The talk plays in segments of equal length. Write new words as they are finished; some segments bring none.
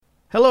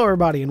Hello,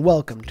 everybody, and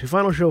welcome to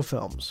Final Show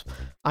Films.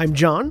 I'm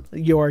John,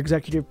 your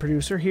executive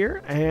producer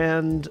here,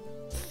 and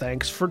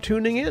thanks for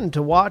tuning in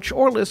to watch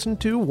or listen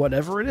to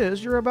whatever it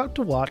is you're about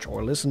to watch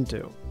or listen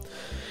to.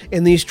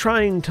 In these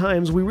trying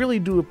times, we really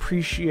do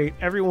appreciate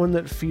everyone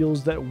that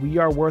feels that we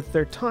are worth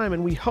their time,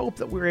 and we hope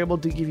that we're able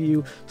to give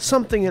you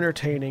something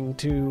entertaining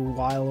to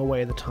while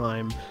away the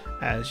time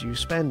as you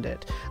spend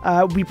it.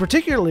 We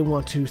particularly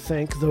want to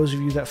thank those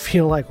of you that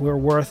feel like we're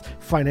worth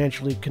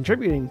financially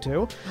contributing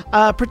to,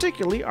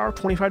 particularly our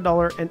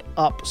 $25 and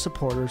up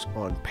supporters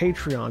on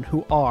Patreon,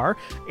 who are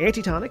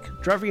Antitonic,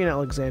 Drevian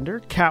Alexander,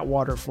 Cat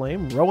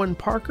Waterflame, Rowan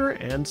Parker,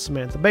 and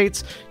Samantha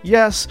Bates.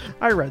 Yes,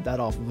 I read that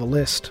off of a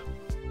list.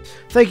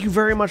 Thank you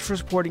very much for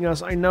supporting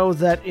us. I know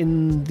that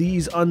in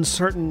these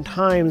uncertain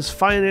times,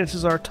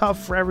 finances are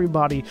tough for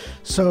everybody,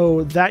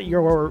 so that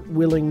you're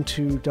willing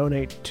to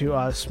donate to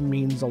us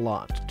means a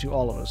lot to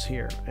all of us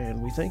here, and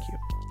we thank you.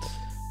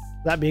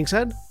 That being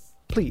said,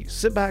 please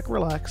sit back,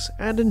 relax,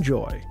 and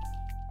enjoy.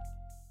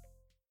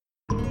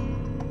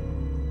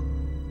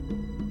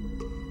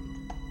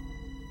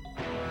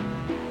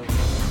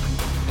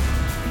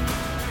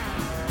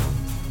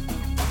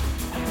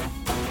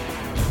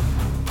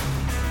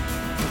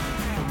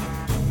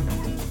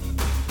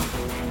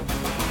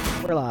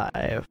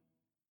 Live.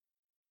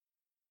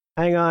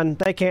 Hang on,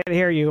 they can't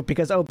hear you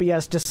because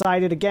OBS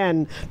decided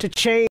again to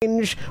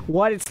change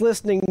what it's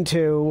listening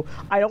to.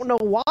 I don't know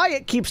why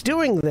it keeps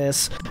doing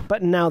this,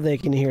 but now they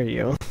can hear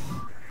you.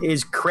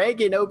 Is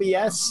Craig in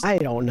OBS? I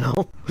don't know.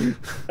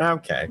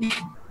 Okay.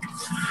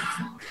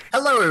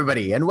 Hello,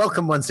 everybody, and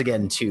welcome once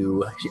again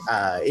to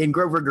In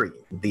Grover Green,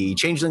 the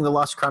Changeling the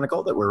Lost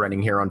Chronicle that we're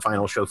running here on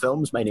Final Show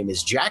Films. My name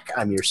is Jack.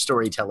 I'm your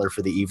storyteller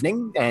for the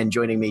evening, and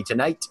joining me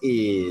tonight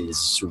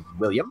is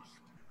William.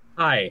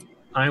 Hi,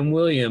 I'm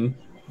William.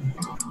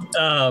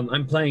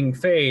 I'm playing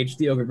Phage,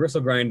 the Ogre Gristle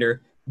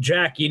Grinder.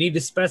 Jack, you need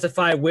to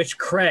specify which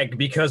Craig,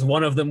 because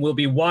one of them will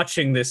be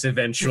watching this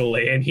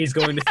eventually, and he's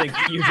going to think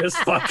you just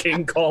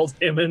fucking called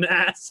him an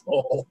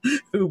asshole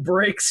who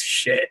breaks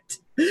shit.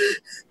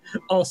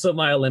 Also,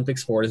 my Olympic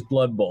sport is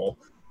Blood Bowl.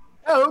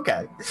 Oh,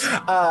 okay.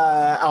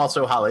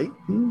 Also, Holly.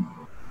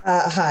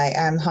 Hi,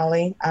 I'm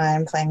Holly.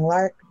 I'm playing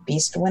Lark,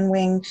 Beast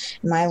Windwing.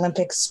 My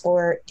Olympic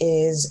sport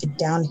is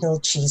downhill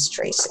cheese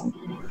tracing.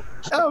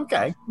 Oh,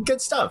 okay. Good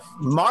stuff.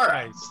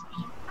 Mara.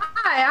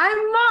 Hi,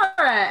 I'm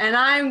Mara, and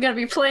I'm going to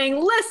be playing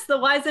Liz, the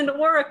Wizened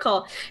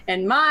Oracle.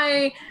 And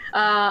my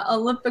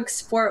Olympic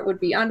sport would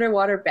be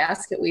underwater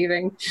basket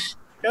weaving.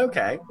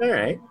 Okay, all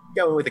right.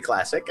 Going with the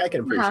classic. I can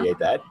appreciate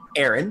that.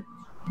 Aaron.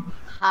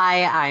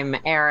 Hi, I'm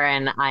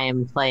Aaron. I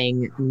am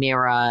playing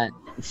Mira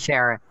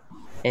Ferrist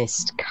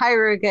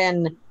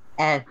Kyrigan,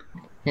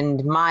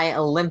 and my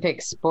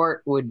Olympic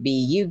sport would be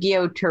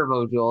Yu-Gi-Oh!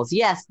 Turbo Duels.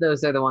 Yes,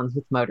 those are the ones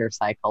with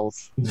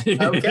motorcycles.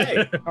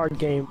 Okay. Card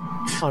game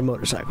on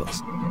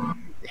motorcycles.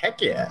 Heck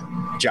yeah.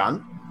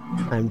 John?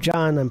 I'm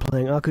John. I'm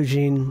playing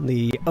Akujin,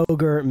 the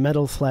Ogre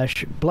Metal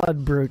Flesh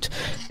Blood Brute,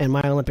 and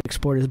my Olympic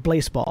sport is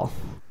Blaseball.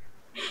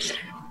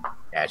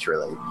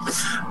 Naturally.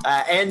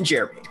 And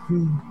Jeremy.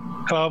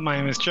 Hello, my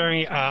name is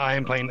Jeremy. I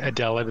am playing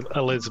Adele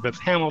Elizabeth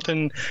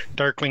Hamilton,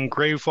 Darkling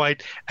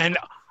Gravewhite, and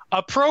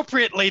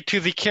appropriately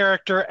to the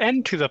character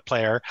and to the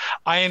player,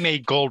 I am a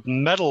gold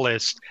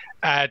medalist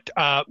at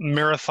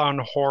marathon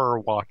horror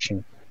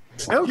watching.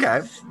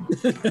 Okay.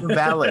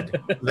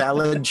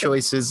 Valid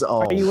choices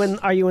all.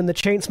 Are you in the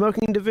chain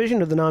smoking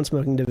division or the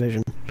non-smoking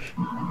division?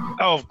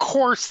 Oh, of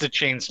course, the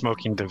chain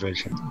smoking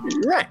division.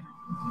 Right.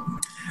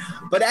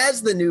 But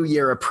as the new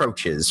year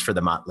approaches for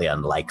the Motley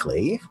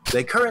Unlikely,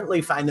 they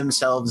currently find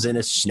themselves in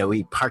a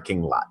snowy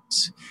parking lot,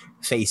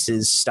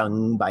 faces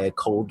stung by a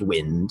cold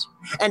wind,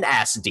 and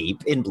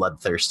ass-deep in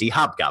bloodthirsty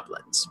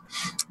hobgoblins.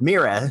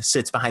 Mira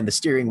sits behind the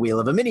steering wheel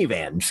of a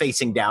minivan,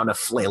 facing down a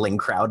flailing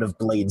crowd of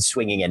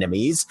blade-swinging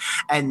enemies,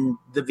 and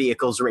the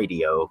vehicle's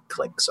radio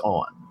clicks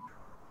on.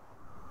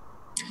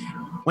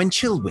 When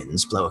chill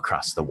winds blow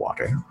across the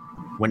water,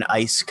 when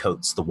ice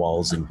coats the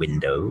walls and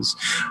windows,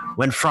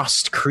 when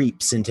frost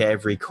creeps into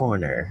every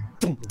corner,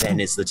 then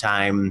is the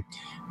time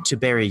to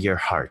bury your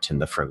heart in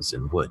the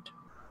frozen wood.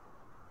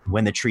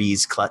 When the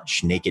trees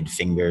clutch naked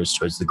fingers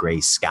towards the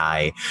gray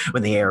sky,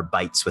 when the air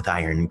bites with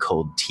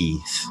iron-cold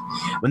teeth,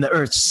 when the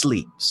earth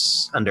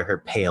sleeps under her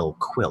pale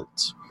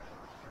quilt,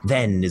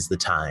 then is the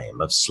time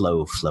of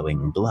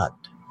slow-flowing blood,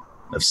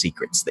 of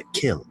secrets that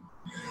kill,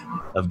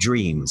 of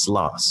dreams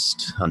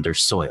lost under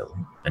soil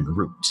and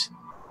root.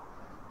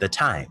 The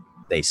time,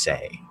 they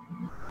say,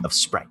 of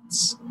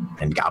sprites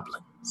and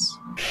goblins.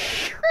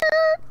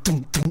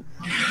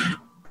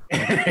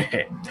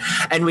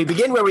 And we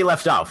begin where we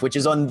left off, which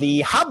is on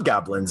the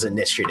Hobgoblins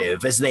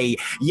initiative, as they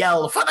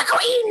yell, "For the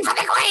queen! For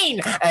the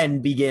queen!"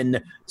 and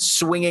begin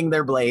swinging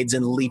their blades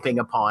and leaping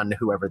upon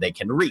whoever they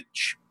can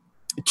reach.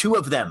 Two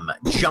of them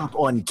jump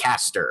on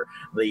Castor,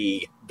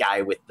 the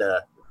guy with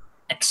the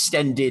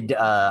extended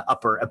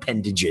upper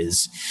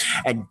appendages,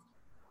 and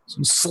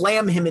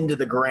slam him into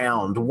the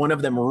ground. One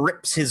of them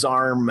rips his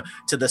arm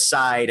to the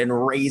side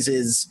and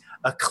raises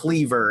a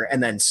cleaver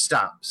and then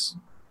stops.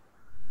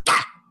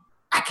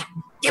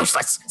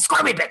 Useless!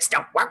 Squirmy bits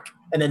don't work!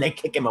 And then they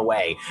kick him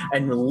away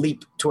and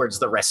leap towards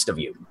the rest of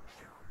you.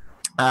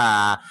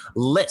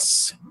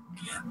 Liz.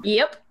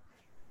 Yep.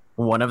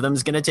 One of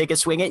them's gonna take a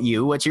swing at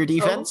you. What's your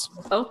defense?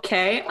 Oh,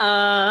 okay.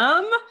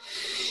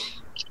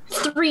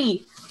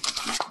 3.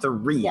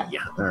 3. Yeah.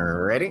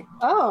 Alrighty.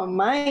 Oh,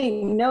 my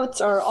notes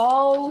are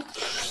all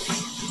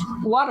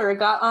water I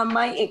got on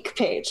my ink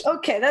page.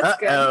 Okay, that's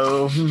good.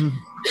 Uh-oh.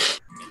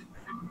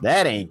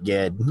 That ain't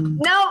good.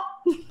 No.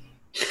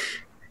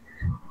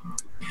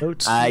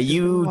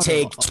 You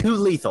take 2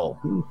 lethal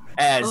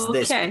as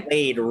this Okay.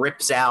 blade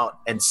rips out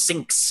and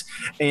sinks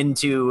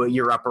into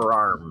your upper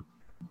arm,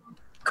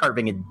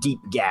 carving a deep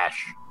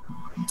gash.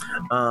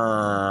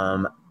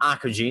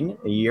 Akujin,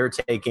 you're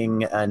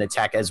taking an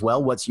attack as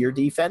well. What's your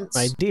defense?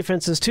 My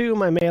defense is 2.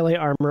 My melee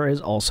armor is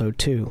also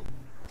 2.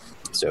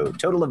 So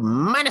total of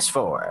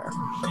 -4.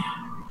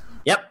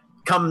 Yep.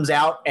 Comes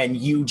out and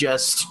you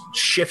just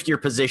shift your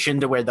position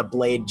to where the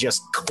blade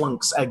just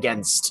clunks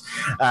against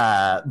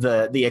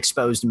the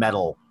exposed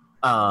metal,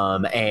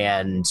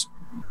 and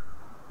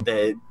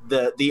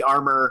the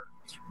armor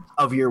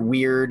of your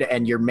weird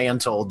and your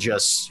mantle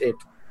just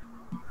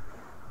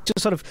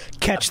Sort of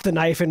catch the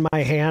knife in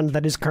my hand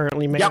that is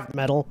currently made of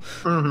metal.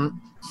 Mm-hmm.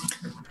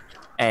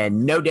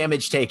 And no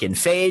damage taken.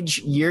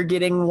 Phage, you're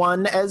getting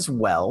 1 as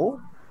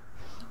well.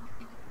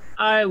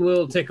 I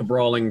will take a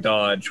brawling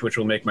dodge, which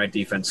will make my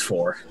defense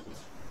 4.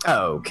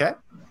 Okay.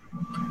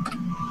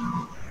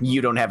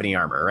 You don't have any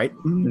armor, right?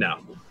 No.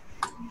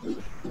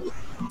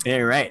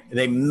 All right.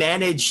 They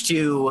manage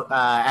to,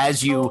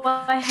 as you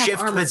I have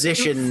shift armor.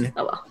 position Oops.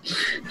 Oh, well.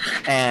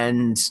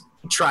 and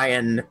try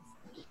and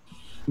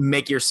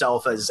make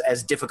yourself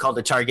as difficult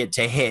a target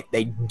to hit,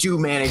 they do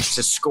manage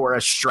to score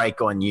a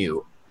strike on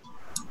you.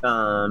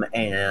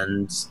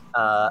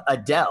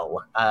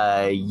 Adele,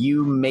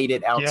 you made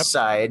it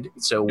outside,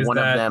 so Is one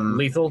of that them...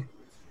 lethal?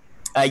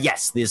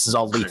 Yes, this is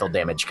all lethal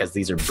damage because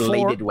these are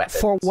bladed weapons.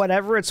 For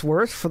whatever it's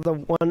worth, for the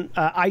one...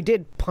 I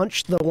did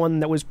punch the one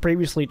that was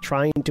previously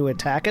trying to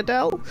attack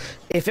Adele,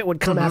 if it would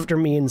come after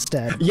me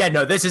instead. Yeah,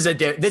 no, this is a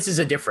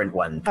different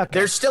one. Okay.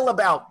 There's still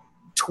about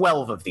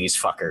 12 of these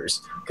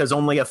fuckers because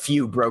only a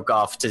few broke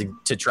off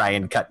to try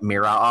and cut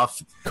Mira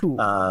off. Cool.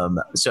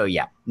 So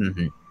yeah.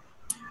 Mm-hmm.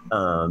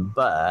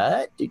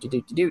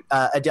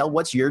 Adele,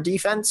 what's your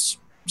defense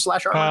 /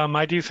 armor?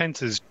 My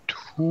defense is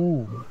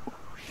 2.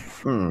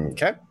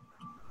 Okay.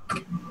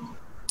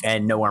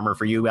 And no armor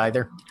for you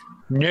either?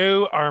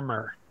 No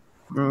armor.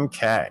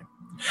 Okay.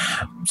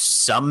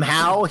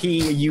 Somehow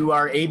you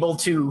are able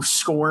to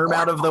squirm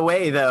out of the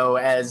way, though,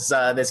 as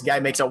this guy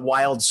makes a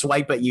wild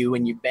swipe at you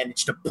and you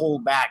manage to pull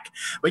back.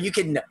 But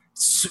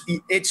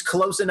it's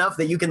close enough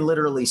that you can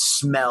literally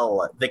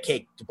smell the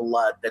caked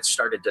blood that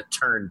started to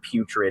turn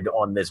putrid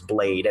on this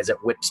blade as it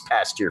whips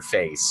past your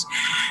face.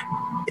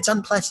 It's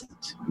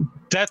unpleasant.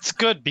 That's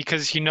good,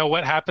 because you know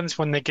what happens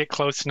when they get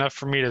close enough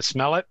for me to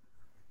smell it?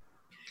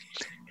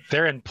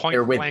 They're in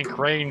point-blank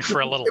range for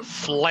a little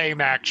flame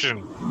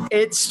action.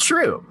 It's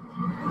true.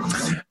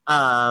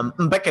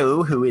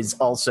 Mbeko, who is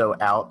also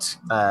out,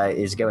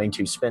 is going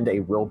to spend a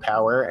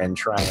willpower and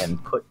try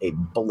and put a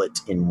bullet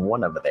in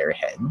one of their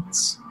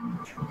heads.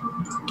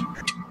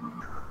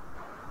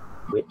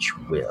 Which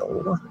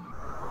will...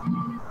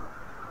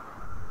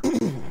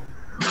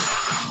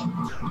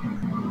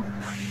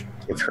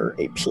 give her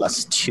a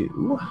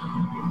 +2.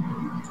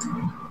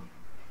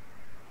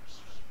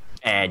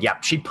 And yeah,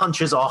 she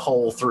punches a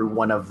hole through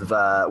one of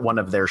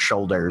their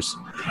shoulders,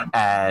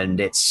 and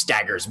it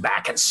staggers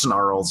back and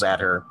snarls at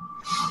her.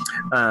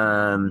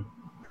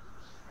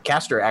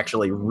 Castor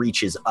actually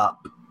reaches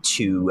up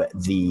to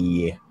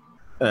the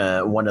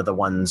one of the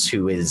ones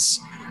who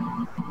is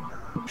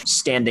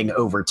standing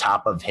over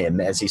top of him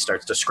as he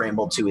starts to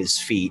scramble to his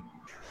feet.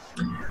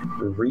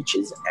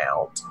 Reaches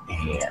out,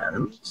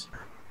 and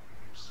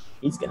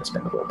he's going to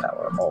spend a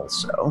willpower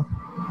also.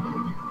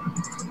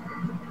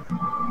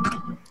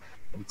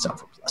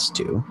 Itself a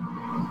 +2.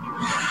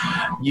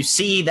 You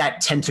see that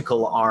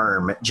tentacle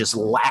arm just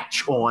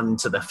latch on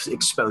to the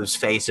exposed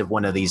face of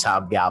one of these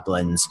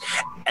hobgoblins,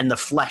 and the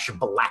flesh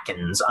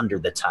blackens under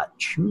the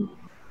touch.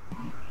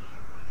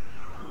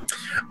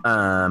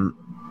 And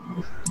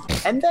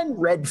then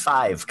Red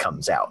 5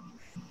 comes out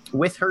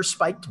with her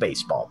spiked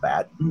baseball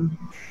bat.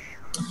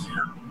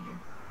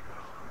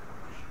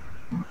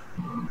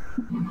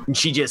 And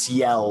she just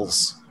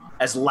yells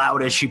as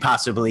loud as she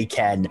possibly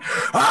can,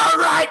 "All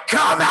right,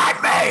 come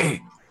at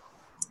me!"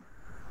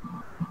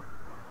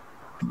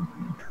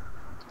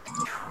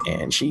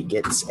 And she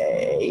gets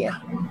a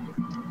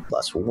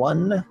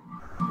 +1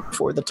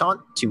 for the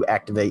taunt to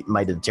activate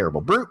Might of the Terrible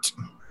Brute,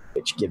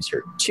 which gives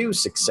her 2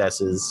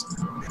 successes.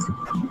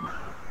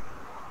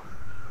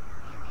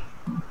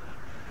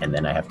 And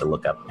then I have to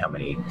look up how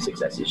many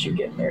successes you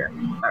get there.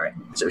 All right,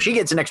 so she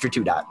gets an extra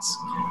 2 dots.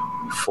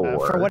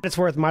 For what it's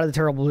worth, Might of the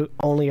Terrible Brute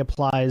only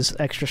applies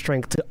extra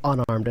strength to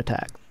unarmed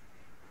attack.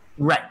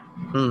 Right.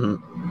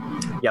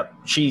 Mm-hmm. Yep.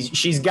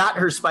 She's got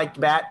her spiked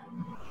bat,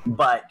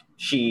 but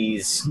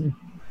she's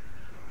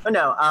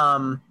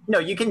No,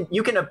 you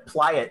can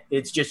apply it.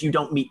 It's just you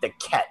don't meet the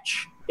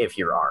catch if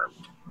you're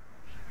armed.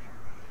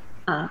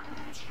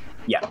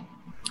 Yeah.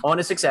 On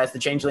a success, the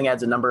changeling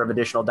adds a number of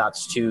additional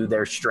dots to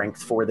their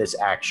strength for this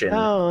action,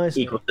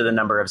 equal to the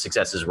number of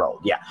successes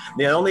rolled. Yeah.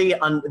 The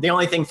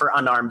only thing for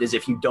unarmed is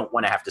if you don't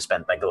want to have to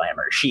spend the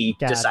glamour. She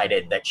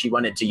decided that she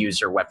wanted to use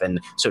her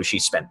weapon, so she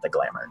spent the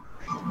glamour.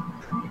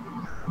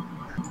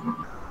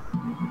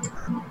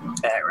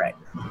 All right.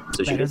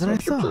 So she gets an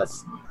extra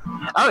plus.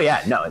 Oh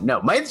yeah,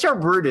 no. Mind Sharp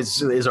Brute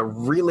is a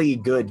really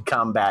good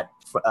combat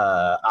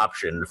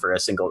option for a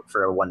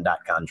 1 dot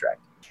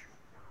contract.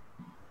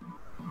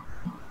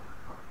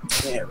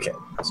 Okay,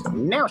 so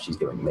now she's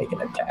going to make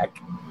an attack.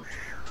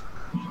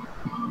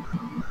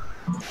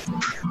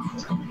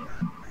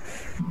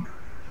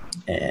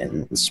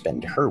 And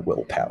spend her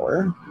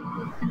willpower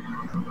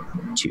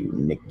to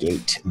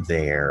negate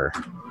their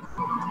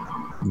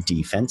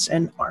defense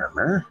and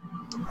armor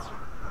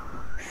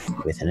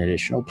with an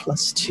additional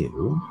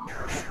 +2.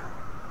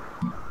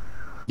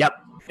 Yep.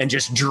 And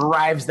just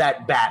drives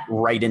that bat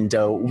right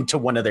into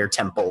one of their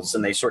temples,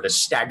 and they sort of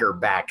stagger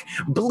back,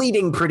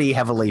 bleeding pretty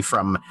heavily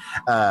from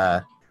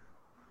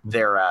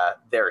their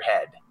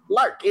head.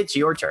 Lark, it's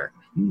your turn.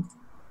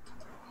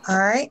 All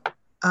right.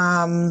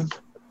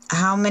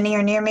 How many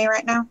are near me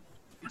right now?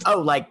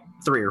 Oh, like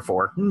 3 or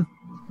 4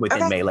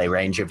 within melee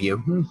range of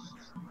you.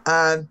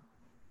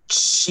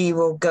 She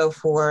will go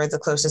for the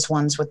closest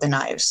ones with the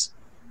knives.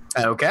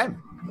 Okay.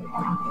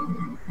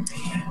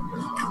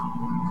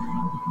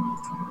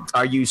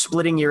 Are you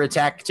splitting your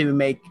attack to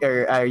make,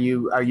 or are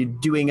you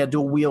doing a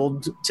dual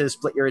wield to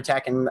split your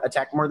attack and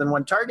attack more than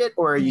one target,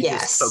 or are you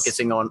just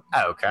focusing on?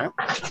 Oh, okay.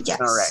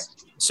 Yes. All right.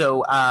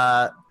 So,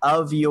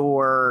 of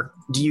your,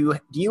 do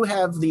you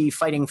have the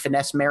fighting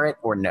finesse merit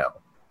or no?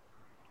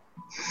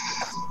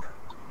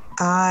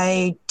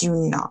 I do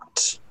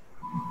not.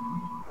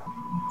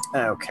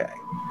 Okay.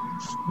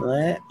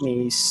 Let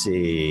me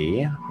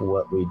see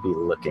what we'd be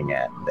looking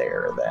at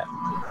there then.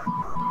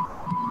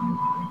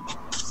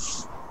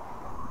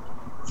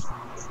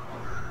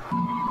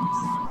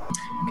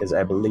 Because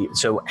I believe,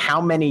 so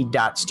how many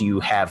dots do you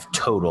have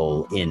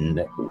total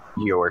in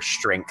your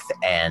strength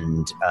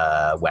and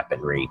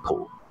weaponry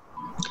pool?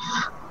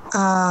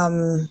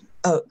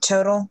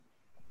 Total?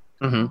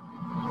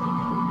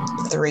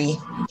 3.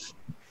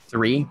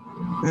 3?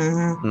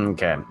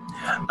 Okay.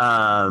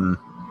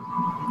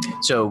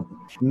 So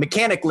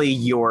mechanically,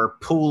 your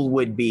pool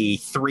would be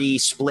 3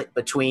 split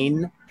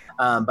between,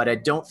 but I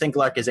don't think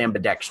Lark is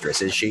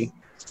ambidextrous, is she?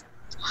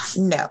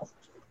 No.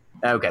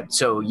 Okay,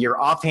 so your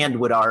offhand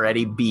would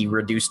already be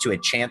reduced to a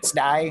chance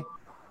die,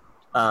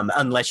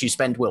 unless you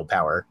spend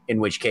willpower, in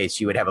which case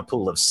you would have a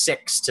pool of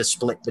 6 to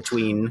split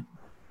between.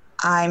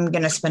 I'm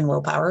going to spend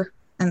willpower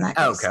in that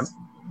case. Okay.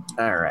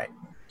 All right.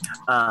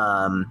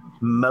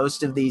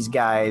 Most of these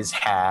guys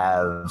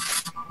have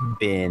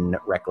been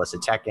reckless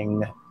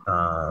attacking,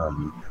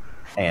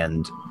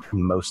 and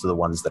most of the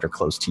ones that are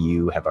close to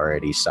you have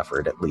already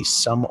suffered at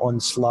least some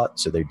onslaught,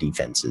 so their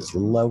defense is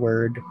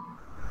lowered.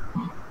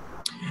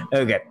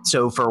 Okay,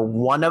 so for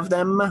one of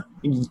them,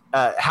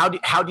 how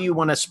do you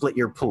want to split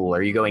your pool?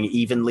 Are you going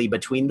evenly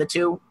between the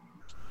two?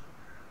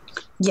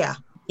 Yeah,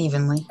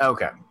 evenly.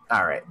 Okay,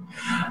 all right.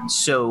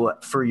 So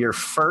for your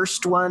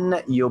first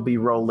one, you'll be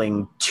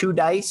rolling 2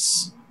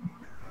 dice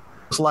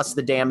plus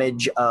the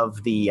damage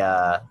of the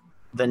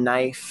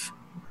knife,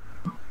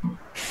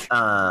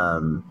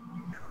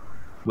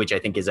 which I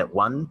think is at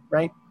 1,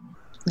 right?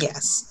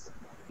 Yes.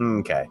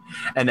 Okay,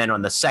 and then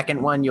on the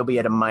second one, you'll be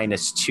at a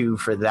 -2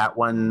 for that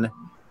one.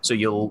 So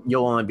you'll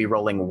only be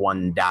rolling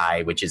 1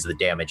 die, which is the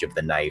damage of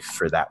the knife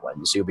for that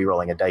one. So you'll be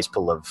rolling a dice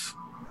pool of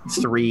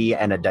 3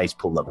 and a dice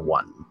pool of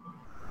 1.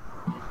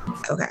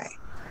 Okay.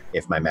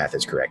 If my math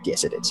is correct,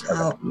 yes, it is.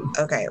 Okay.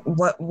 Okay.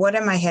 What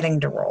am I heading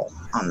to roll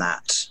on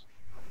that?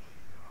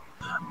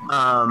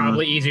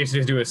 Probably easiest to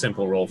just do a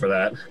simple roll for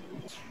that.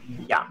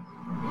 Yeah.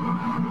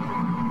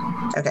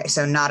 Okay,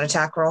 so not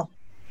attack roll?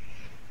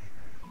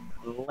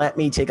 Let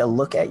me take a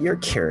look at your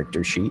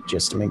character sheet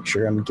just to make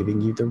sure I'm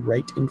giving you the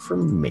right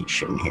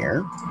information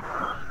here.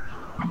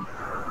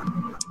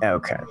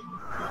 Okay.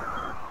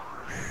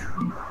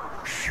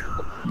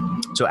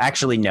 So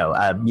actually, no.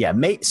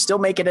 Still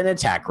make it an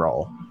attack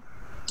roll.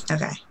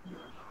 Okay.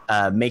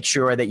 Make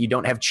sure that you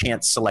don't have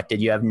chance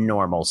selected. You have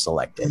normal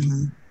selected.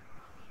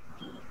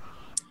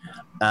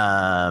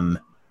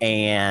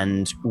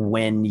 And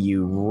when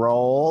you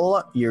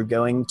roll, you're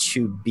going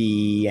to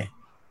be...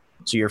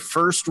 So your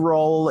first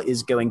roll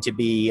is going to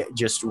be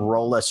just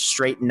roll a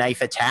straight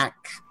knife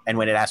attack, and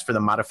when it asks for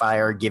the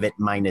modifier, give it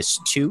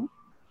 -2.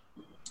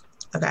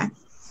 Okay.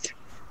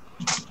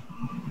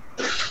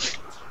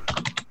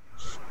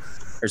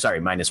 Or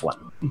sorry,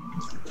 -1.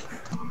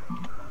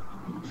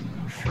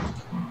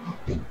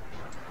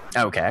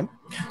 Okay.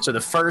 So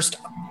the first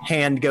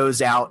hand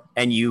goes out,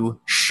 and you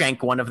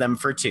shank one of them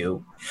for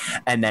 2.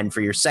 And then for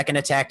your second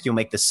attack, you'll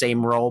make the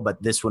same roll,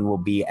 but this one will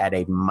be at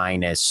a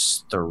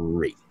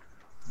 -3.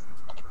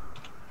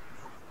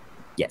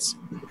 Yes.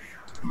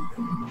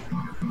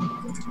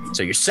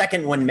 So your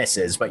second one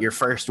misses, but your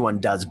first one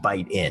does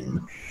bite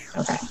in.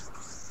 Okay.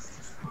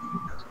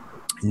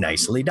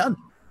 Nicely done.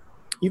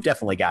 You've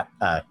definitely got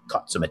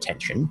caught some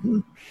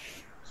attention.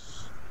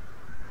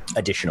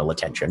 Additional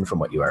attention from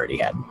what you already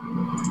had.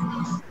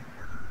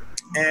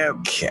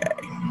 Okay.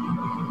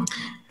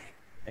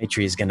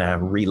 Atree's gonna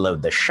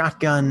reload the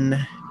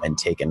shotgun and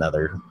take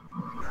another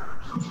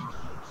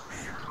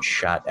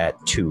shot at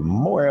 2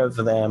 more of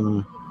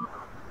them.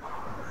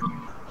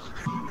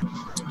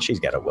 She's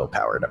got a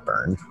willpower to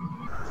burn.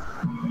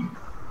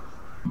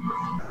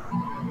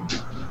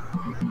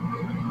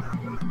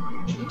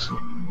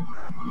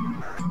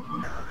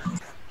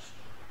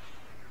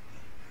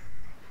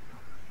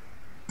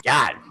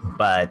 God,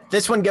 but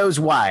this one goes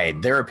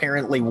wide. They're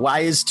apparently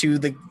wise to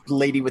the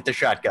lady with the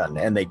shotgun,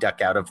 and they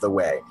duck out of the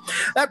way.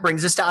 That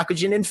brings us to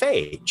Akujin and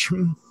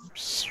Phage.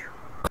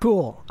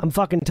 Cool. I'm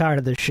fucking tired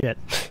of this shit.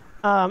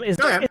 Is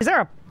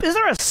there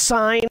a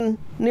sign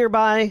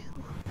nearby?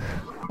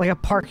 Like a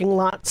parking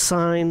lot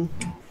sign?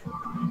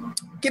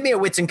 Give me a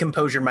wits and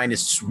composure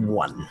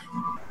 -1.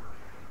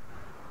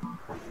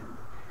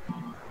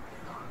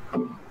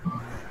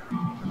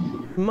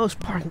 Most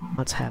parking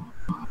lots have.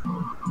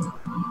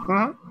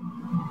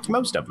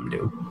 Most of them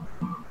do.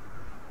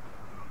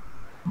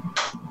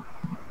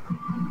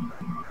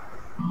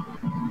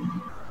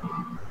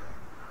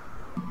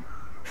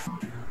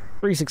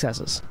 Three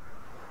successes.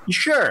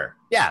 Sure.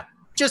 Yeah.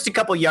 Just a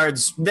couple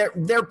yards.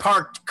 They're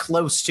parked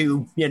close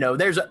to,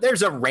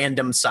 there's a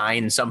random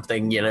sign,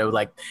 something,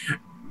 like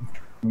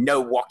no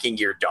walking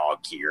your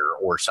dog here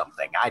or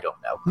something. I don't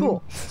know.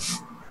 Cool.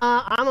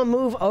 I'm gonna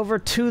move over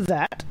to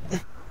that.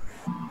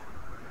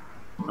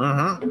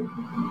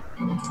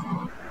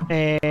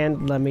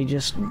 And let me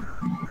just do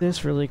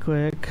this really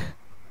quick.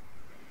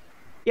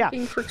 Yeah.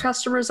 For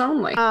customers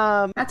only.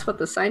 That's what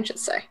the sign should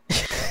say.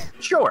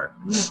 Sure.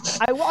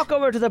 I walk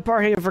over to the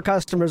parking for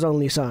customers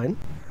only sign.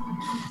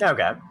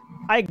 Okay.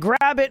 I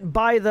grab it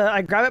by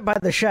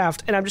the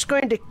shaft, and I'm just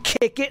going to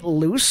kick it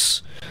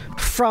loose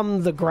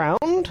from the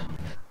ground.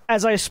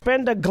 As I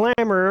spend a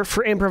glamour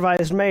for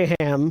improvised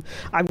mayhem,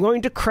 I'm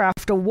going to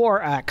craft a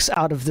war axe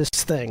out of this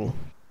thing.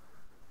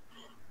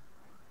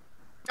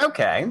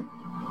 Okay.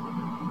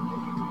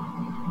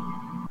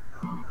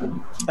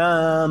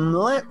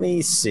 Let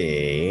me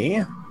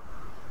see.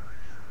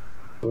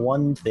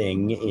 One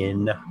thing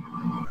in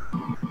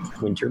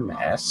Winter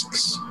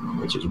Masks,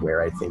 which is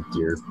where I think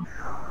your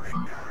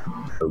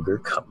ogre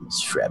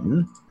comes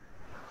from.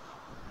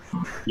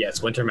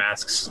 Yes, Winter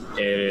Masks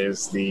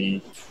is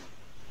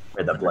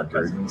where the blood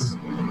burns.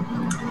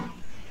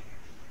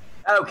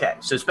 Okay,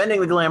 so spending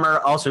the glamour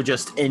also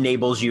just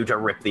enables you to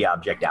rip the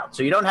object out,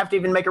 so you don't have to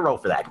even make a roll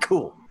for that.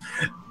 Cool.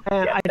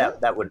 Yeah,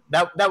 that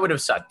would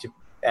have sucked,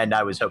 and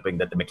I was hoping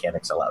that the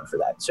mechanics allowed for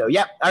that. So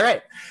yeah, all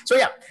right. So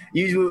yeah,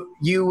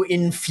 you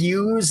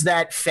infuse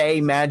that fey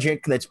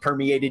magic that's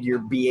permeated your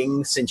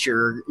being since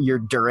your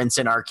durance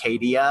in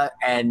Arcadia,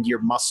 and your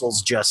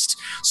muscles just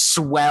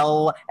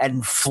swell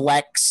and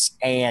flex,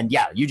 and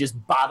yeah, you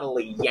just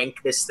bodily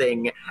yank this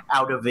thing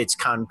out of its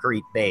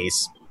concrete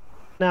base.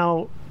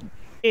 Now,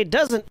 it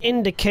doesn't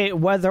indicate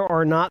whether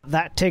or not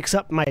that takes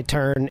up my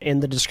turn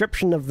in the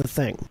description of the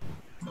thing.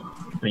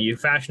 You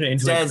fashion it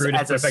into as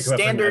a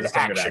standard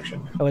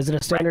action. Oh, is it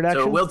a standard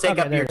action? So it will take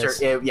Okay, up your there it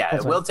turn. is. Yeah,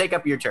 That's it will fine. take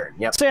up your turn.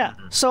 Yep. So yeah,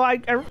 so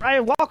I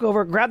walk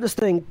over, grab this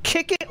thing,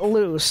 kick it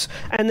loose,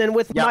 and then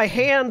with my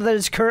hand that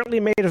is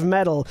currently made of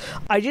metal,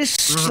 I just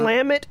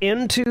slam it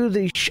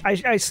into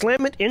I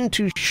slam it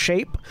into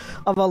shape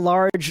of a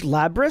large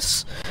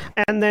labrys,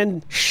 and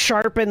then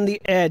sharpen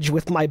the edge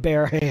with my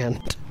bare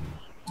hand.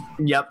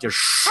 Yep, just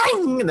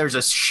shing, and there's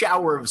a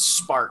shower of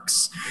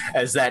sparks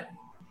as that,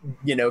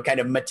 kind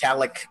of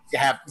metallic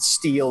half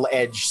steel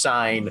edge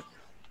sign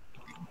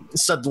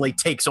suddenly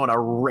takes on a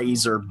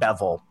razor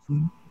bevel.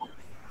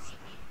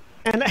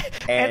 And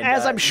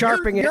as I'm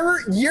sharpening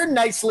you're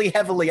nicely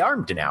heavily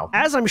armed now.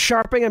 As I'm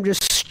sharpening, I'm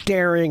just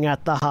staring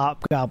at the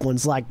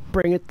hobgoblins like,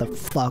 bring it the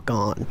fuck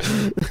on.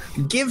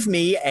 Give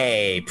me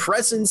a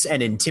presence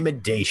and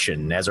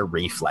intimidation as a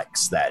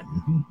reflex,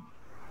 then.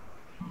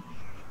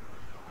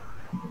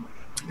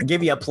 I'll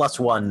give you a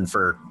 +1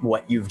 for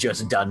what you've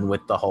just done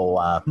with the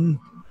whole...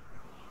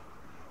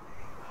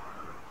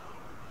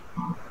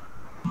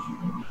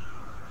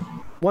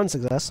 One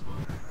success.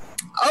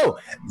 Oh,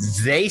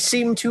 they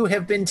seem to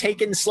have been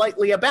taken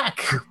slightly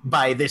aback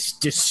by this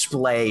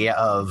display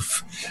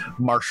of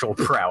martial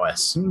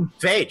prowess.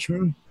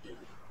 Phage.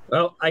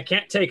 Well, I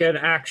can't take an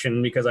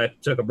action because I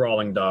took a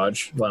brawling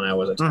dodge when I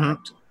was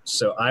attacked.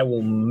 So I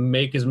will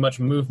make as much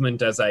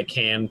movement as I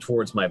can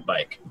towards my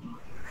bike.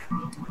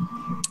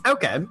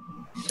 Okay.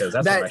 Because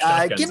that's where my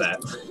shotgun's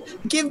at.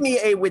 Give me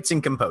a wits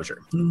and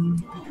composure.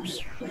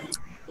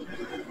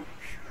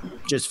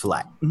 Just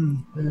flat.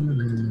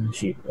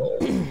 Sheep roll.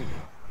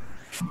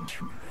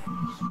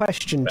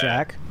 Question,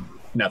 Jack.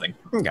 Nothing.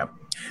 Okay.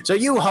 So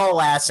you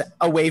haul ass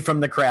away from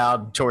the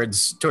crowd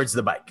towards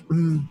the bike.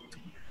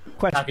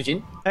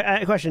 Question.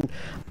 Question.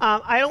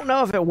 I don't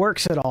know if it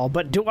works at all,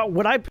 but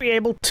would I be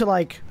able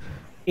to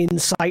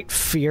incite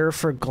fear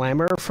for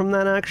glamour from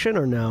that action,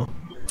 or no?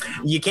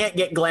 You can't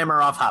get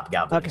glamour off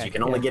hobgoblins. Okay, You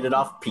can only get it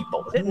off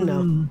people. Didn't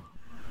know.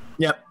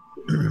 Yep.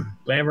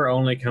 Glamour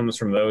only comes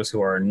from those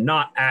who are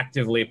not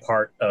actively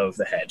part of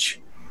the hedge.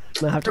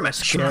 I'll have to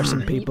scare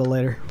some people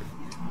later.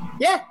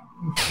 Yeah.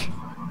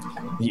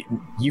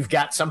 You've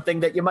got something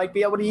that you might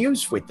be able to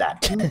use with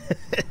that.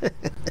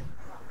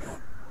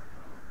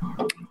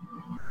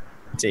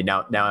 See,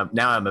 now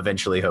I'm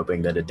eventually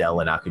hoping that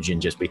Adele and Akujin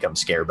just become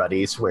scare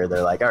buddies, where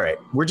they're like, all right,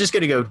 we're just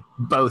going to go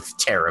both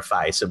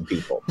terrify some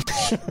people.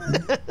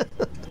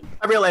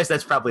 I realize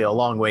that's probably a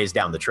long ways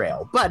down the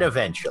trail, but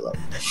eventually.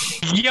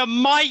 You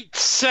might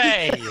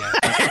say.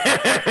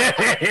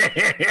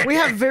 We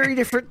have very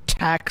different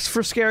tacks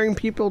for scaring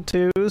people,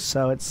 too,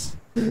 so it's...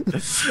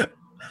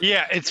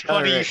 Yeah, it's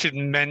funny right. you should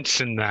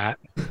mention that.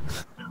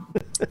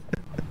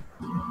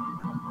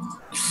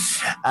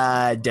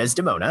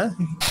 Desdemona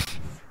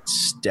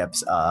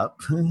steps up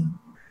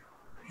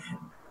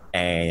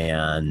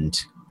and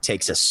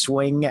takes a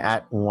swing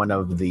at one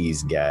of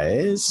these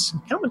guys.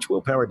 How much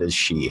willpower does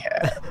she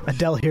have?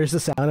 Adele hears the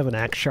sound of an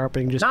axe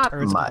sharpening, just Not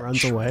turns much. and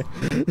runs away.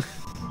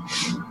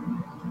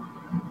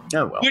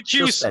 Oh well. Would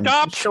you she'll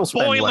stop she'll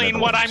spend one of spoiling the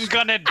what ones. I'm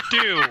gonna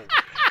do?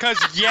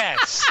 Because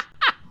yes.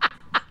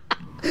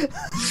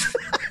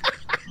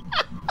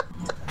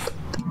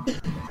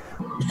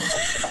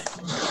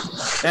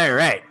 All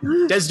right.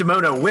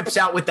 Desdemona whips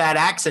out with that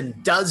axe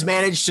and does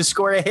manage to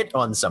score a hit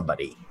on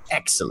somebody.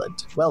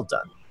 Excellent. Well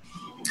done.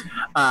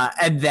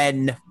 And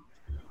then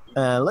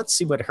let's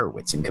see what her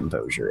wits and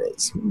composure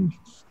is.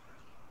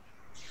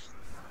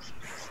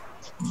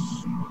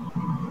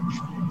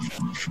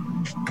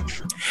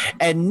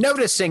 And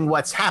noticing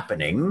what's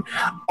happening,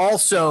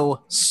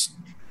 also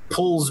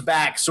pulls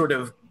back, sort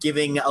of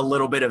giving a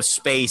little bit of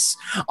space,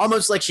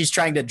 almost like she's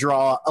trying to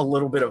draw a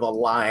little bit of a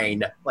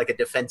line, like a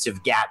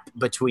defensive gap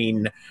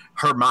between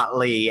her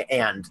motley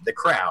and the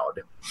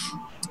crowd.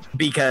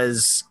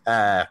 Because,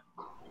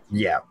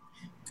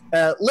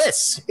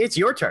 Liz, it's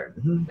your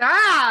turn.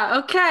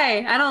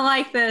 Okay. I don't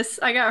like this.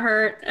 I got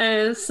hurt.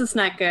 This is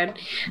not good.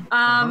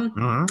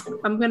 I'm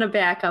going to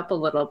back up a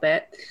little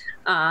bit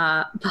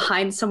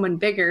behind someone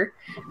bigger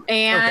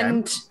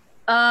and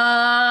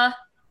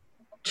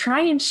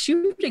try and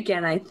shoot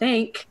again, I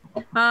think.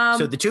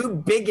 So the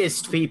two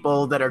biggest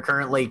people that are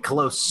currently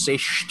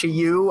close-ish to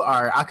you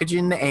are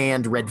Akujin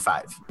and Red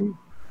 5.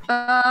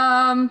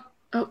 Oh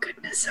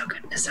goodness, oh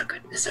goodness, oh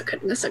goodness, oh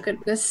goodness, oh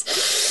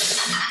goodness.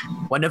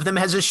 One of them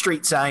has a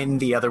street sign,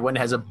 the other one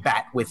has a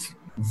bat with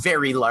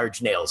very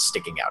large nails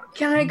sticking out of it.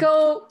 Can I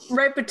go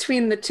right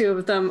between the two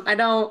of them? I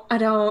don't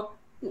want to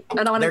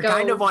go. They're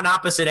kind of on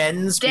opposite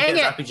ends Dang because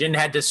it. Akujin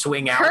had to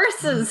swing out.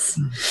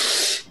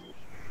 Curses!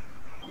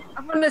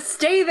 I'm going to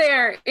stay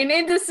there in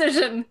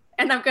indecision,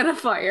 and I'm going to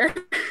fire.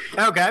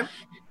 Okay.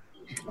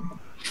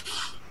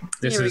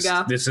 This Here we is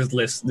go. this is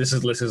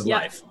Liz's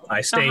Yep. life.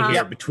 I stay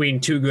here between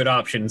two good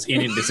options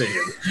in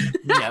indecision.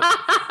 Yep.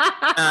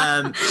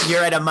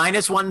 You're at a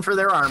 -1 for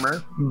their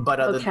armor,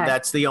 but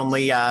that's the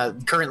only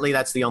currently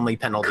that's the only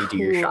penalty to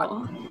your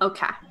shot.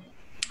 Okay.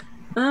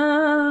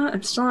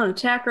 I'm still on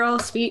attack roll.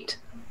 Sweet.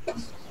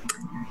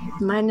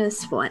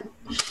 -1.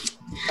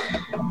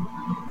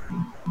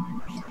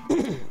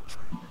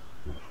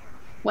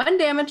 1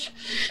 damage.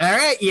 All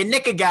right, you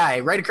nick a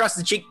guy right across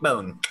the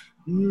cheekbone.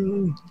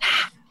 You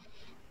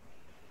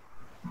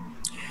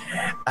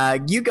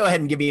go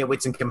ahead and give me a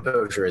wits and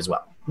composure as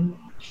well.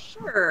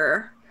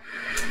 Sure.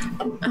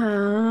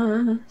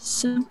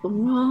 Simple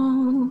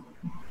roll.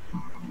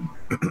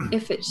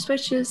 If it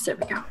switches, there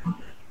we go.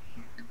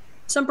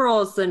 Simple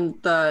roll is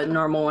the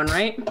normal one,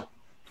 right?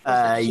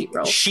 Sheet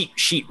roll.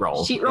 Sheet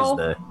roll. Sheet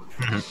roll?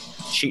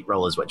 Sheet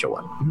roll is what you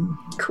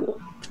want. Cool.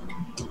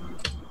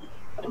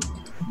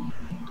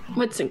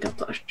 Wits and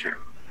composure.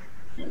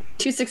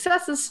 2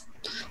 successes.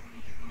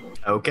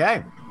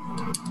 Okay.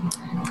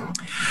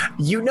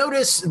 You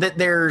notice that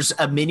there's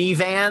a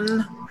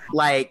minivan,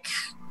 like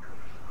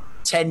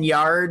 10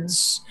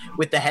 yards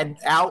with the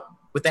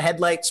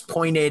headlights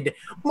pointed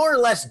more or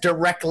less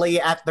directly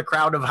at the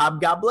crowd of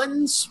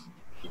hobgoblins.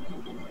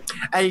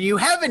 And you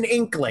have an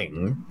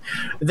inkling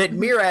that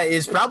Mira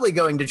is probably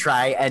going to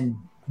try and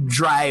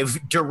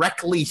drive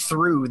directly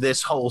through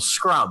this whole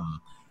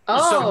scrum.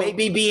 So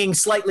maybe being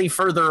slightly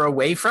further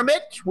away from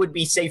it would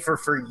be safer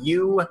for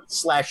you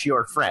 /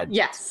 your friend.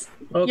 Yes.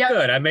 Oh,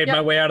 good. I made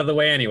my way out of the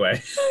way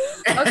anyway.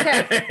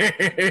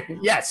 Okay.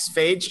 Yes,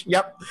 Phage.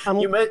 Yep.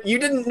 You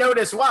didn't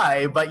notice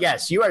why, but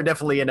yes, you are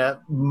definitely in a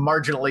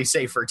marginally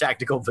safer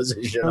tactical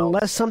position.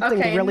 Unless something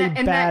really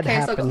in that bad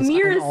case, happens,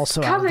 Mira's I'm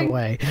also out of the coming.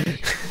 way.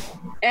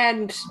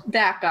 And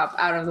back up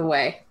out of the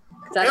way.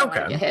 Because I don't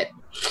want to get hit.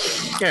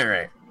 All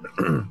right.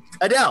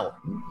 Adele.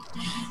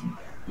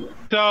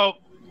 So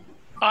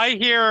I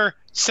hear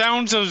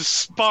sounds of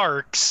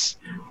sparks.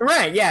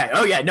 Right, yeah.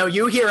 Oh, yeah. No,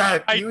 you hear I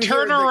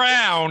turn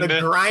around. The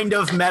grind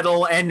of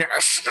metal and...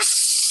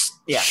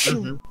 yeah.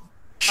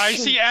 I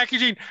see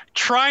Accutane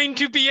trying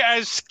to be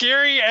as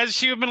scary as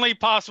humanly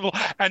possible,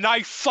 and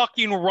I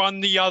fucking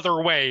run the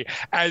other way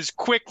as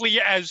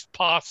quickly as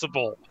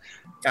possible.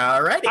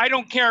 All right. I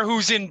don't care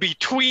who's in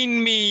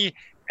between me.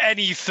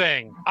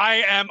 Anything.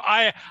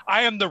 I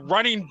am the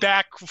running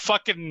back,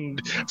 fucking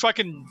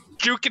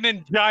juking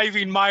and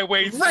diving my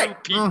way through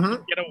people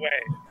to get away.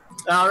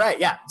 All right,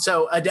 yeah.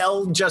 So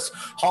Adele just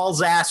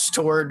hauls ass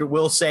toward,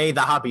 we'll say,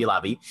 the Hobby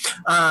Lobby.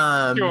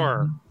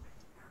 Sure.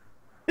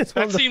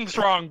 That seems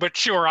wrong, but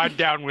sure, I'm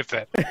down with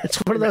it. It's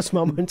one of those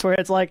moments where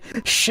it's like,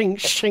 shing,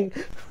 shing.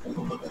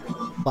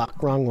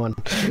 Fuck, wrong one.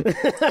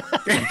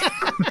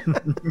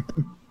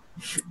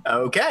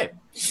 Okay.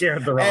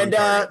 Scared the wrong And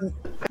target.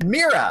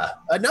 Mira,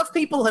 enough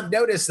people have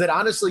noticed that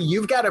honestly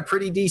you've got a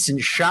pretty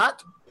decent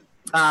shot.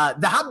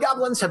 The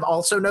hobgoblins have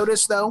also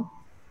noticed though.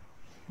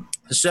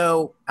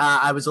 So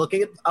I was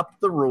looking up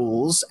the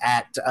rules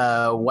at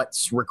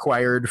what's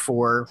required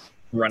for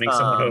Running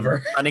someone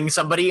over. running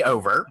somebody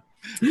over.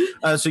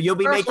 So you'll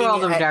be First making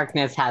World of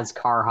Darkness has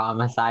car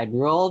homicide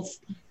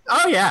rules.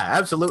 Oh yeah,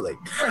 absolutely.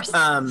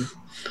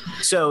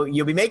 So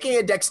you'll be making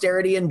a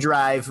dexterity and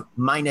drive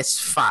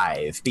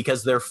 -5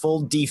 because their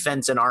full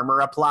defense and armor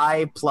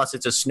apply. Plus,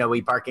 it's a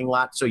snowy parking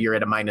lot, so you're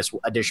at a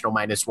additional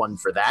 -1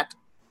 for that.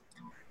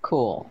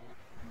 Cool.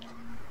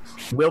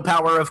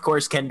 Willpower, of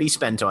course, can be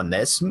spent on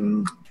this.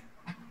 Can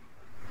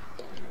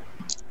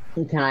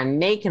I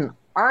make an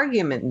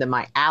argument that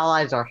my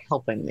allies are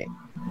helping me?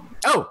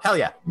 Oh, hell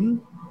yeah.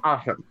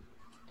 Awesome.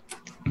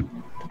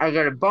 I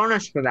get a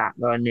bonus for that,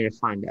 though I need to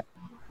find it.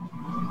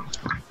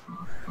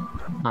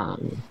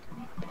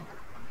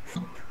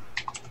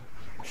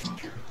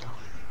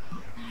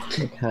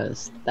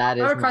 Because that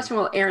is. I have a question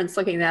while Aaron's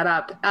looking that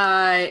up.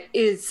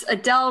 Is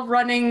Adele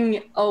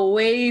running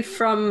away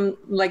from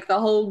like the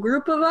whole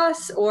group of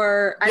us,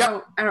 or I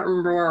don't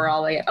remember where we're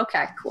all at.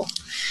 Okay, cool.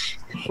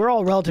 We're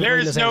all relatively in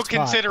the There's same no spot,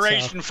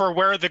 consideration for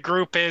where the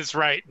group is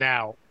right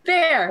now.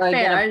 Fair, So I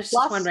get fair. a I was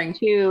just wondering.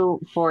 +2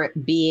 for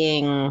it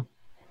being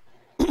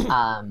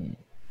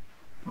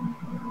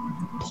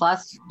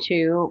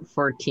 +2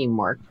 for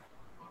teamwork.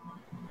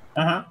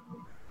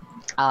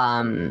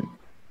 And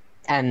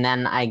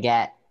then I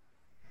get,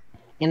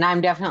 and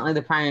I'm definitely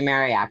the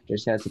primary actor,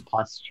 so it's a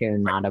 +2,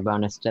 not a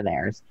bonus to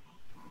theirs.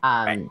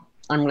 I'm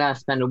gonna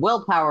spend a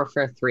willpower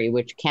for 3,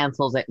 which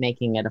cancels it,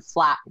 making it a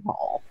flat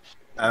roll.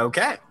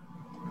 Okay.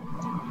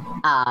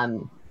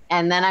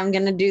 And then I'm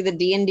going to do the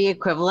D&D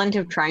equivalent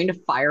of trying to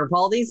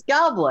fireball these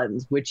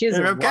goblins, which is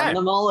run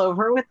them all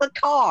over with a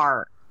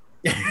car.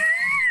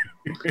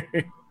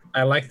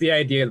 I like the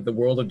idea that the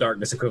World of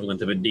Darkness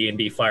equivalent of a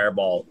D&D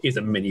fireball is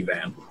a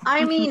minivan.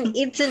 I mean,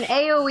 it's an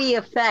AoE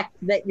effect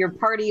that your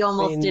party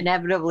almost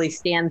inevitably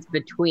stands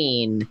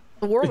between.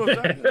 The World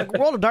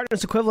of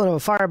Darkness equivalent of a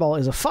fireball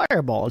is a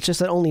fireball. It's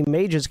just that only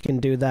mages can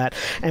do that,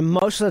 and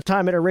most of the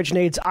time it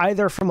originates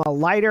either from a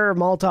lighter,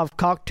 Molotov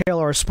cocktail,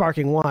 or a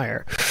sparking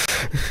wire.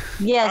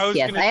 Yes,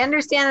 I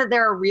understand that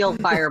there are real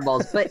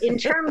fireballs, but in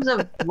terms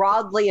of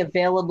broadly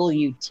available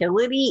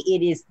utility,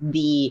 it is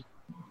the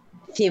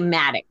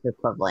thematic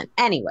equivalent.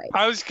 Anyway,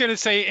 I was gonna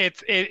say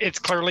it's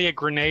clearly a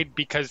grenade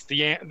because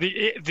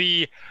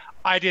the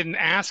I didn't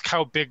ask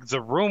how big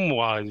the room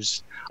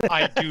was.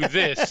 I do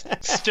this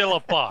still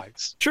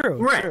applies. True.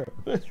 Right.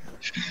 True.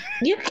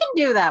 You can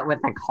do that with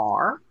a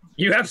car.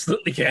 You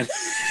absolutely can.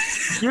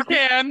 You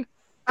can.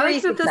 I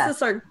think that this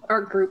is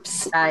our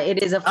groups.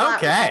 It is a flat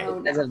Okay.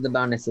 roll because of the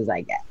bonuses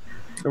I get.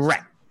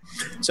 Right.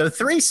 So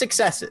 3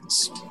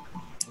 successes.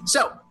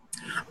 So,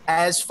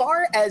 as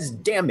far as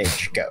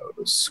damage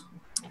goes,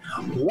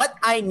 what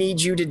I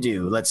need you to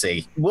do, let's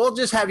see, we'll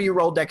just have you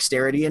roll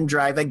dexterity and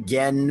drive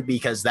again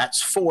because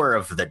that's 4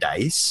 of the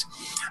dice.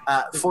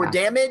 For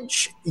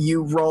damage,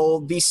 you roll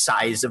the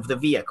size of the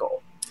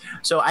vehicle.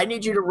 So I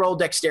need you to roll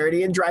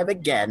dexterity and drive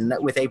again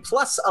with a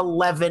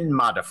 +11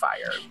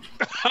 modifier.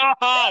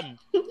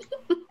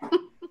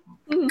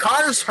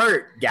 Cars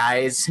hurt,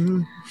 guys.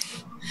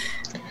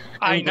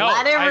 I'm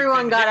glad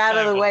everyone got out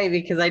of the way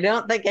because I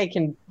don't think I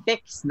can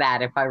fix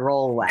that if I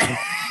roll well.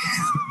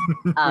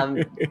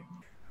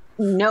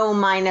 No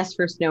minus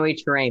for snowy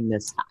terrain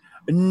this time.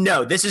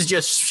 No, this is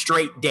just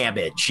straight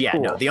damage. Yeah,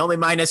 Cool. no, the only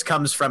minus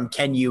comes from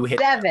can you hit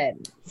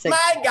 7.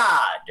 My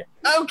God.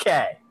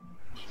 Okay.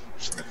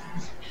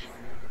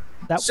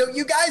 So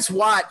you guys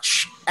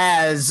watch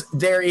as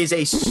there is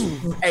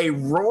a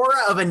roar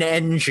of an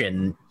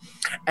engine,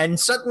 and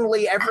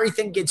suddenly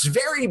everything gets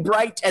very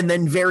bright and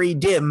then very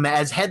dim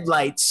as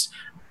headlights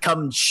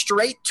come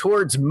straight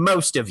towards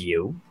most of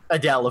you.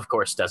 Adele, of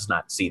course, does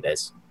not see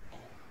this.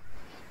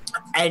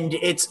 And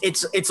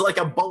it's like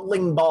a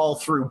bowling ball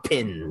through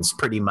pins,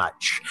 pretty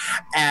much,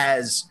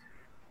 as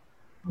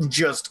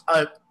just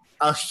a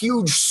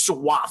huge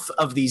swath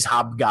of these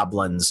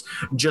hobgoblins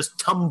just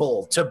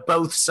tumble to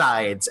both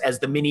sides as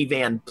the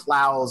minivan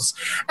plows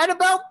at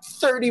about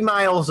 30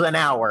 miles an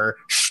hour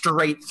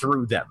straight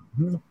through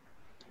them.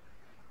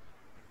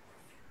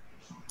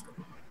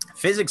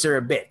 Physics are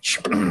a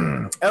bitch.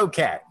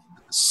 Okay.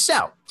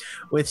 So,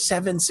 with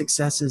 7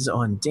 successes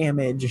on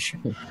damage,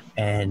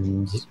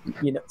 and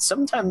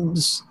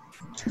sometimes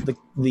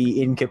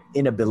the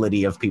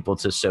inability of people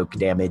to soak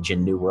damage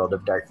in New World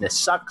of Darkness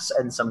sucks,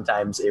 and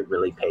sometimes it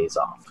really pays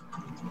off.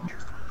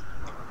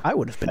 I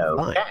would have been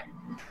fine.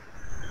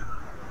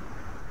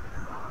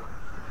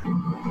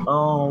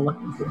 All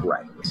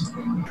right.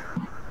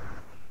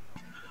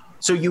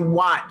 So you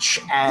watch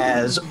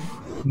as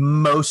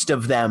most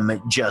of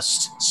them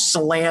just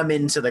slam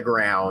into the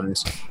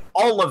ground.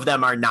 All of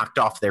them are knocked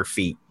off their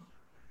feet.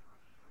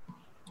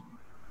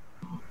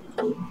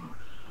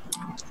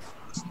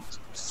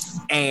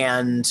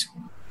 And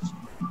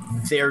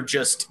they're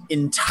just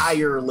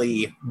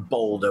entirely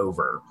bowled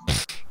over.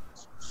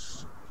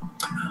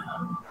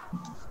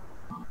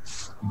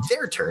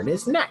 Their turn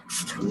is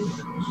next.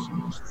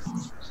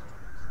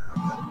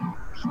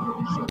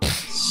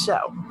 So,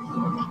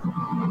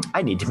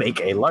 I need to make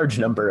a large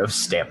number of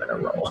stamina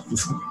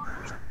rolls.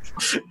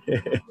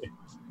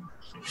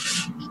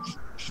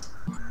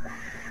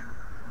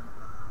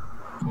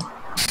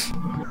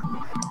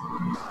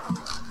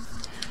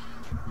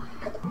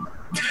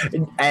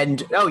 And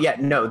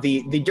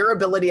the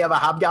durability of a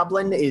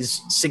hobgoblin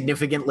is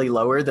significantly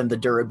lower than the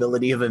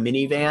durability of a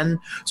minivan.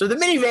 So the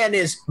minivan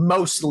is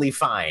mostly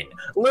fine.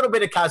 A little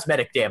bit of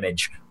cosmetic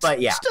damage,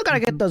 but yeah. Still gotta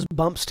get those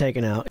bumps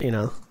taken out,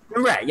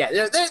 Right, yeah.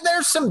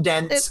 There's some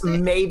dents,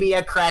 maybe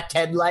a cracked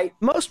headlight.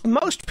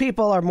 Most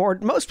people are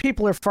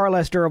far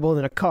less durable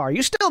than a car.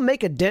 You still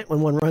make a dent when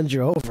one runs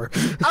you over.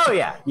 Oh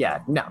yeah,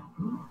 no.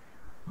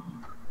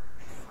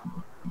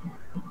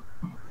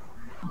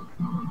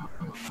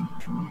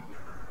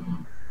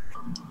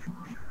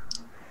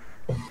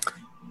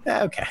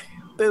 Okay.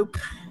 Boop.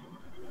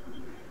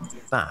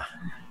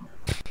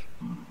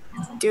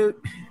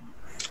 Doot.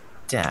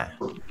 Da.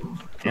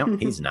 Nope,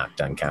 he's knocked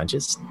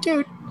unconscious.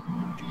 Doot.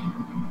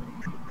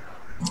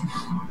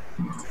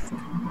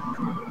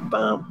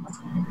 Bump.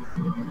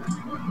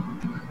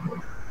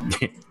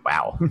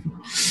 Wow.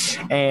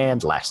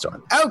 And last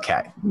one.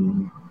 Okay.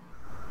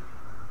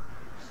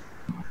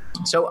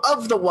 So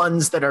of the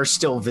ones that are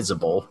still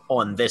visible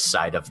on this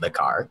side of the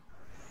car,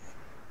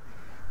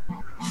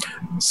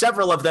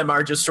 several of them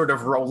are just sort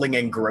of rolling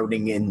and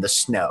groaning in the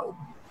snow.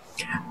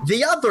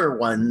 The other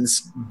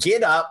ones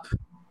get up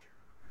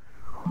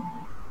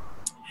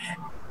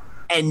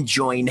and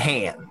join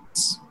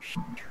hands.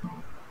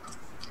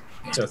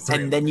 So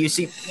and then you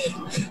see...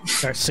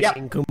 Start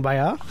singing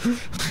Kumbaya?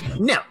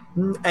 No.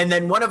 And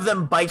then one of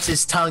them bites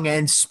his tongue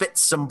and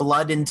spits some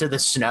blood into the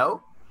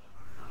snow.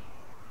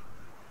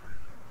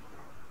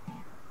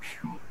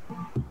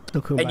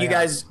 And you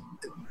guys...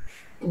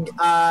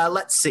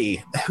 let's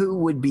see. Who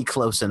would be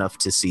close enough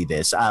to see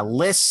this?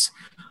 Liss,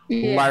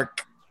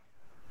 Lark,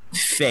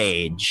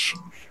 Phage.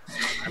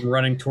 I'm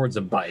running towards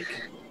a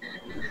bike.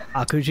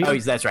 Akujin? Oh,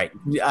 that's right.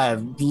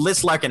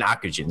 Liss, Lark, and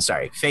Akujin.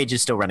 Sorry. Phage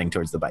is still running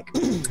towards the bike.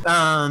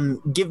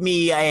 Give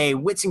me a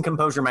Wits and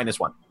Composure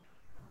 -1.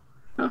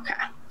 Okay.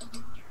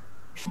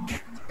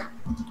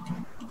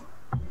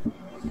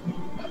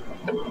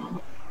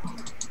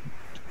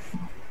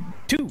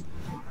 Two.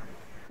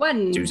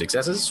 1. 2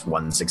 successes,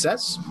 1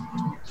 success.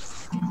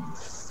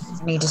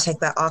 Need to take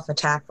that off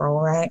attack roll,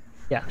 right?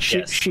 Yeah,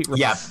 sheet roll.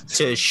 Yeah,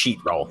 to sheet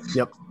roll.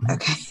 Yep.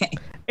 Okay.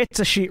 It's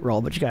a sheet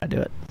roll, but you gotta do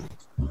it.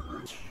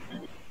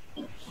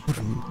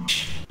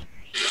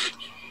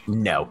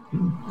 No.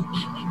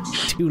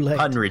 Too late.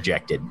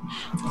 Unrejected.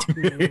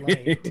 Too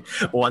late.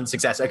 1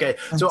 success. Okay,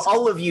 so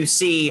all of you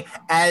see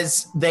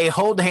as they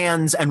hold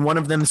hands and one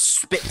of them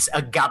spits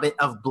a gobbet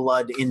of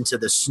blood into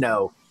the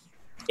snow.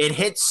 It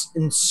hits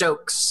and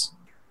soaks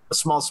a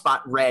small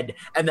spot red,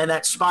 and then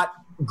that spot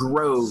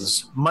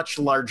grows much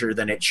larger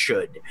than it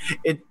should.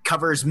 It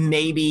covers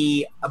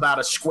maybe about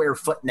a square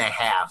foot and a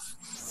half.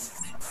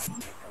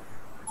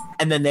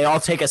 And then they all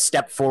take a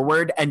step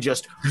forward and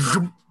just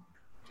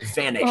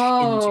vanish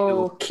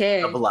into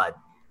the blood.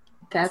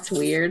 That's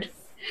weird.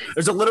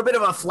 There's a little bit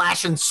of a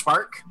flash and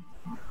spark.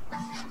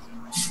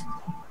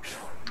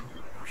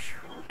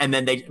 And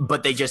then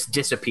they just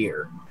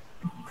disappear.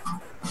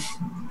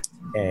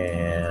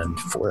 And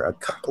for a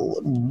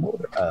couple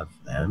more of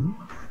them.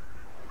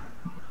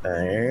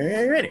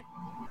 Alrighty.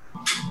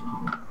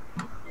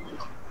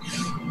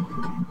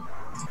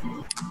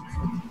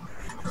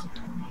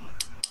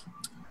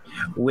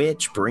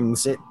 Which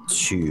brings it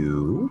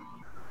to...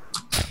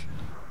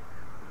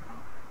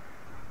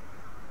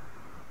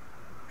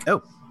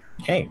 Oh,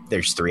 hey,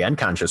 there's 3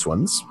 unconscious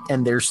ones,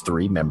 and there's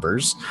 3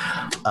 members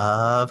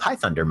of High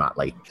Thunder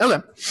Motley.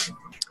 Okay.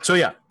 So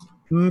yeah,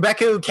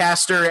 Mbeku,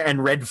 Caster,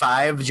 and Red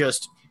 5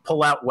 just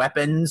pull out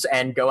weapons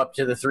and go up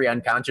to the 3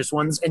 unconscious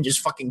ones and just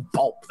fucking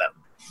pulp them.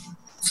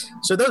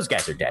 So those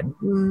guys are dead.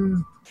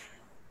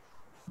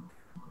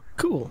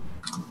 Cool.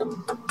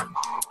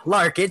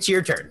 Lark, it's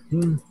your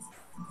turn.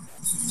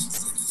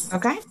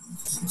 Okay.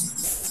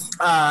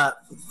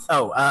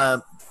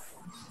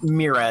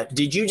 Mira,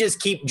 did you just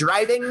keep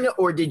driving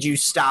or did you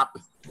stop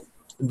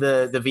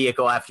the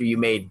vehicle after you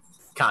made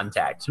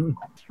contact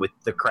with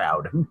the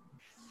crowd?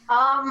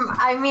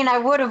 I mean, I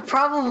would have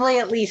probably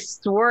at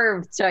least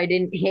swerved so I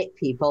didn't hit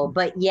people,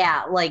 but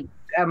yeah, like,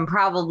 I'm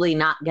probably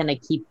not gonna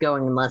keep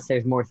going unless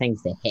there's more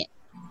things to hit.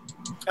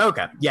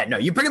 Okay. Yeah, no,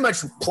 you pretty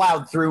much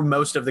plowed through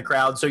most of the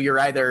crowd, so you're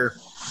either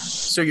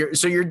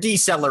you're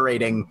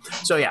decelerating.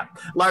 So yeah,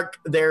 Lark,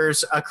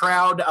 there's a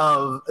crowd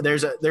of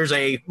there's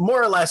a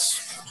more or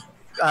less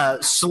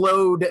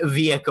slowed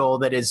vehicle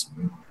that is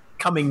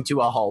coming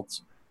to a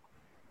halt.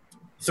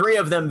 3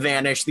 of them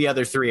vanish, the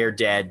other 3 are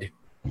dead.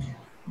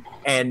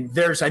 And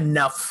there's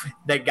enough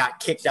that got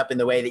kicked up in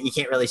the way that you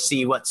can't really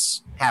see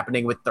what's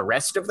happening with the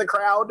rest of the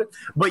crowd,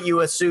 but you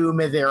assume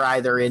they're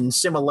either in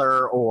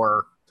similar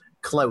or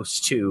close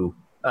to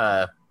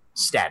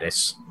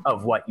status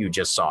of what you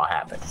just saw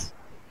happen.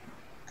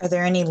 Are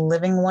there any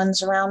living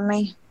ones around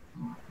me?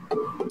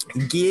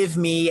 Give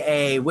me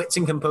a wits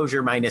and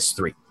composure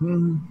 -3.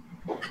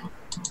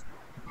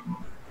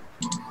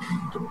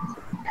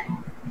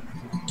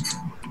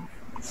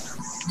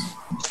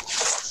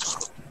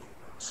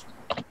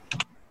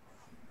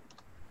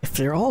 If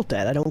they're all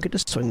dead, I don't get to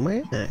swing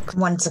my axe.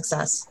 1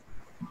 success.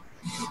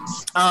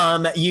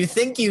 You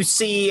think you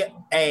see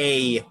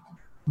a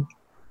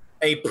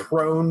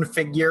prone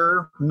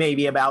figure,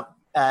 maybe about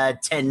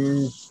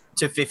 10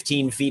 to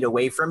 15 feet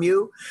away from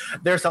you.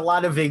 There's a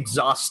lot of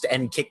exhaust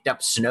and kicked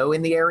up snow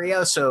in the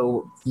area,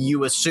 so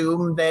you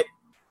assume that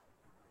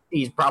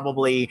he's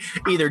probably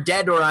either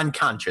dead or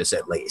unconscious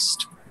at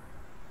least.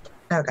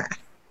 Okay.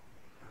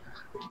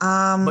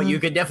 But you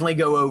could definitely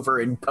go over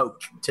and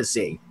poke to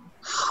see.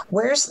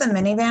 Where's the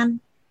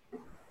minivan?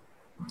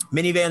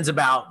 Minivan's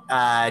about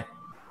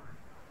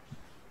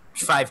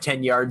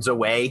 5-10 yards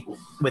away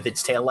with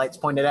its taillights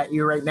pointed at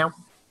you right now.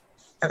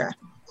 Okay.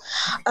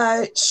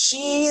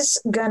 She's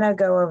gonna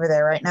go over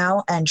there right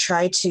now and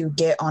try to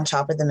get on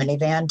top of the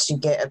minivan to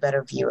get a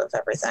better view of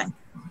everything.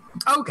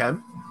 Okay.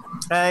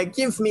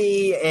 Give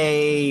me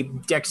a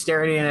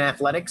dexterity and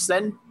athletics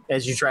then,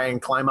 as you try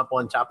and climb up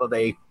on top of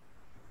a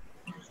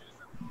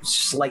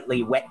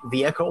slightly wet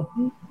vehicle.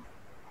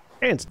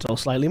 And still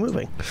slightly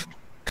moving.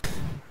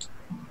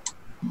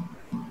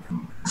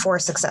 4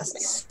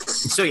 successes.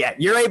 So yeah,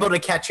 you're able to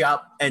catch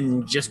up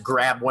and just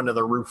grab one of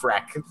the roof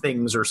rack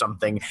things or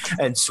something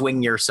and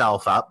swing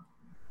yourself up.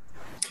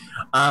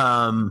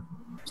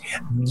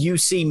 You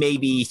see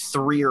maybe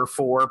 3 or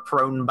 4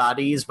 prone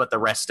bodies, but the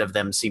rest of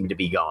them seem to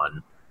be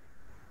gone.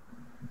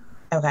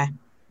 Okay.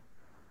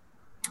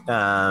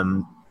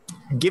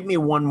 Give me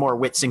one more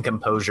wits and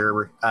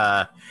composure.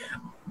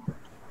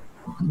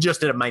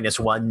 Just at a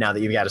 -1 now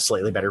that you've got a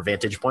slightly better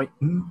vantage point.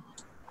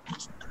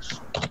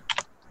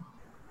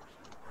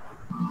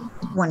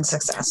 1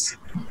 success.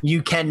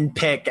 You can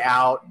pick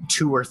out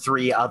 2 or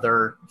 3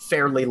 other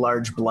fairly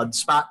large blood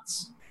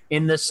spots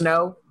in the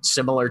snow,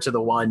 similar to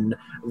the one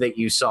that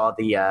you saw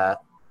the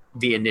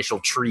initial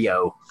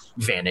trio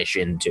vanish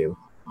into.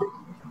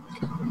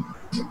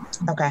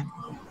 Okay.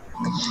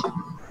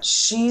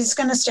 She's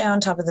gonna stay on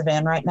top of the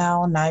van right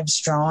now, knives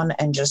drawn,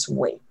 and just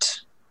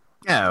wait.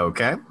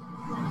 Okay.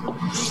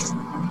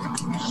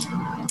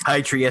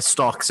 Hytria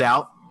stalks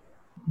out,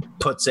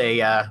 puts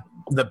the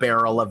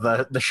barrel of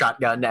the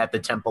shotgun at the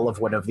temple of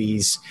one of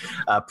these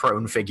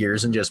prone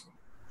figures and just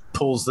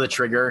pulls the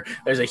trigger.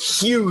 There's a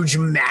huge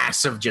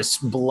mass of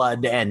just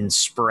blood and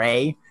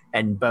spray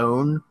and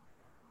bone.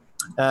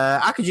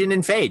 Akujin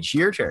and Phage,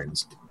 your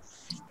turns.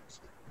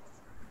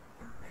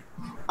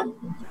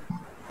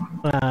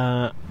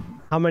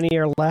 How many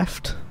are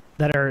left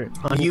that are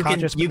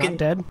unconscious but not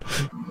dead?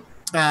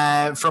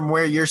 From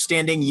where you're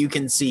standing, you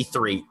can see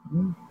 3.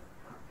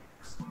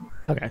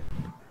 Okay.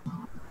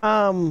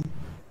 I'm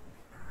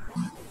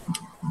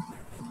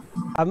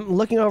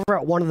looking over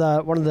at one of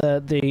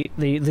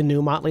the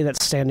new motley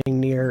that's standing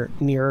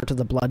nearer to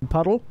the blood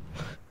puddle.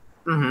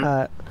 Mm-hmm.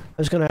 I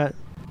was gonna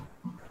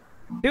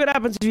see what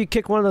happens if you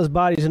kick one of those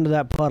bodies into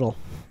that puddle.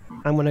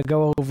 I'm gonna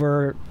go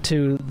over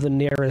to the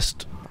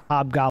nearest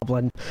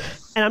hobgoblin,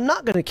 and I'm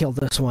not gonna kill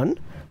this one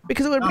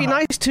because it would be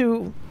nice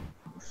to.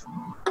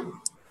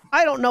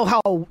 I don't know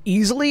how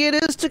easy it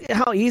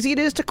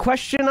is to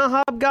question a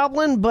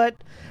hobgoblin, but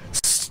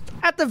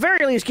at the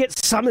very least get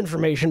some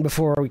information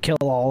before we kill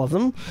all of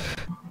them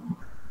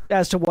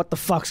as to what the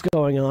fuck's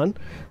going on.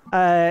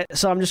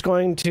 So I'm just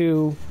going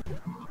to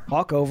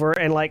walk over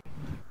and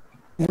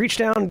reach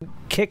down,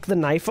 kick the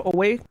knife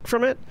away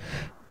from it,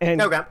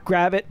 and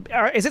grab it.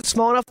 Is it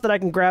small enough that I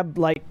can grab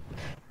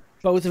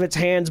both of its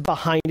hands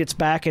behind its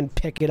back and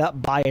pick it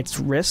up by its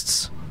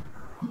wrists?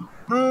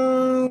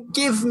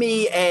 Give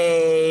me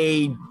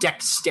a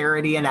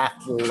dexterity and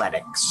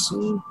athletics.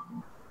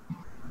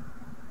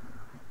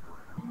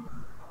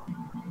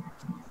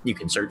 You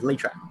can certainly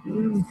try.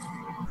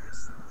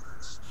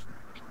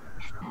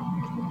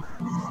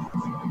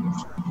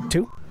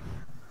 2?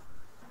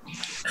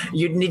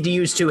 You'd need to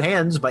use 2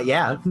 hands, but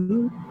yeah.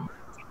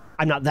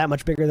 I'm not that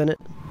much bigger than it.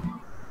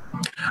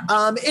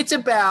 It's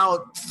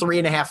about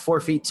 3.5, 4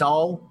 feet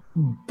tall,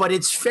 but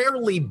it's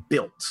fairly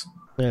built.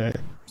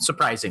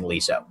 Surprisingly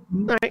so.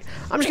 All right.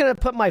 I'm just gonna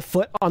put my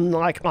foot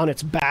on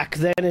its back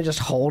then and just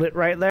hold it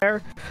right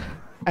there.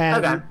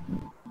 And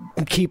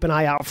keep an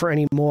eye out for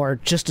any more,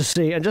 just to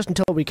see, and just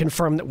until we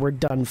confirm that we're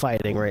done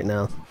fighting right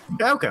now.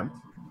 Okay.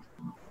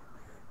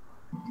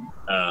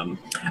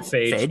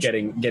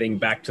 Phage getting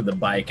back to the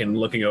bike and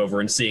looking over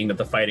and seeing that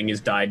the fighting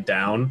has died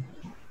down.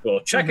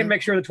 We'll check and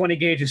make sure the 20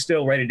 gauge is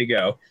still ready to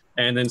go,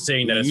 and then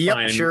seeing that it's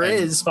fine,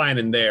 it's fine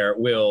in there,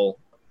 we'll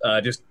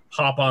just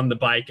hop on the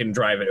bike and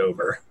drive it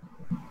over.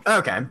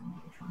 Okay.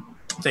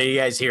 So you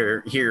guys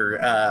hear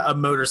a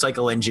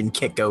motorcycle engine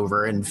kick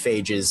over, and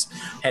Phage's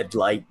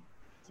headlight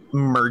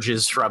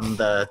merges from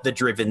the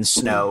driven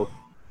snow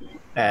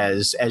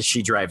as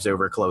she drives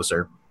over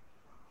closer.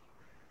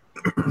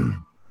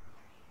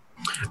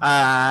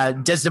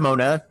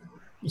 Desdemona,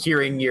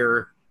 hearing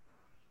your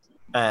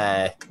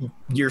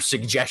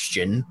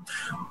suggestion,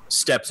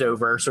 steps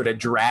over, sort of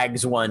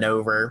drags one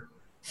over,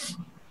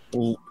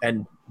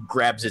 and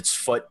grabs its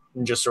foot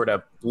and just sort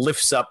of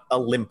lifts up a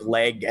limp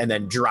leg and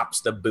then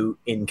drops the boot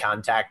in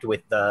contact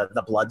with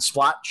the blood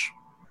splotch,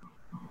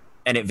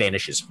 and it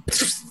vanishes.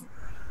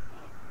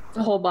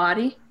 The whole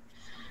body?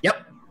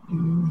 Yep.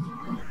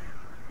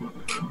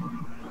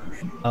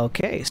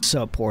 Okay,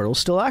 so portal's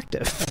still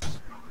active.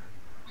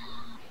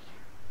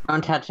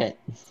 Don't touch it.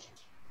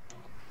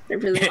 I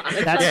really want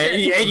to touch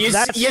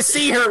it. You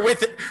see her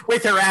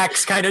with her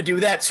axe kind of do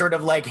that, sort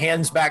of like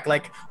hands back,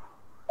 like,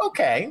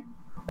 okay.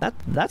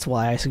 That's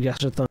why I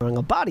suggested throwing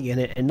a body in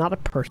it and not a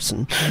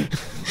person.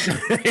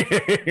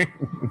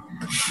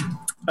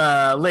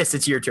 Liz,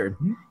 it's your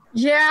turn.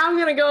 Yeah, I'm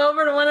gonna go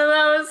over to one of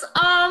those.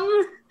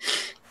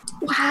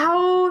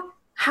 How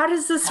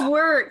does this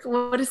work?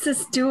 What is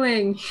this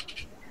doing?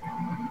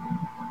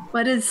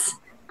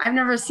 I've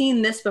never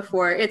seen this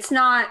before.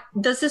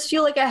 Does this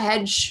feel like a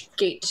hedge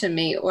gate to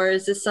me, or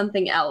is this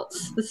something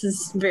else? This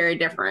is very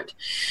different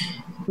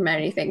from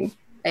anything.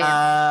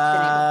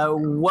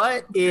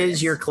 What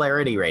is your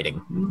clarity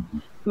rating?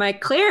 My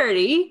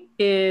clarity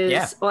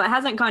is, well, it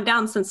hasn't gone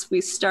down since we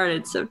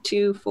started, so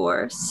 2,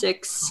 4,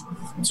 6.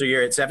 So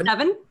you're at 7?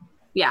 7?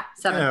 Yeah,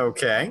 7.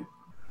 Okay.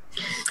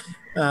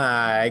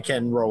 I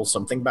can roll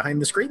something behind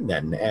the screen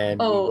then, and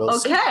we will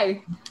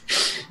okay.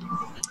 See.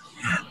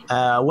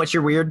 What's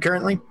your weird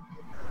currently?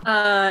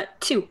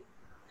 2.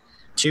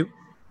 2.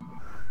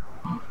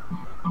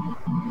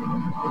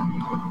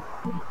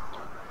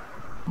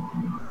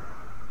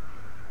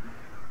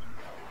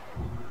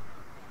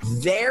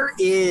 There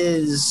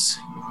is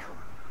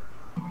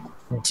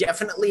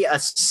definitely a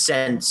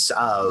sense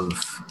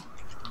of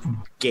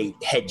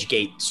hedge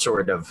gate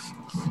sort of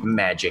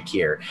magic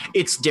here.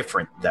 It's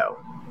different though.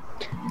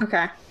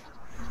 Okay.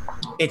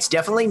 It's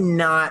definitely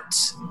not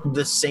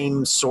the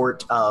same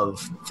sort of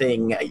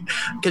thing,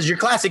 because your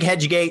classic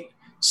hedge gate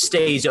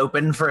stays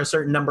open for a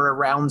certain number of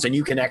rounds and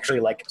you can actually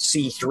like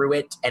see through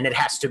it, and it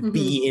has to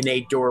be in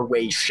a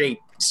doorway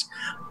shaped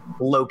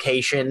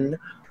location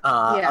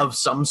of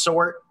some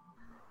sort.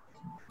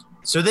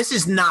 So this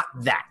is not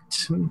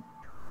that.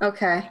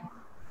 Okay.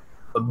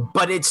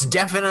 But it's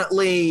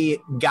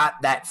definitely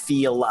got that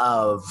feel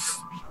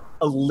of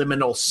a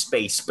liminal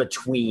space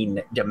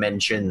between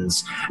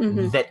dimensions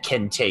that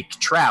can take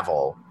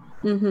travel.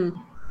 You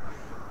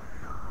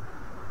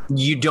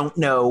don't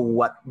know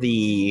what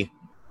the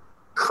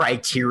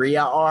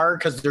criteria are,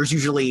 because there's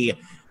usually,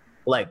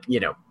 like, you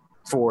know,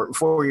 for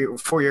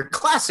your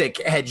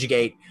classic hedge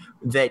gate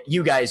that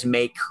you guys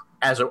make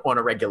on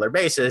a regular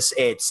basis,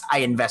 it's I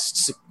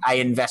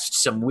invest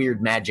some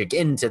weird magic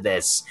into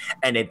this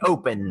and it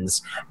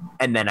opens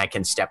and then I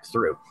can step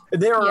through.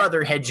 There are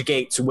other hedge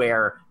gates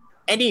where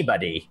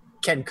anybody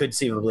can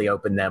conceivably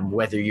open them,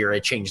 whether you're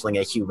a changeling,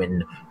 a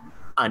human,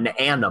 an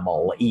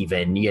animal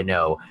even, you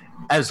know,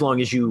 as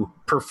long as you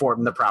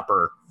perform the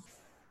proper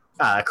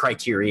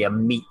criteria,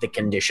 meet the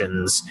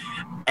conditions,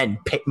 and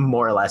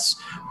more or less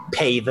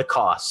pay the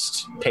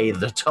cost, pay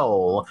the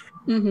toll.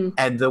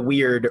 And the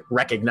weird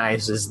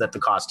recognizes that the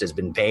cost has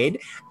been paid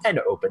and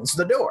opens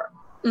the door.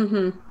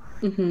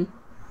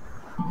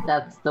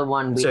 That's the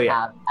one we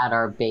have at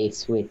our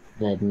base with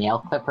the nail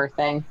clipper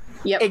thing.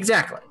 Yep.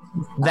 Exactly.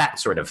 That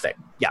sort of thing.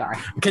 Yeah. Sorry.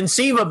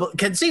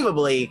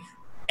 Conceivably,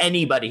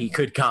 anybody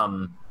could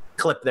come,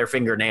 clip their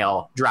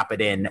fingernail, drop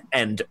it in,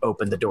 and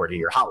open the door to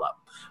your hollow,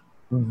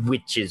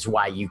 which is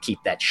why you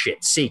keep that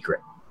shit secret.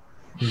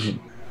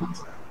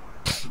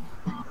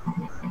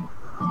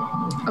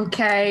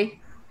 Okay.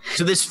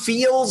 So this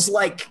feels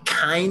like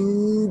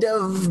kind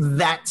of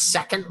that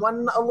second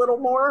one a little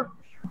more.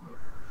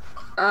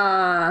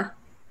 All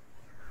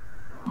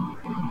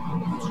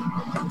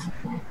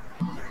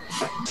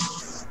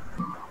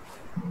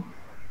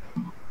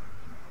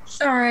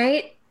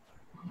right.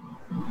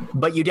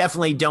 But you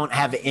definitely don't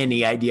have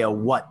any idea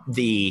what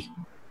the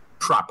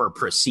proper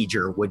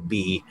procedure would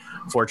be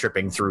for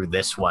tripping through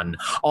this one.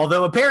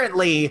 Although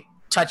apparently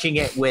touching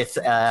it with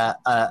a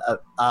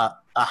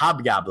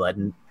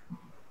hobgoblin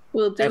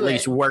at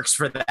least works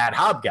for that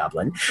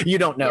hobgoblin. You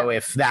don't know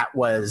if that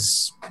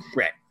was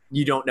right.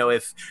 You don't know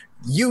if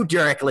you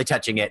directly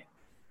touching it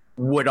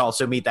would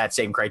also meet that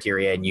same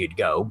criteria and you'd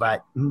go,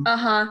 but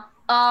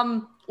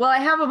well, I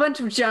have a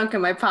bunch of junk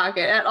in my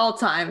pocket at all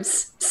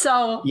times.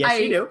 So yes,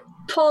 you do.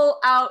 Pull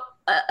out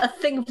a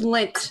thing of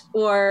lint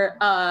or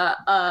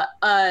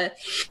a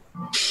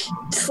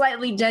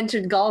slightly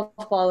dented golf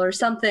ball or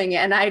something,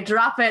 and I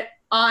drop it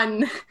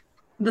on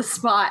the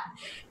spot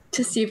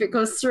to see if it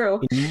goes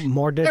through.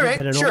 More dented All right,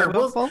 than an sure.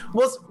 golf ball?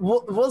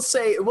 We'll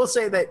say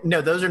that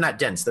no, those are not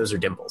dents; those are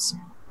dimples.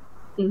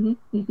 You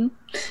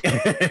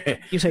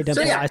say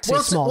dimple, I say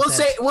small.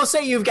 We'll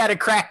say you've got a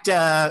cracked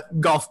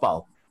golf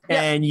ball,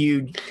 and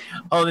you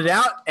hold it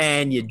out,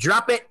 and you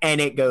drop it, and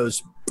it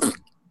goes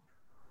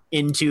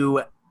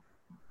into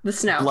the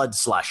snow, blood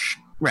slush,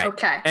 right?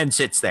 Okay, and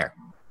sits there.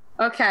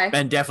 Okay,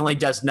 and definitely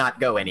does not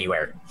go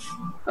anywhere.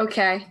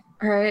 Okay,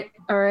 all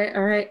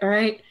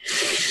right.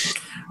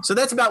 So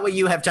that's about what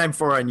you have time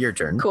for on your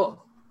turn.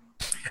 Cool.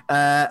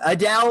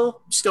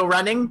 Adele still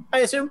running, I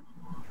assume.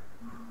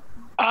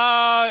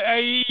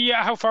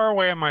 Yeah. How far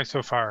away am I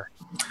so far?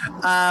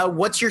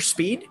 What's your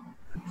speed?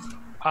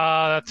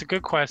 That's a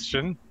good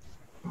question.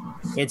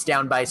 It's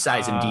down by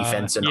size and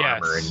defense and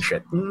armor and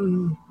shit.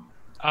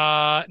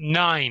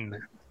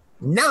 9.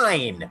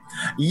 9.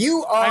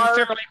 You are. I'm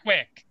fairly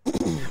quick.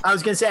 I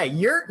was gonna say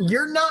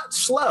you're not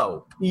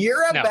slow.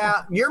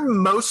 You're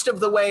most of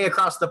the way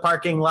across the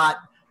parking lot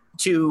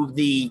to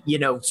the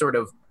sort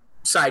of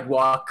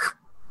sidewalk,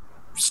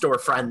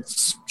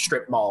 storefronts,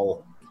 strip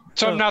mall.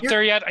 So I'm not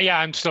there yet? Yeah,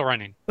 I'm still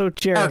running. So,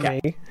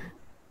 Jeremy,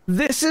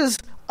 this is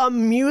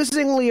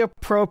amusingly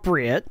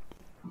appropriate.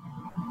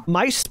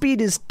 My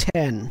speed is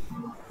 10.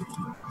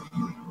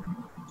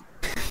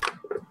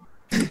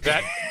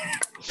 That...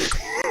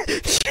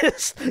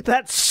 Just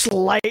that's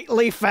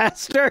slightly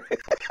faster.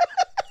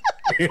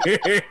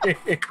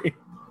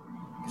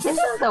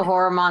 Isn't the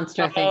horror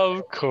monster thing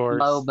of course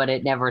slow, but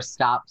it never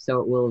stops, so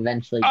it will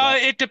eventually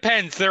it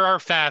depends. There are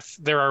fast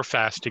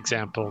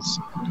examples.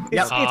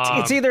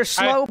 It's either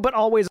slow but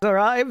always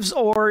arrives,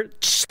 or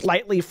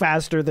slightly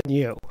faster than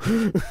you.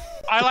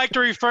 I like to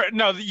refer.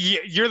 No,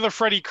 you're the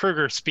Freddy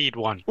Krueger speed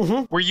one,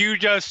 where you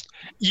just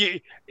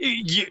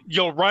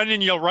you'll run,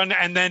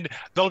 and then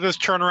they'll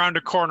just turn around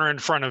a corner in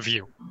front of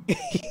you.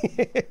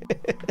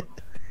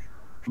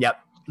 Yep.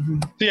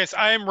 Yes,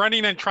 I am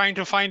running and trying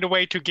to find a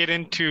way to get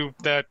into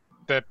that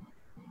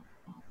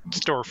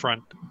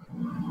storefront.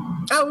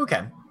 Oh,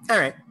 okay. All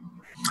right.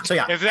 So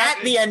yeah,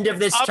 at the end of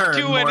this turn,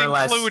 to more and or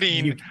less,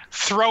 including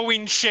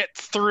throwing shit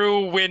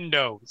through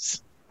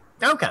windows.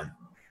 Okay.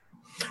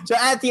 So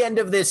at the end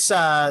of this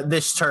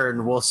this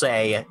turn, we'll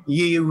say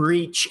you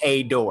reach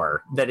a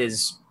door that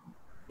is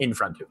in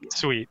front of you.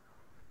 Sweet.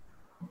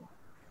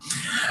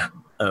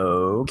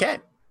 Okay.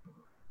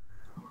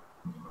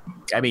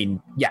 I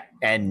mean, yeah,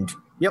 and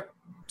yep.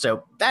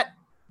 So that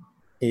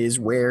is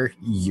where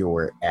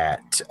you're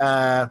at.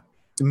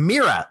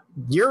 Mira,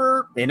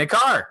 you're in a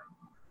car.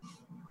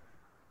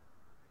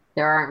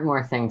 There aren't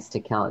more things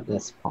to kill at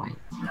this point.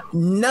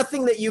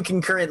 Nothing that you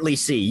can currently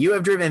see. You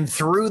have driven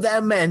through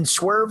them and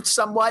swerved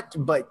somewhat,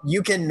 but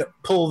you can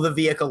pull the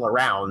vehicle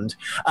around.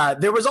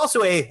 There was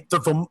also a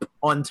thump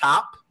on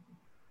top.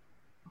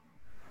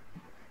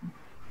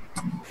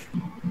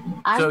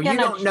 So you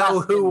don't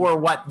know who or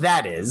what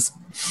that is.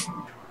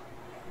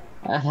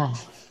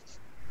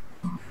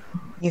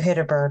 You hit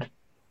a bird.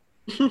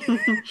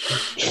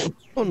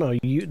 Oh no,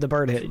 the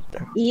bird hit.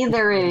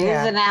 Either it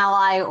is an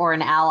ally, or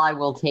an ally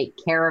will take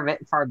care of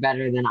it far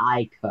better than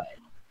I could.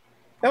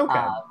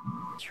 Okay.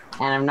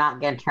 And I'm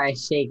not gonna try to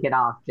shake it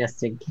off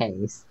just in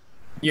case.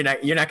 You're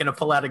not gonna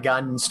pull out a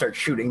gun and start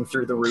shooting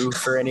through the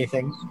roof or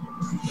anything.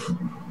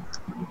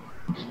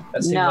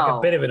 That seems like a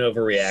bit of an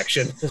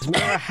overreaction. Does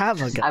Mira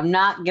have a gun? I'm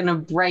not gonna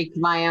break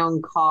my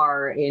own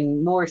car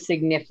in more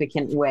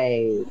significant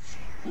ways.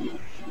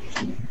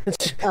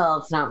 Oh,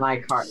 it's not my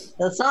car.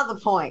 That's not the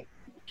point.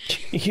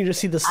 You just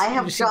see the. I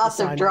have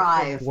Joseph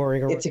Drive.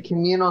 It's a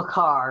communal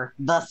car,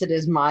 thus it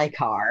is my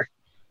car.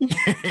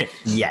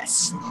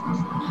 Yes.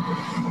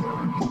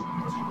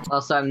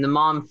 Also, I'm the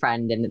mom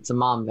friend, and it's a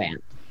mom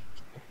van.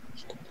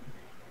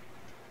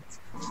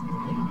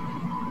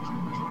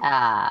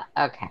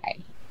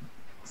 Okay.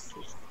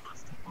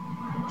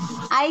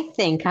 I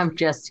think I'm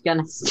just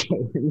gonna stay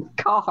in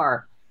the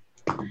car.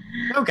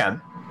 Okay.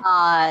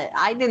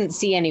 I didn't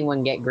see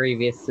anyone get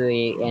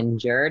grievously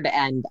injured,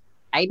 and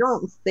I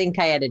don't think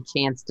I had a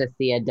chance to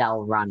see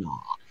Adele run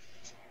off.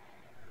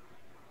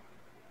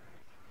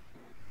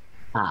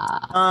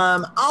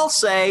 I'll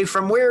say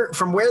from where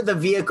the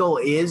vehicle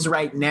is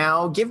right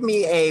now, give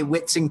me a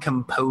wits and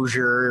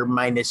composure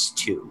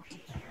 -2.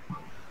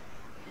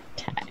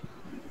 Okay.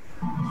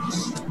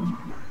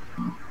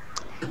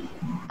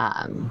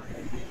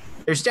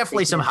 There's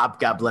definitely some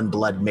hobgoblin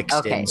blood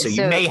mixed in, so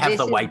you may have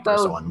the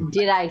wipers on.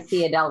 Did I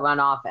see Adele run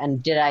off,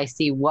 and did I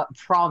see what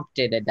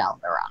prompted Adele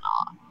to run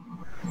off?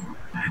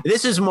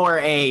 This is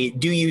more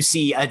do you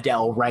see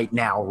Adele right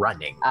now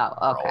running?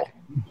 Oh, okay.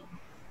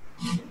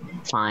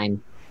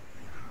 Fine.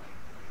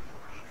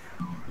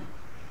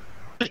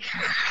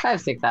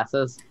 5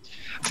 successes.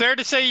 Fair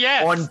to say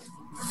yes. On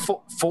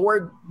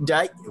 4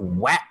 die.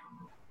 Wow.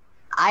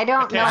 I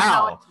don't know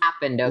how it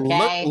happened,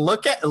 okay?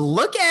 Look at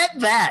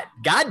that.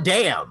 God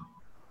damn.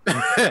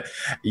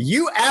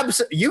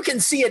 You can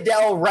see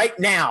Adele right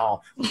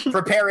now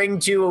preparing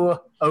to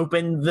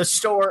open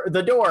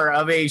the door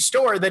of a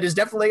store that is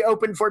definitely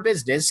open for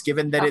business,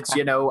 given that it's,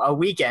 a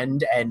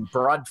weekend and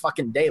broad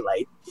fucking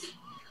daylight.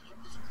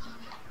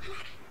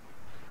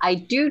 I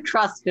do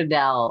trust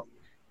Adele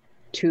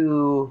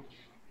to,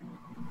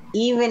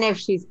 even if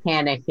she's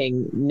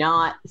panicking,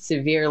 not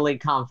severely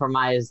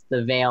compromise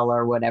the veil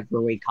or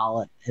whatever we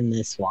call it in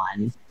this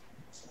one.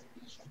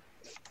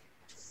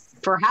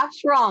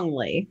 Perhaps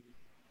wrongly,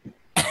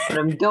 but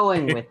I'm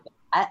going with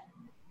that.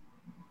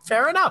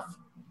 Fair enough.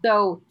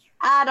 So,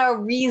 at a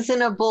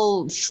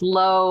reasonable,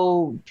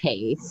 slow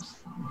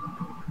pace,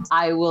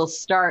 I will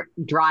start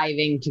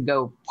driving to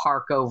go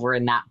park over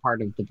in that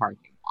part of the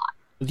parking lot.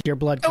 With your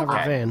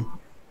blood-covered van.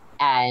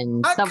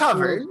 And Not someone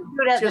covered, will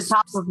shoot at the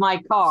top of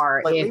my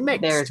car if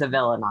mixed. there's a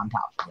villain on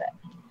top of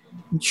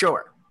it.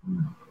 Sure.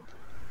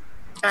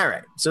 All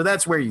right, so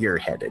that's where you're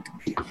headed.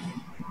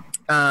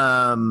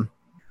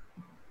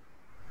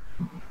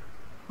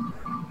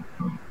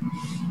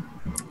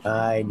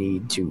 I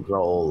need to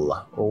roll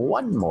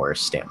one more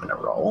stamina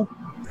roll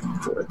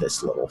for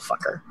this little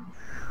fucker.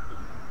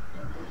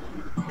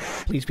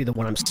 Please be the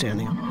one I'm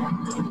standing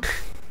on.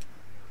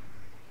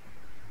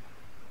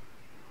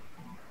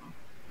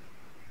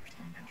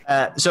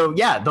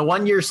 The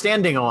one you're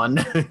standing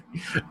on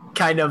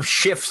kind of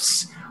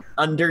shifts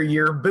under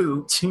your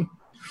boot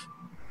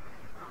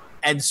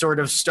and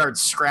sort of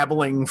starts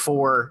scrabbling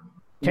for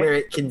where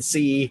it can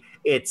see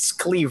its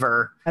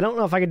cleaver. I don't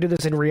know if I could do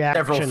this in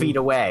reaction. Several feet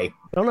away.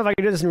 I don't know if I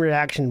can do this in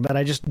reaction, but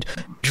I just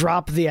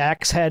drop the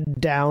axe head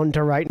down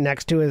to right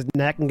next to his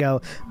neck and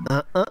go,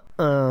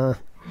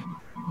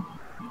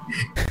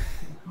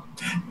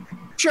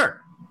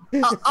 Sure.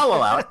 I'll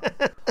allow it.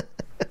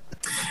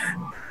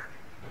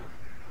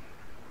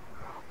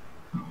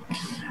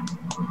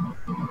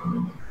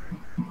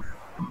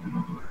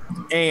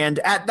 And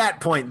at that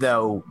point,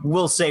 though,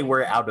 we'll say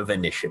we're out of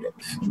initiative.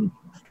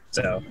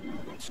 So,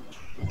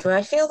 Do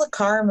I feel the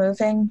car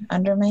moving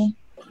under me?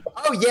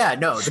 Oh, yeah,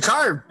 no, the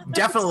car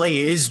definitely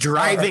is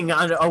driving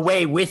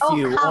away with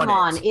you. Come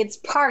on. It. It's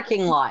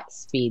parking lot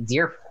speeds.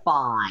 You're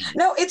fine.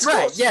 No, it's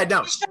Right, cool. yeah,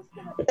 no. Sit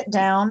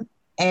down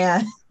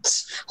and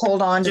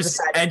hold on to the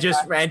side. And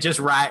just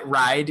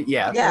ride.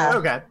 Yeah. Yeah.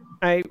 Okay.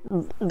 I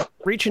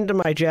reach into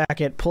my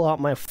jacket, pull out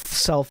my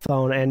cell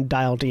phone, and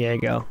dial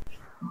Diego.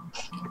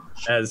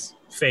 as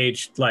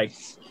Phage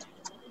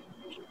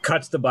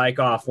cuts the bike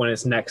off when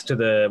it's next to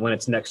the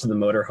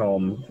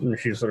motorhome, and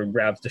she sort of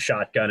grabs the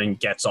shotgun and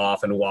gets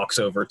off and walks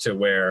over to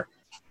where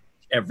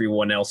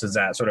everyone else is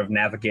at, sort of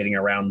navigating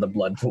around the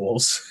blood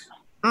pools.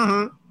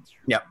 Mm-hmm.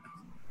 Yep.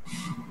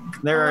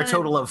 There are a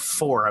total of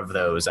 4 of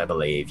those, I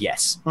believe.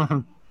 Yes. Mm-hmm.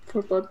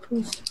 For blood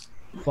pools.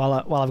 While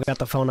I've got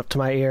the phone up to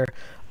my ear,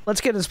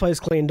 let's get this place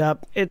cleaned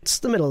up. It's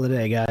the middle of the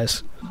day,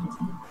 guys.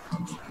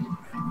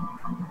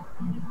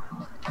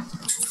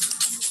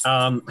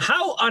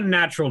 How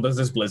unnatural does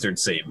this blizzard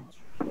seem?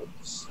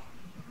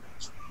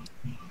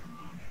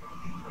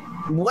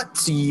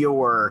 What's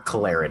your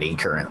clarity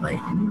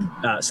currently?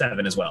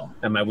 7 as well.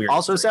 And my weird.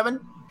 Also 7?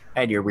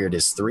 And your weird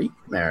is 3?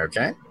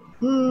 Okay.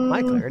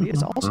 My clarity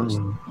is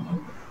also...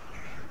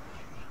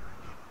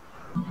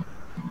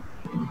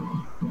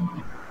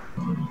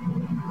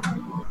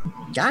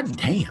 God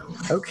damn.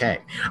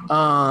 Okay.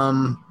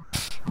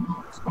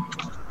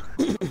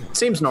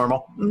 Seems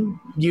normal.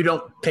 You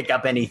don't pick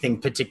up anything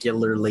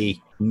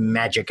particularly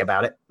magic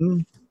about it.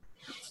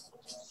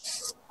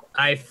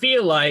 I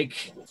feel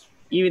like,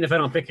 even if I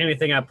don't pick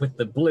anything up with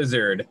the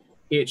blizzard,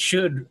 it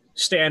should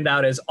stand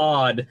out as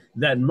odd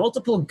that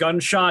multiple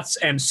gunshots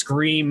and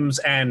screams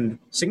and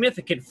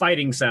significant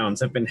fighting sounds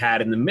have been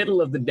had in the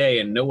middle of the day,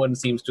 and no one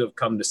seems to have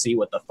come to see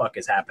what the fuck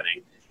is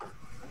happening.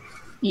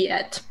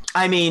 Yet.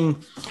 I mean,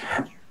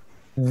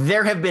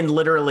 there have been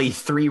literally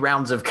 3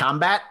 rounds of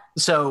combat,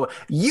 so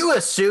you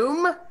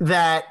assume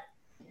that,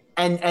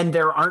 and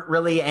there aren't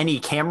really any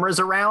cameras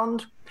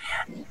around.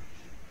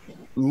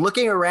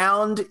 Looking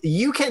around,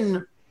 you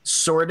can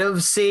sort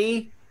of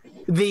see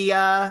you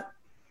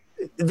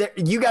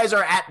guys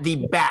are at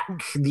the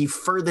back, the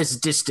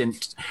furthest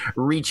distant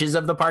reaches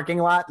of the parking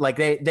lot. Like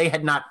they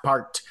had not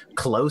parked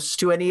close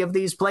to any of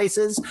these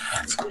places.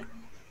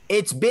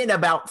 It's been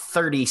about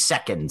 30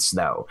 seconds,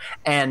 though.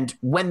 And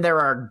when there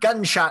are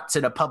gunshots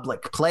in a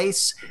public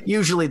place,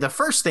 usually the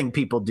first thing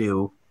people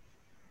do,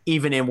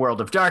 even in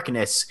World of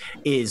Darkness,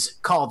 is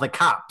call the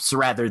cops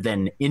rather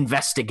than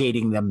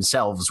investigating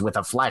themselves with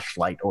a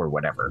flashlight or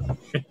whatever.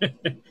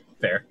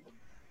 Fair.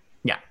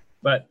 Yeah.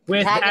 But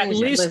with at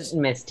least...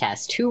 Litmus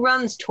test. Who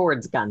runs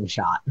towards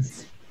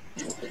gunshots?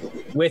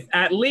 With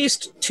at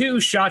least 2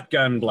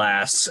 shotgun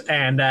blasts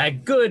and a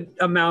good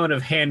amount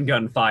of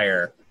handgun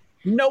fire,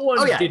 no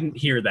one didn't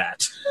hear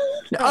that.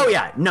 Oh,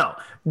 yeah. No.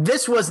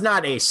 This was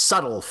not a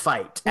subtle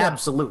fight. Yeah.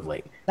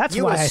 Absolutely. That's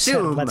you why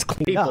assume I said, let's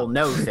clean people up.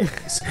 know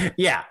things.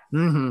 Yeah.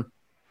 Mm-hmm.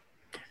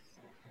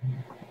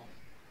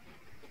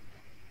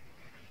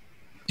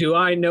 Do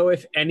I know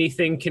if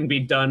anything can be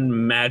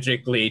done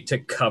magically to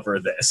cover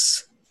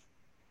this?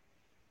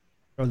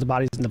 Throw the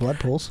bodies in the blood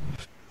pools.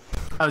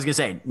 I was gonna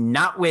say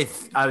not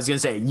with. I was gonna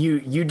say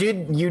you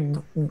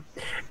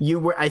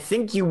were. I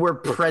think you were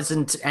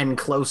present and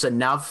close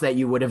enough that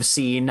you would have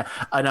seen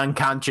an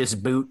unconscious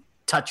boot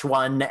touch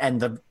one,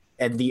 and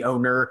the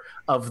owner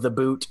of the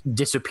boot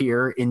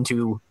disappear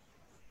into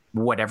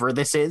whatever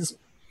this is.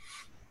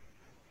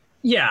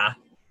 Yeah.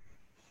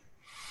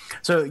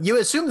 So you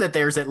assume that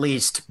there's at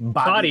least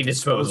body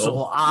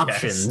disposal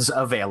options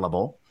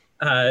available.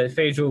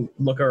 Phage will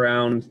look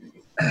around.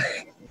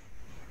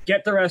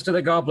 Get the rest of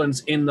the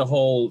goblins in the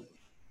hole.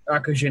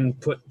 Akujin,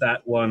 put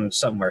that one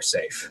somewhere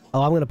safe.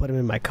 Oh, I'm going to put him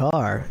in my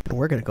car, and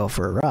we're going to go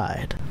for a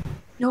ride.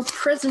 No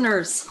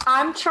prisoners.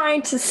 I'm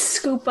trying to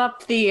scoop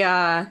up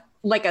the,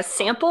 like a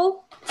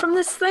sample from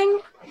this thing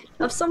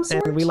of some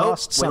sort. And we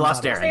lost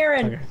Aaron.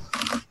 Aaron.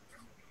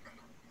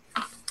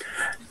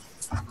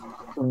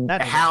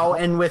 Okay. How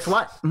and with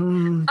what?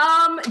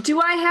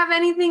 Do I have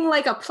anything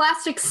like a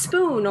plastic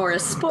spoon or a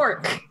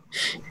spork?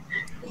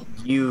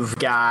 You've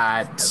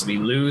got We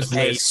lose a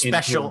this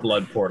special into a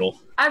blood portal.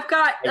 I've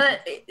got,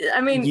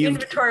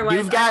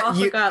 inventory-wise, I've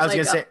also got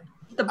like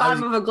the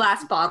bottom of a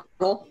glass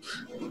bottle.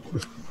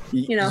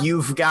 You know.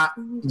 You've got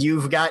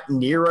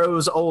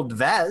Nero's old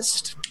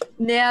vest.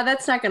 Yeah,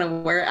 that's not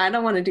gonna work. I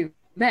don't want to do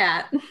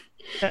that.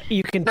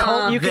 You can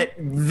pull.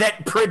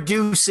 That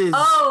produces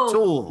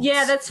tools.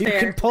 Yeah, that's fair. You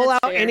can pull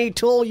That's out fair. any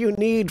tool you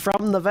need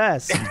from the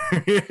vest.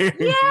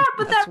 Yeah,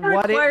 but that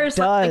what it requires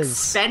like does.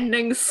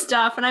 expending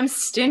stuff, and I'm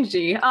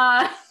stingy.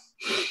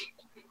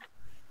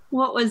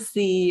 What was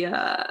the?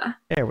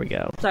 There we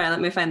go. Sorry, let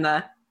me find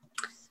that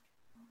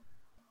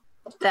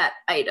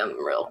item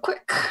real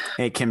quick.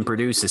 It can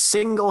produce a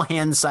single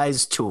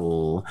hand-sized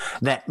tool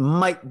that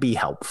might be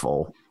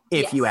helpful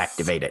if you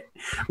activate it,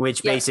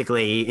 which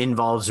basically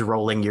involves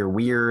rolling your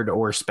weird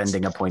or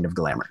spending a point of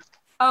glamour.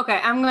 Okay,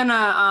 I'm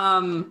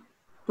gonna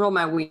roll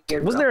my weird.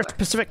 Wasn't there a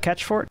specific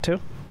catch for it too?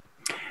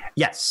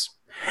 Yes.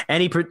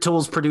 Any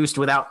tools produced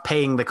without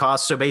paying the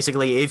cost. So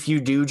basically, if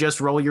you do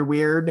just roll your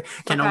weird,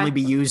 can only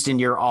be used in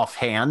your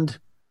offhand.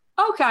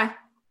 Okay.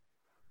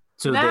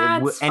 So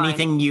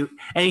anything you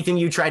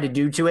try to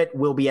do to it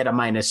will be at a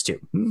 -2.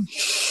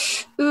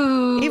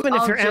 Ooh, Even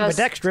if you're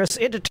ambidextrous,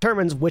 it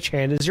determines which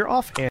hand is your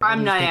offhand.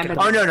 I'm not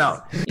ambidextrous. Oh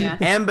no. Yeah.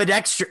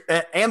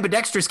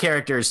 Ambidextrous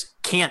characters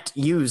can't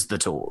use the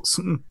tools.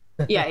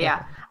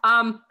 Yeah.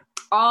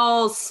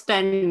 I'll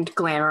spend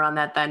glamour on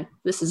that then.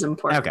 This is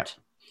important. Okay.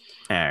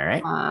 All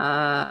right.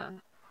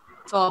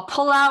 So I'll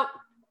pull out,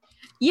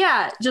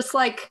 just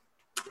like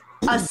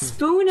a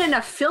spoon and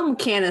a film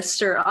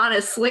canister,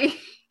 honestly.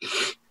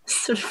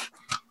 Sort of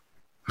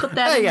put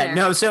that in there.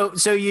 No, so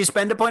you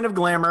spend a point of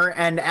glamour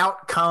and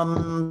out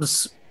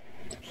comes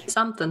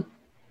something.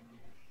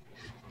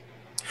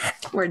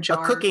 Or a a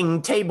jar.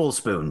 cooking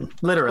tablespoon,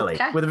 literally,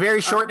 with a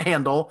very short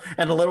handle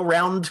and a little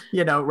round,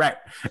 right.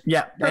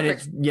 Yeah.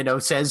 Perfect. And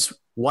it, says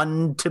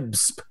 1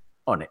 tibsp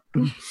on it.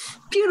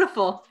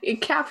 Beautiful. In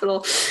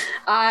capital.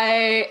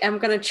 I am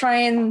going to try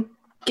and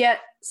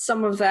get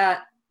some of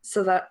that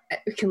so that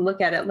we can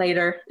look at it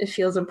later. It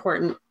feels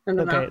important. I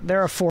don't know.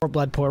 There are 4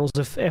 blood portals.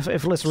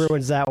 If Liz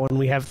ruins that one,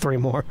 we have 3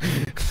 more.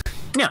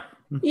 Yeah.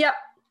 Yep.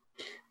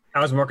 I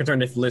was more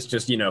concerned if Liz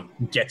just,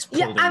 gets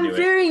pulled into it. I'm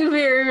very,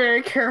 very,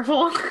 very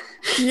careful.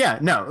 Yeah,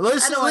 no.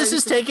 Liz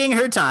is taking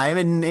her time.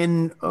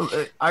 And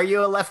are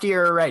you a lefty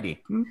or a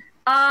righty?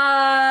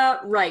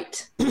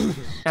 Right.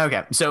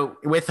 Okay, so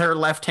with her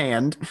left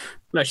hand.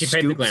 No, she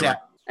paid the glamour.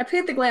 I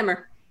paid the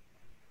glamour.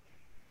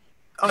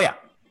 Oh, yeah.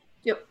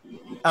 Yep.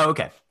 Oh,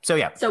 okay. So,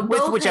 yeah. So with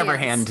both whichever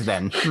hands.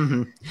 hand,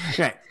 then.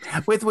 Right.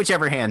 With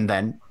whichever hand,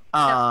 then.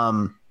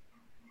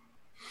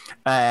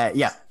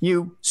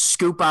 You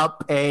scoop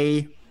up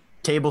a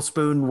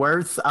tablespoon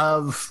worth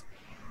of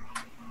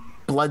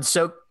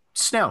blood-soaked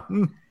snow.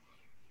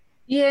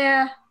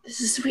 Yeah, this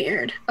is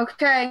weird.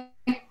 Okay.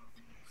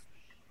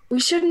 We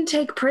shouldn't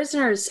take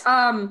prisoners.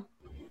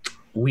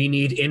 We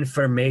need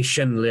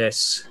information,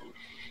 Liz.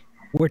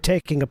 We're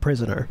taking a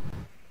prisoner.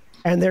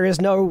 And there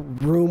is no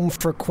room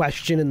for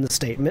question in the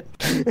statement.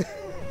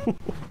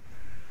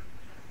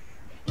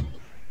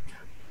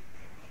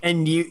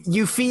 And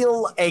you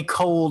feel a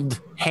cold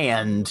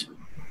hand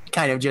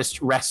kind of just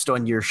rest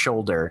on your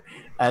shoulder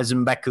as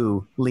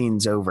Mbeku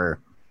leans over.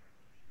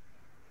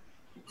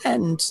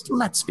 And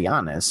let's be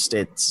honest,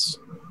 it's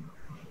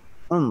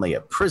only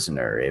a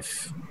prisoner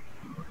if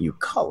you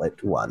call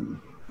it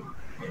one.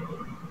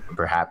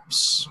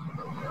 Perhaps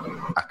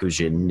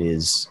Akujin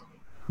is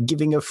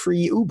giving a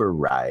free Uber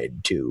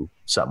ride to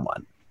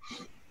someone.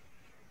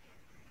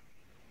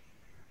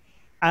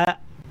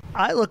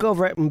 I look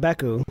over at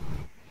Mbeku.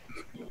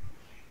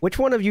 Which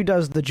one of you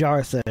does the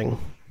jar thing?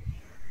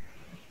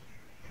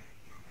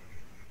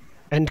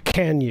 And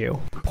can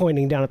you?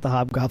 Pointing down at the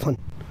hobgoblin.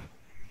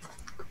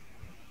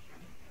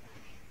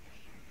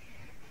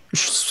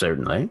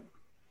 Certainly.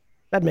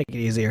 That'd make it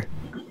easier.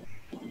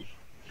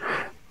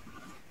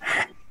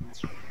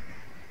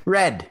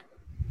 Red.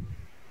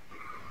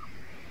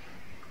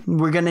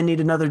 We're gonna need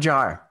another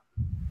jar.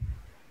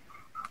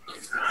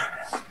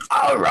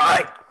 All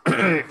right.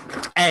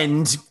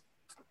 And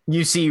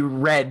you see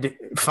Red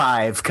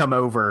 5 come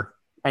over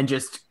and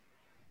just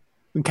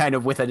kind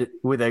of with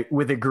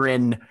a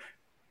grin.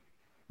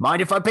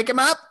 Mind if I pick him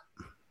up?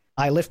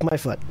 I lift my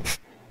foot.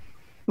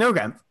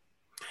 Okay.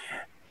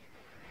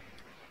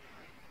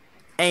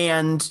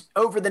 And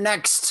over the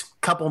next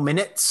couple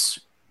minutes,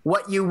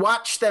 what you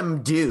watch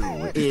them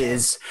do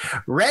is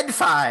Red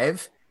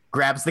 5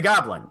 grabs the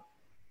goblin,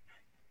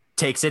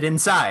 takes it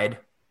inside,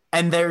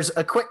 and there's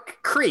a quick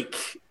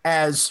creak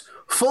as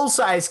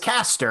full-size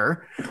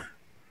Caster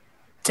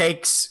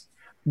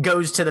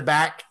goes to the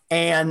back,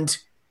 and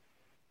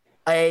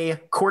a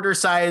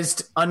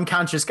quarter-sized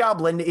unconscious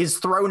goblin is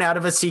thrown out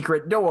of a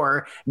secret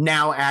door,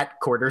 now at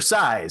quarter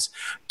size.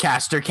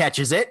 Caster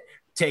catches it,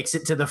 takes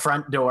it to the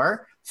front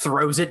door,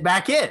 throws it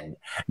back in.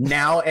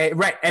 Now,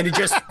 right, and it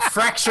just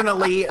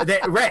fractionally,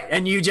 right,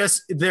 and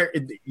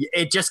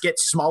it just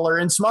gets smaller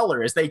and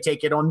smaller as they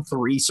take it on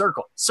 3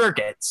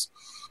 circuits.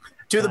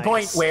 To the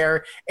point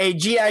where a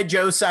G.I.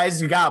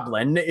 Joe-sized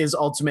goblin is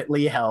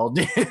ultimately held.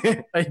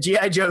 A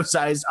G.I.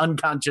 Joe-sized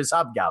unconscious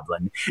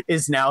hobgoblin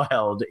is now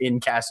held in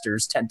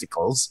Caster's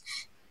tentacles.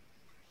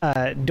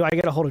 Do I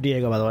get a hold of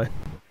Diego, by the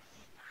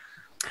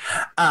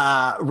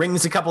way?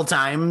 Rings a couple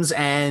times,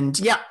 and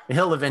yeah,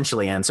 he'll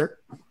eventually answer.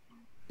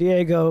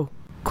 Diego,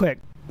 quick.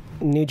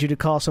 Need you to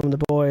call some of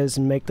the boys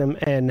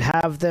and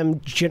have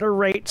them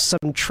generate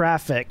some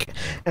traffic.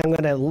 I'm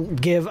going to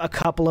give a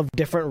couple of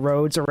different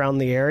roads around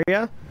the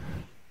area.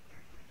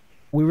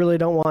 We really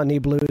don't want any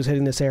blues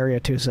hitting this area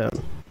too soon.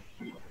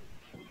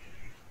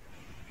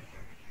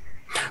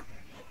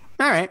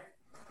 All right.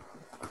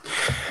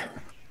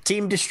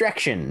 Team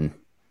Destruction.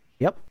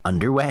 Yep.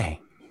 Underway.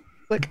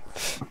 Look.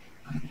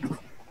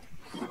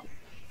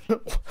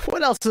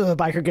 What else is a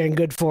biker gang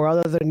good for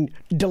other than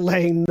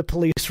delaying the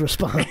police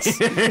response?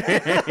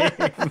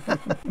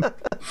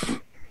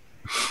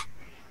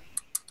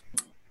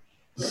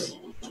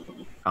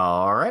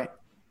 All right.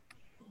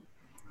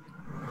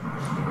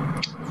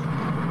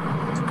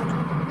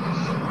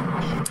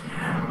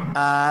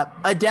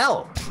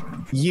 Adele,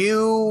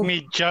 you...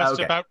 Me just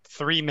about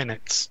 3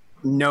 minutes.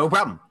 No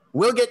problem.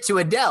 We'll get to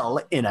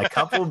Adele in a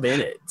couple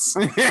minutes.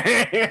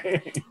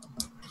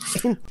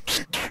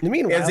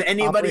 Meanwhile, is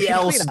anybody Operation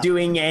else Cleanup.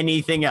 doing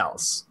anything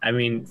else? I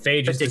mean,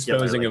 Phage is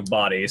disposing of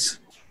bodies.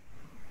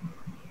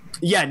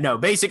 Yeah, no.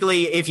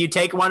 Basically, if you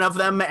take one of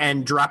them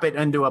and drop it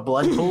into a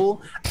blood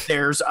pool,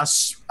 there's a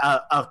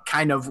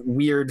kind of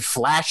weird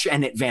flash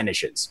and it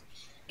vanishes.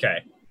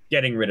 Okay,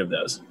 getting rid of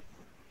those.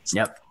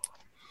 Yep.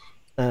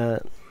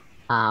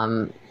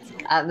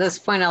 At this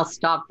point, I'll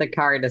stop the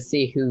car to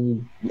see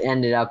who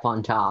ended up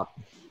on top.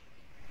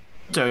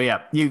 So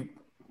yeah,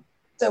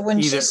 So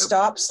when she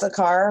stops the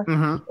car,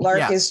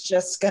 Lark is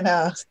just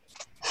gonna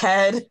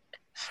head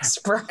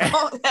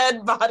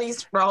body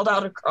sprawled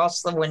out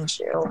across the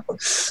windshield.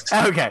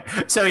 Okay,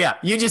 so yeah,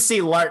 you just see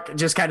Lark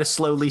just kind of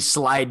slowly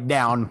slide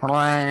down.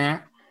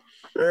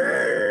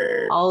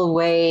 I'll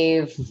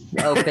wave,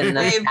 open the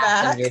Wave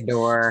passenger back.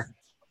 door.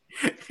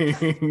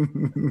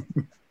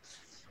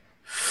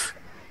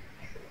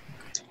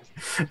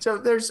 So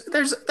there's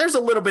a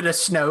little bit of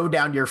snow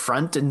down your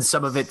front, and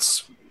some of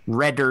it's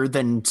redder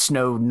than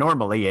snow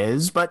normally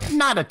is, but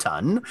not a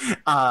ton.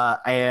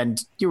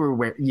 And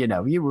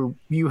you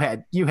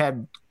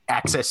had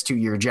access to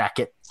your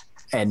jacket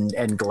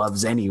and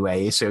gloves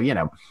anyway, so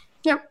yeah,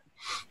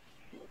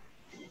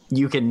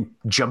 you can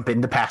jump in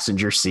the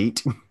passenger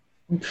seat.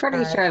 I'm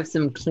pretty sure I have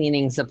some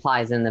cleaning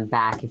supplies in the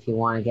back if you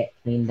want to get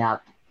cleaned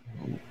up.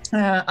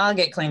 I'll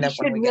get cleaned We up.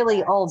 when should we get really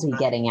back. all be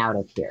getting out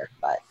of here,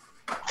 but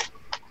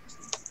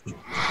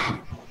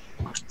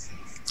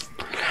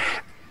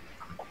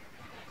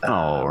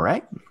All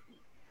right.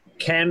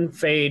 Can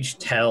Phage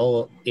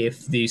tell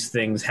if these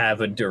things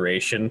have a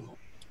duration?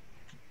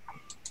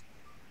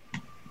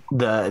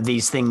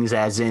 These things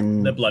as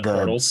in The blood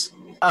portals.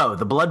 Oh,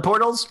 the blood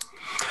portals?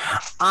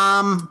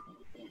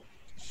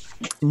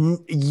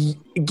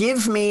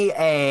 Give me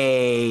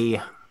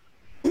a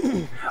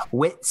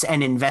wits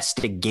and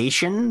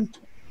investigation.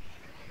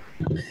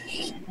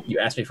 You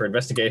asked me for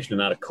investigation and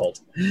not a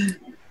cult.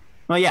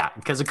 Well, yeah,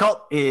 because a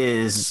cult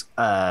is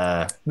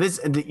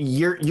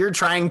you're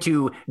trying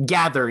to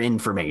gather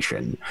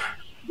information.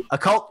 A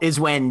cult is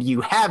when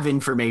you have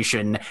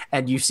information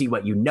and you see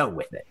what you know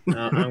with it.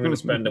 I'm going to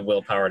spend a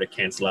willpower to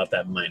cancel out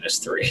that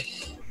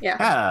 -3. Yeah.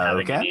 Oh,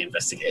 Having okay. any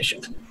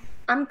investigation.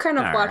 I'm kind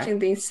of All watching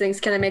these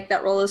things. Can I make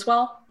that roll as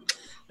well?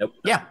 Nope.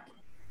 Yeah.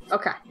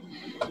 Okay.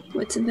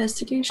 What's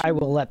investigation? I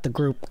will let the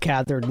group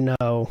gathered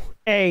know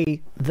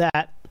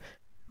that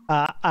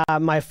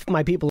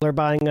my people are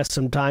buying us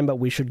some time, but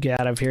we should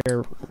get out of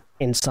here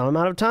in some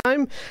amount of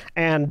time.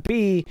 And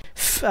B,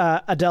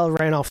 Adele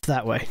ran off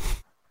that way.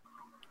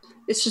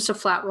 It's just a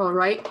flat roll,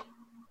 right?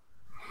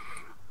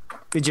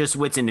 It's just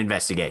wits and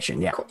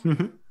investigation. Yeah.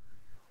 Cool.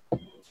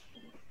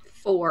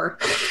 4.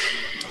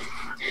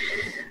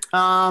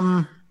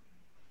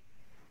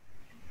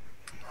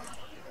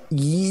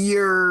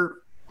 You're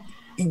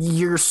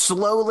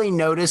slowly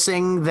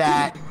noticing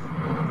that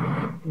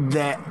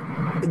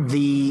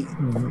the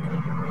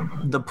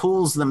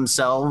pools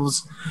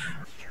themselves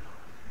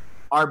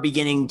are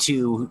beginning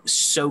to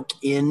soak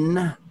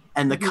in,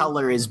 and the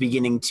color is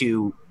beginning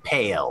to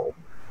pale.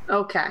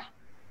 Okay.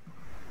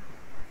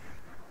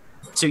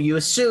 So you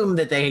assume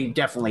that they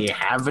definitely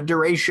have a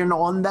duration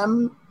on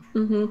them.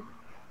 Mm-hmm.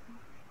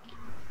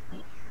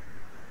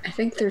 I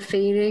think they're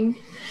fading.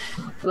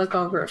 Look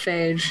over at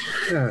Phage.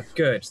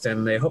 Good.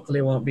 Then they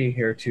hopefully won't be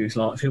here too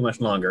much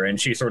longer. And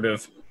she sort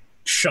of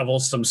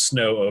shovels some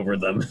snow over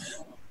them.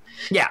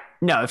 Yeah.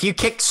 No, if you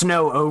kick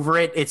snow over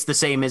it, it's the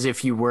same as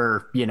if you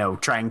were,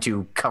 trying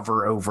to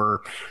cover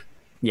over,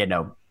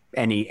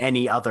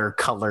 any other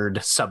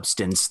colored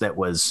substance that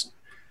was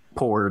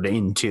poured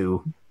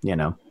into,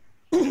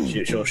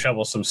 She'll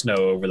shovel some snow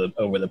over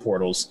the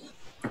portals.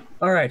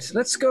 All right,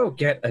 let's go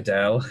get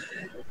Adele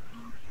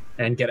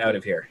and get out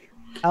of here.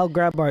 I'll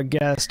grab our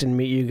guest and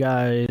meet you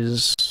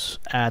guys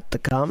at the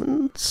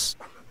Commons.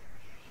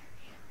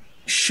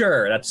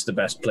 Sure, that's the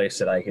best place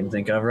that I can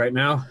think of right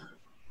now.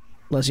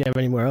 Unless you have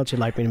anywhere else you'd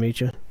like me to meet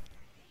you.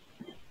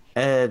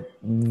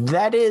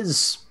 That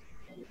is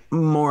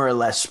more or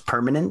less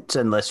permanent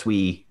unless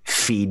we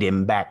feed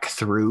him back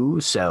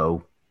through,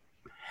 so...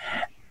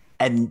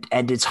 And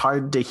it's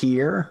hard to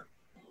hear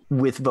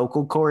with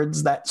vocal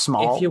cords that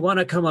small. If you want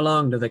to come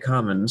along to the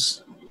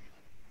Commons...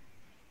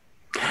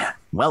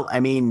 Well, I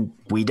mean,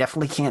 we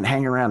definitely can't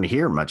hang around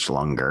here much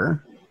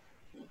longer.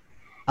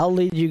 I'll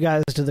lead you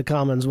guys to the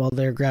Commons while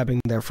they're grabbing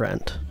their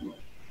friend.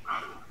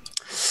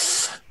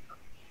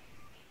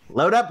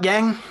 Load up,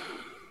 gang.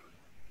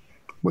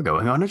 We're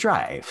going on a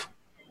drive.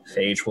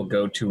 Phage will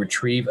go to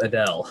retrieve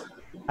Adele.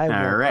 I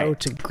will go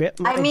to get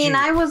my I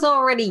juice. was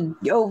already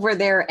over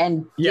there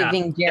and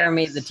giving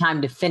Jeremy the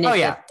time to finish. Oh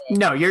yeah,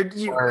 no,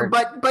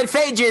 but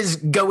Phage is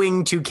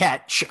going to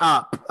catch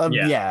up.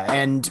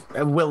 And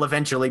will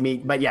eventually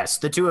meet. But yes,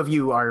 the two of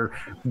you are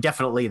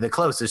definitely the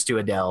closest to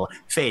Adele.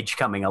 Phage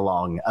coming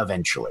along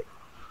eventually.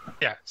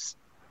 Yes.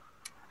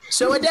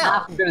 So Adele,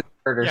 After the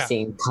murder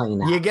scene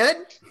cleanup. you good?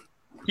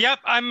 Yep,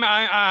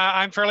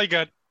 I'm fairly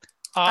good.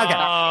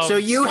 Okay. So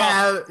you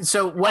have.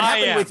 So what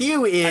happened with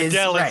you is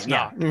Adele right. is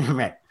Yeah. not.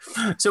 Right.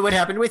 So what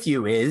happened with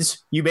you is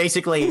you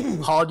basically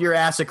hauled your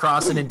ass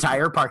across an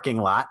entire parking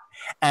lot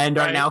and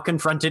are now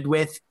confronted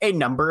with a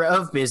number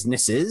of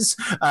businesses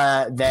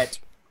that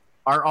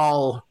are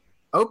all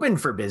open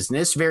for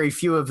business. Very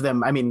few of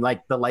them. I mean,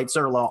 like the lights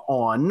are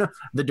on,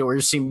 the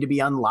doors seem to be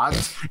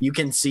unlocked. You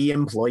can see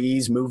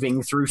employees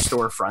moving through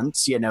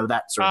storefronts.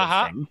 That sort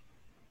of thing.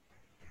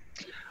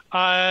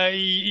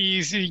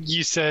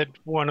 You said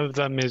one of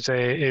them is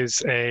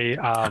a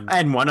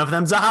and one of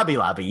them's a Hobby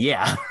Lobby.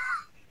 Yeah.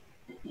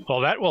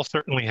 Well, that will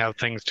certainly have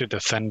things to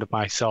defend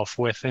myself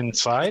with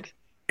inside.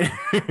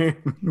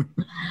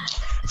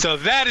 So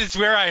that is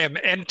where I am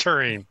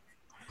entering.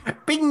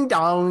 Bing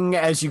dong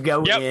as you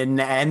go in,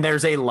 and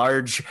there's a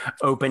large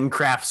open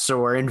craft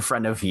store in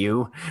front of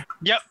you.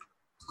 Yep.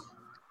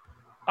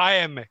 I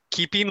am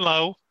keeping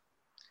low,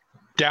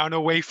 down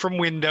away from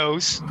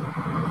windows.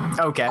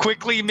 Okay.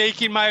 Quickly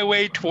making my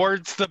way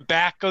towards the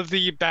back of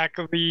the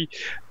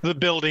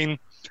building.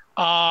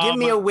 Give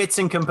me a wits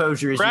and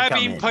composure as you come in.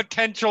 Grabbing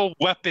potential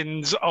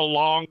weapons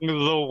along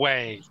the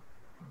way.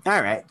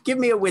 All right. Give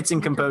me a wits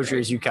and composure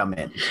as you come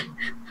in.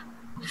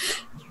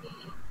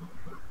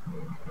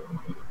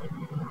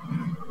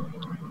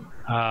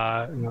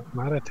 No,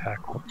 not attack.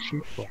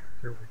 Shoot. Here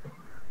we go.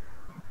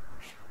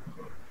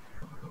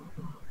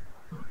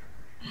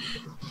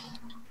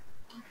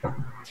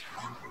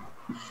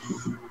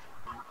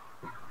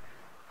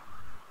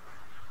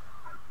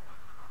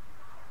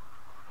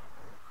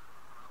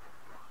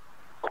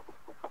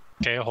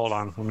 Okay, hold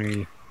on. Let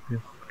me,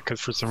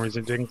 because for some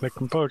reason it didn't click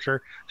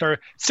composure. Or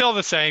still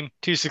the same,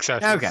 2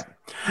 successes. Okay.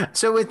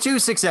 So with 2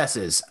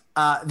 successes,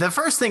 the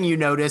first thing you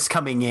notice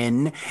coming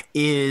in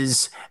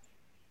is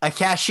a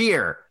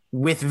cashier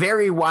with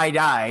very wide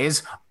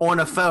eyes on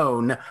a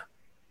phone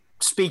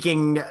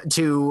speaking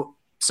to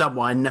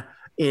someone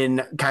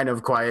in kind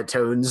of quiet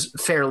tones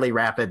fairly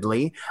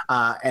rapidly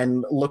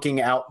and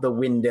looking out the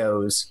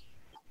windows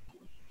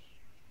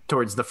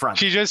towards the front.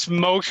 She just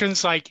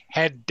motions like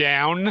head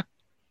down.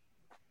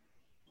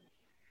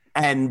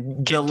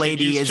 And the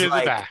lady is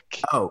like,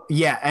 oh,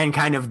 yeah, and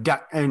kind of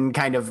duck and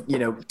kind of,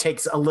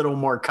 takes a little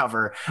more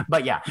cover.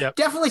 But yeah,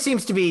 definitely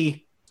seems to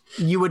be,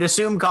 you would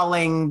assume,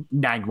 calling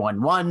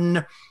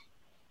 911,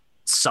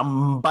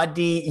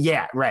 somebody.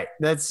 Yeah, right.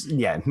 That's,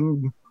 yeah.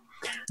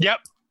 Yep.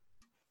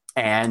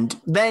 And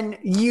then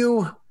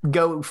you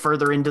go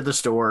further into the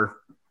store.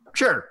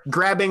 Sure,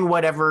 grabbing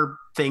whatever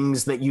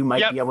things that you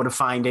might be able to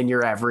find in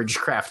your average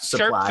craft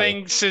supply. Sharp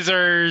things,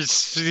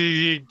 scissors,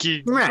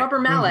 rubber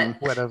mallet.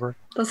 Whatever.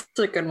 Those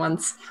are good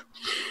ones.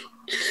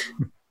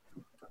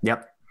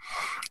 Yep.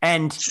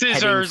 And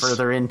scissors. Heading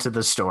further into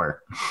the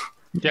store.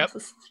 Yep.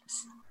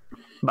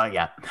 But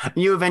yeah,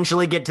 you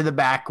eventually get to the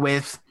back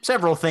with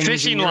several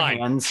things in your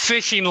hands.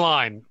 Fishing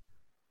line.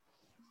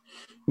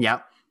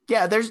 Yep.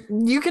 Yeah,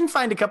 you can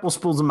find a couple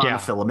spools of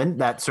monofilament,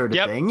 that sort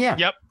of thing. Yeah.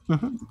 Yep.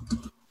 Mm-hmm.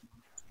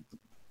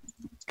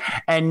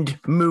 And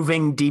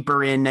moving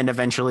deeper in and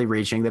eventually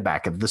reaching the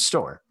back of the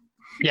store.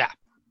 Yeah.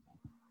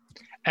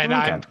 and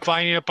Okay. I'm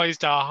finding a place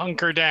to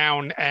hunker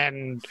down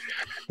and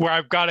where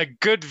I've got a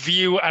good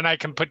view and I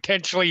can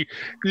potentially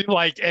be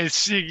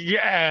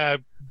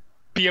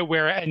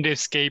aware and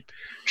escape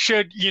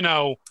should,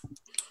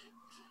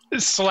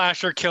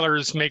 slasher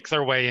killers make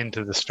their way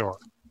into the store.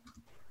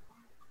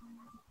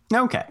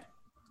 Okay.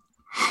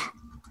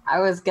 I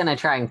was gonna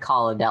try and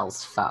call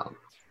Adele's phone.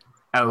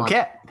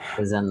 Okay.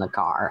 Was in the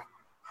car.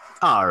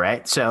 All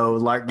right. So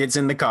Lark gets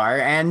in the car,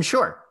 and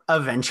sure,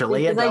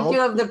 eventually Because I Adele. do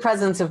have the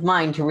presence of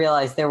mind to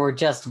realize there were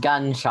just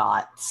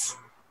gunshots.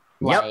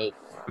 Yep. Like,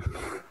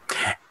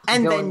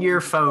 And going then your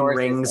phone towards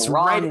rings the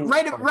wrong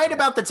right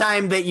about the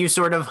time that you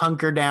sort of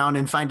hunker down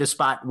and find a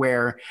spot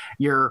where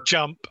you're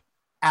Jump,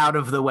 out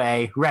of the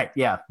way. Right.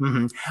 Yeah.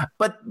 Hmm.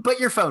 But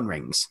your phone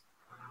rings.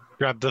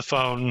 grab the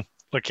phone,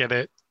 look at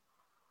it.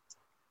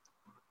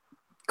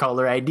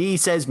 Caller ID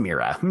says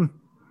Mira.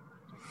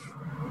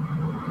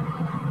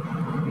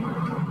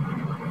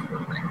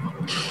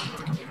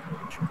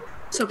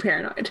 So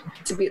paranoid.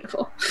 It's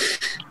beautiful.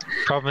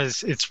 Problem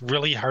is, it's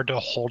really hard to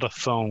hold a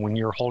phone when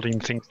you're holding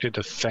things to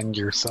defend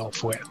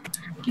yourself with.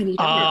 And you don't put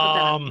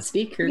that on the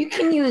speaker. you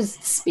can use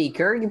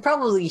speaker. You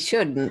probably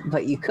shouldn't,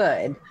 but you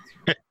could.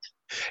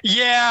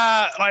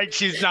 Yeah, like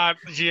she's not.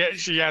 She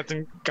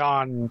hasn't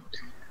gone.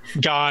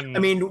 I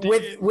mean,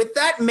 with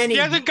that many, She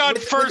hasn't gone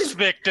with first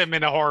victim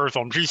in a horror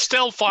film. She's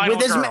still final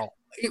with as ma- girl.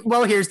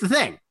 well, here's the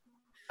thing.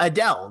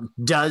 Adele,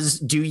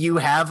 do you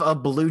have a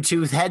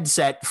Bluetooth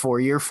headset for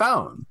your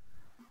phone?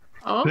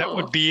 Oh. That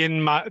would be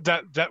in my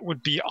that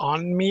would be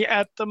on me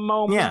at the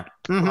moment. Yeah.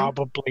 Mhm.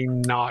 Probably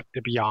not,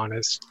 to be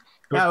honest.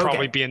 It would Oh, okay.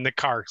 probably be in the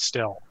car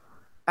still.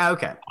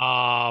 Okay.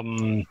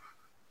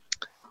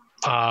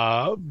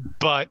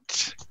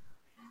 But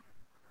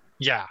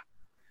yeah.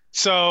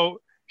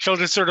 So she'll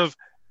just sort of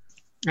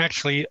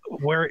actually,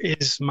 where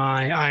is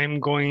I'm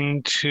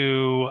going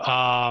to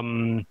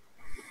I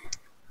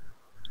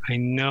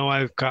know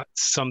I've got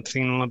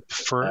something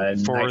for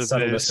Nice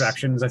subtle this.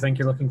 distractions, I think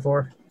you're looking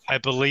for. I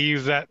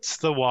believe that's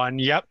the one.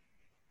 Yep.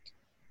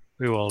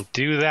 We will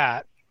do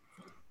that.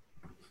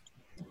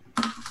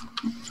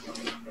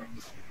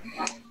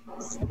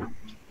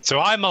 So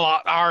I'm a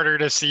lot harder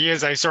to see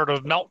as I sort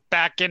of melt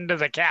back into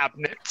the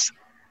cabinets.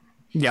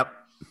 Yep.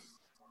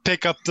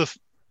 Pick up the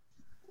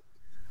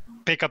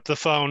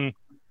phone.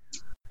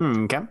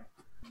 Okay.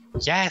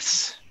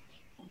 Yes.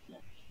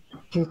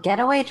 Your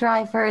getaway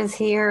driver is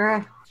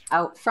here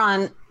out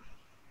front.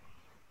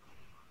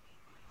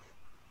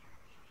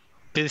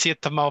 Busy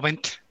at the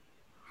moment.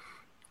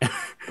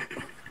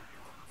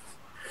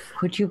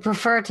 Would you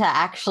prefer to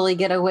actually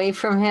get away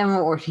from him,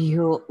 or do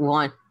you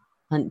want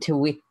to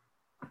wait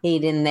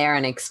in there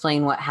and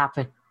explain what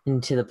happened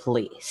to the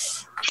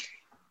police?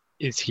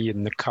 Is he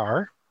in the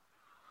car?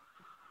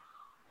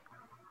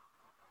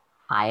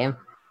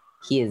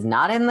 He is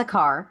not in the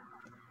car,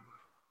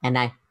 and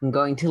I'm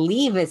going to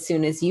leave as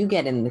soon as you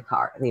get in the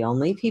car. The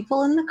only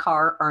people in the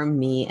car are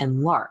me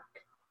and Lark.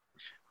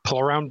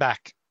 Pull around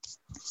back.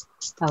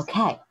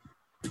 Okay.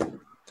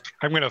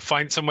 I'm going to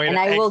find some way And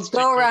to I will exit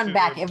go to around the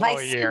back. If I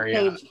employee see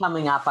area. Paige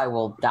coming up, I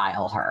will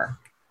dial her.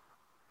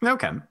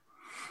 Okay.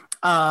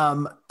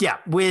 Yeah,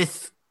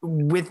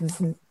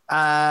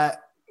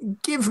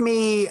 give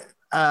me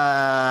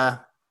a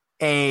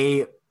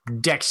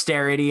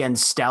dexterity and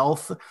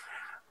stealth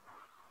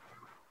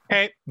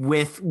Hey,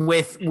 with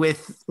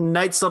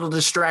Knight's little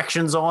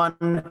distractions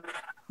on.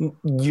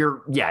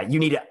 You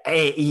need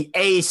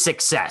a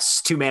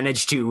success to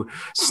manage to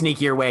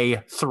sneak your way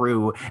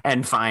through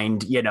and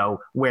find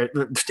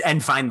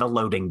the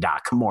loading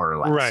dock, more or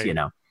less. Right.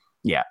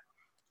 Yeah.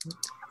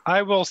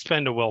 I will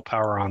spend a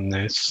willpower on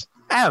this.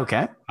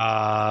 Okay.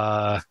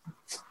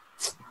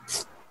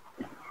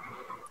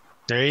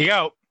 There you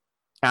go.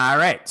 All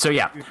right. So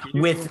yeah,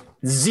 with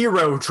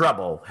zero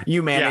trouble,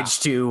 you manage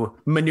to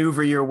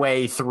maneuver your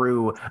way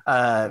through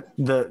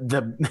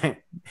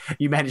the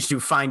you manage to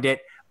find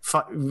it,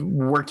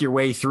 work your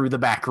way through the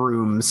back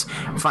rooms,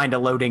 find a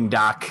loading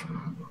dock,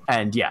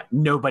 and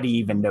nobody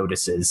even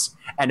notices.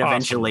 And Awesome.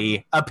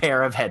 Eventually a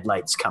pair of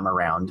headlights come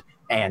around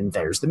and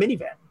there's the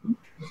minivan.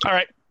 All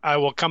right. I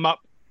will come up,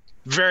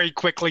 very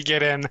quickly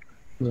get in.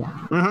 Yeah.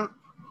 Mm-hmm.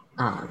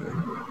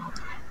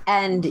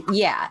 And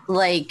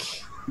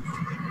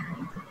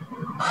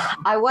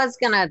I was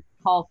gonna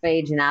call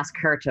Phage and ask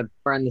her to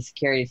burn the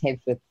security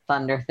tapes with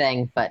Thunder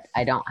thing, but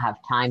I don't have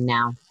time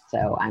now,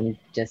 so I'm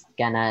just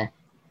gonna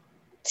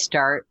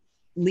start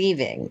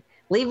leaving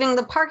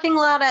the parking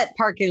lot at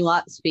parking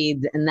lot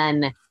speeds, and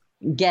then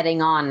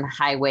getting on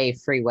highway,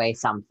 freeway,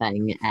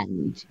 something,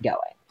 and going.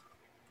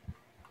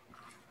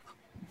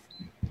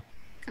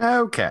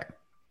 Okay.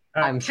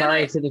 I'm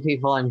sorry to the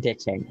people I'm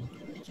ditching,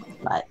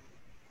 but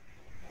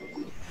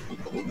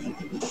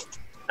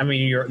I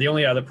mean, you're the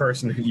only other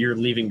person who you're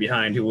leaving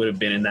behind who would have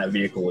been in that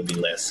vehicle would be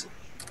Liz.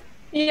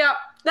 Yep,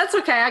 that's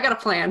okay. I got a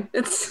plan.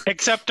 It's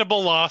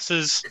Acceptable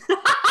losses.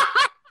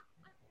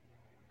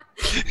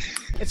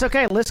 It's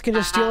okay. Liz can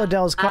just steal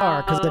Adele's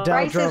car because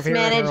Adele drove crisis here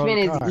in her own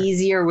management car. is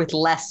easier with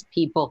less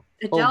people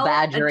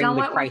badgering Adele the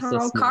went with crisis.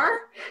 her own car.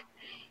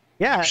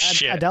 Yeah,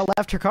 Shit. Adele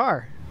left her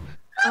car.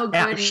 Oh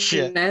Yeah,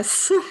 shit.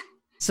 goodness.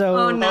 So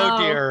Oh no.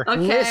 Oh, dear.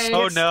 Okay.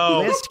 Oh, no.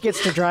 List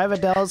gets to drive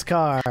Adele's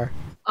car.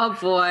 Oh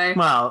boy.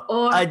 Well,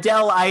 Or-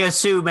 Adele, I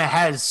assume,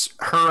 has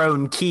her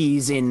own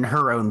keys in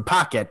her own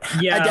pocket.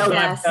 Yeah, Adele, but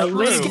Yes.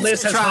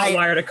 Liz has Try-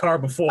 hotwired a car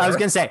before. I was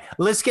gonna say,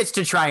 Liz gets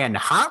to try and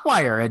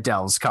hotwire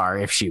Adele's car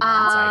if she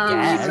wants. I How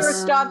many guess.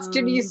 Swiss dots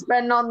did you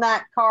spend on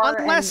that car?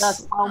 Unless- And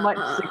thus how much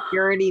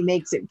security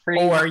makes it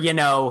pretty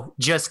Or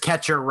just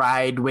catch a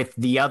ride with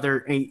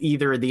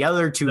either the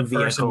other two the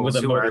vehicles person with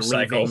a who are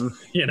motorcycle, leaving.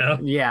 you know?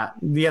 Yeah,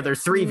 the other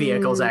three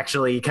vehicles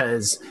actually,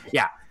 because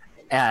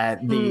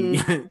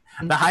the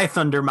the High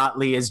Thunder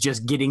Motley is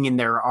just getting in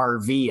their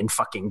RV and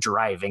fucking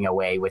driving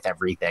away with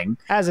everything.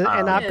 And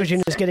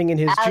Akujin is getting in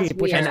his As Jeep,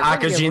 which we has And are-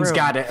 plenty of Akujin's room.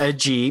 got a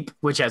Jeep,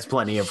 which has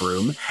plenty of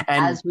room.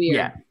 And As we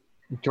are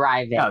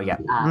driving. Oh, yeah.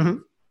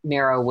 Mhm.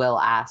 Mira will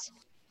ask,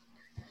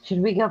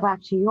 should we go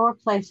back to your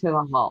place or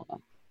the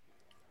hall?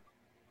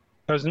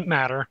 Doesn't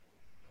matter.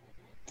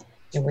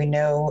 Do we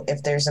know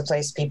if there's a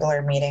place people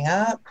are meeting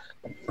up?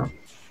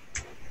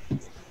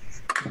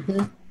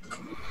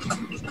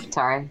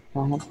 Sorry,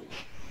 go ahead.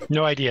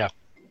 No idea.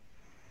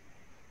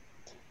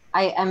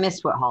 I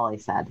missed what Holly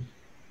said.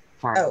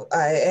 Sorry. Oh,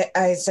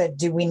 I said,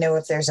 do we know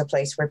if there's a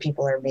place where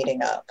people are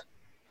meeting up?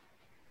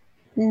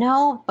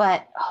 No,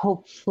 but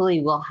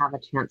hopefully we'll have a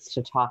chance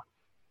to talk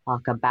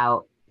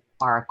about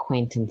our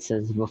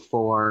acquaintances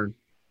before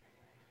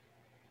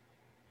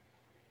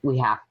we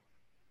have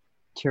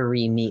to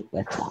re-meet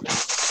with them.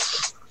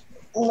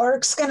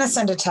 Lark's gonna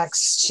send a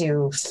text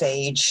to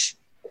Phage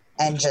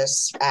and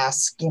just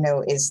ask,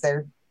 is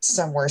there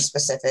somewhere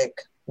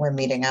specific we're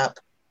meeting up?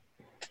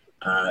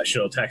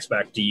 She'll text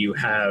back, do you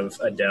have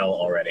Adele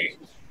already?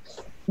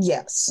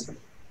 Yes.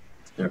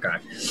 Okay.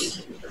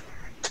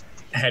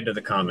 Head to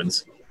the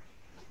Commons.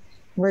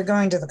 We're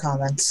going to the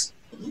Commons.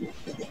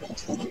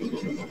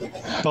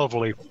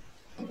 Lovely.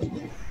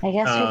 I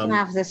guess we can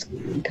have this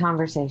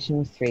conversation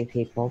with 3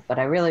 people, but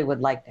I really would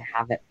like to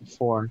have it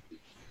before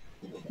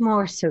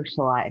more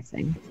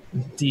socializing.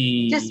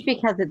 Just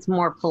because it's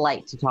more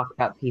polite to talk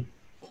about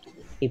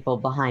people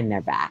behind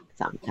their back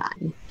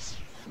sometimes.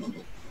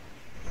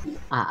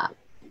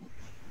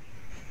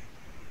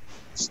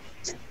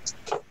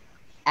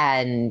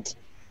 And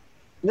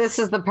this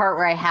is the part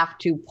where I have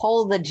to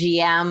pull the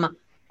GM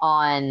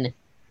on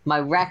my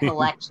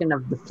recollection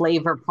of the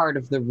flavor part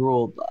of the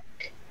rule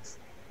book.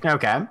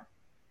 Okay.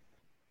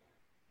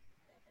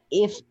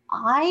 If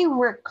I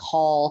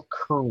recall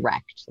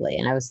correctly,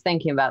 and I was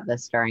thinking about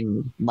this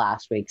during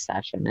last week's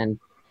session, and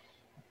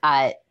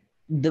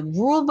the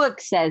rule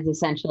book says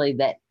essentially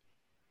that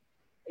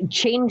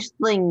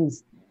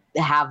changelings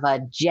have a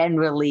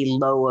generally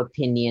low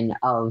opinion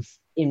of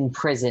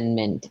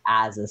imprisonment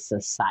as a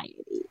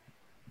society.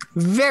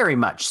 Very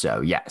much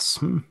so, yes.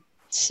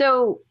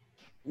 So,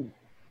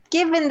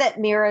 given that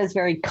Mira is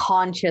very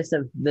conscious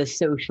of the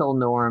social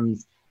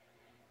norms,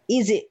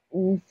 is it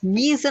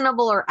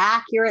reasonable or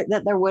accurate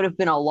that there would have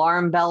been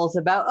alarm bells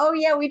about, oh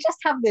yeah, we just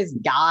have this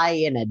guy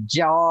in a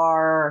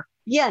jar,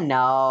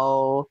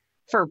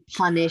 for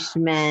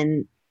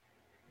punishment?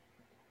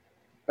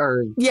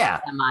 Or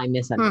Yeah. am I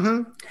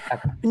misunderstanding?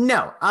 Okay.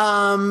 No.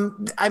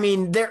 I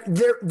mean,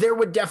 there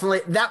would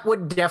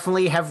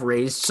definitely have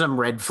raised some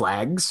red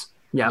flags.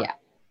 Yep. Yeah.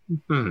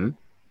 Mm-hmm.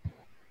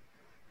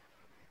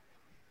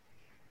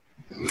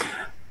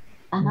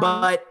 Uh-huh.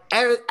 But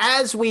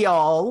as we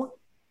all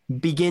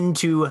begin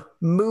to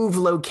move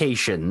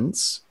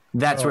locations,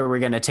 that's where we're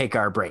going to take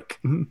our break.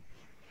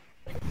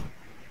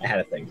 I had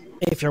a thing.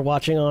 If you're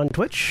watching on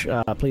Twitch,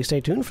 please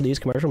stay tuned for these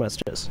commercial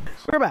messages.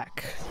 We're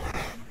back.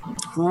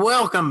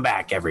 Welcome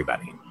back,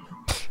 everybody.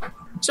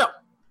 So,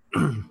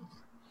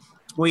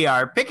 we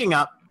are picking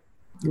up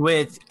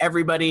with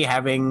everybody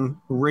having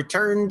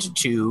returned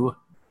to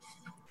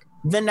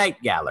the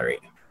Night Gallery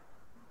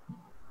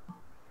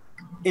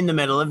in the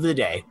middle of the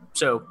day.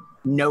 So,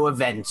 no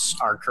events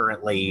are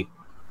currently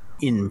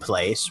in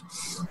place.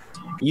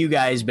 You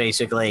guys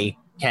basically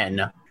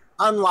can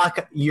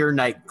unlock your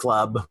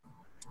nightclub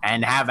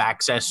and have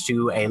access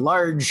to a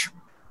large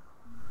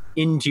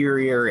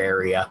interior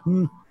area.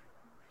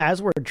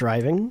 As we're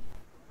driving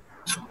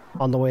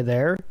on the way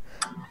there,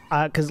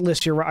 because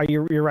Liz, you're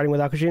riding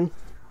with Akujin?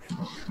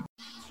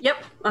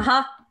 Yep.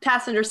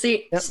 Passenger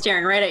seat,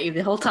 staring right at you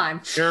the whole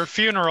time. Your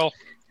funeral.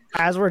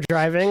 As we're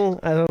driving,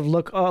 I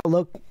look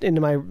into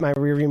my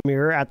rearview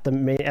mirror at the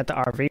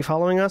RV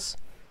following us.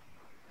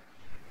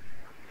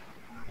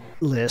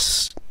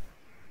 Liz,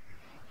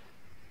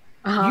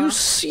 you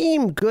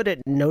seem good at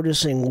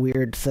noticing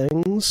weird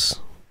things.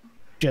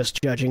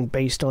 Just judging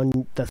based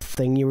on the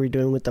thing you were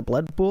doing with the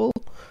blood pool.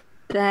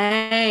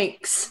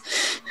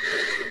 Thanks.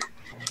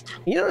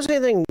 You notice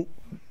anything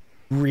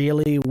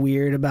really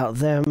weird about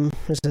them?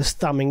 Is this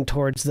thumbing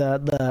towards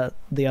the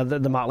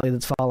motley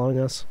that's following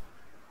us?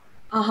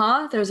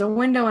 There's a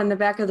window in the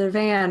back of their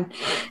van.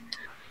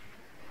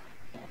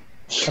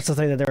 That's the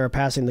thing that they were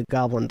passing the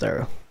goblin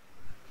through.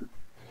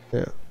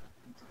 Yeah.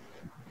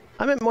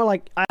 I meant more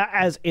like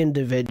as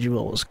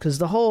individuals, because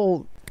the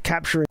whole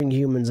capturing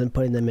humans and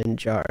putting them in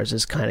jars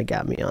has kind of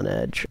got me on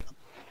edge.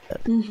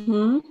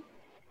 Mm-hmm.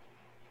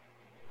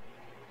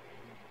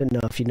 Didn't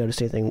know if you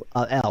noticed anything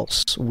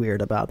else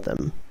weird about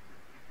them.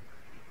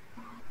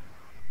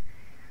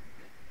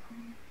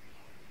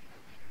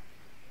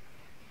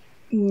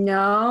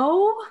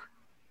 No.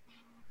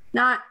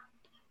 Not.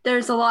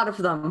 There's a lot of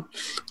them.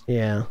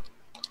 Yeah.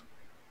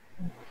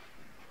 I'm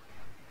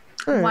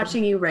Alright.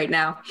 watching you right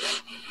now.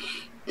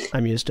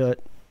 I'm used to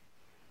it.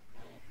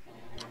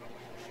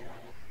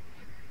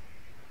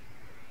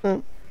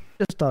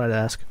 Just thought I'd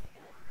ask.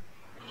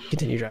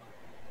 Continue, Jack.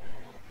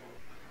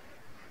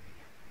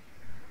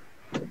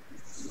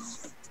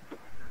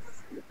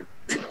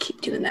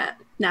 Keep doing that.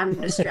 Now I'm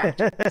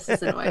distracted. This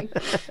is annoying.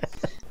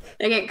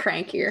 I get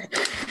crankier.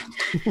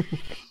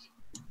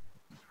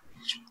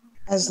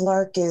 As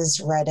Lark is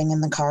riding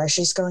in the car,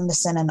 she's going to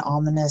send an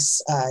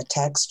ominous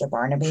text to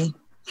Barnaby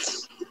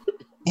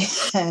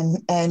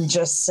and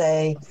just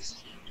say,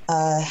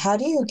 how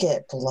do you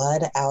get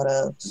blood out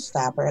of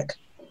fabric?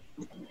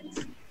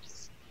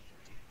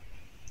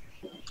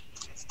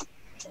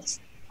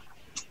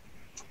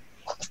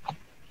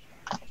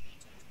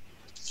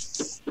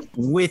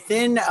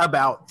 Within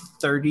about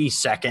 30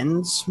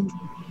 seconds,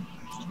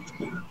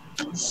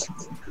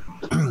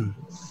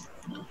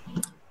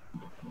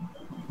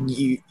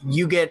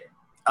 you get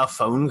a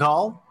phone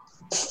call.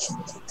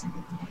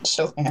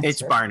 She'll answer.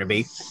 It's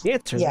Barnaby. The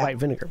answer is Yeah. white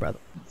vinegar, brother.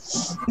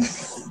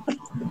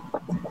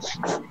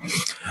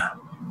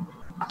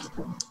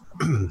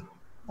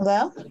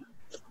 Hello?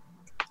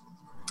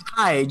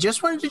 Hi,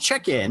 just wanted to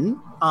check in.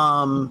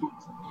 I'm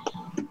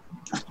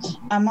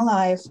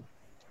alive.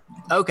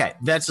 Okay,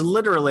 that's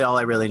literally all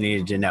I really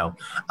needed to know.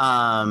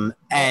 I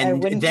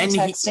And wouldn't then be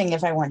texting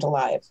if I weren't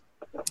alive.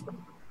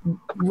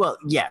 well,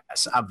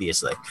 yes,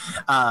 obviously.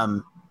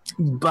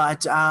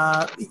 But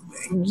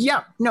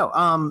yeah,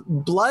 no.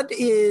 Blood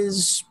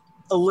is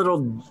a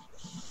little.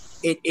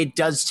 It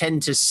does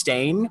tend to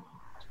stain,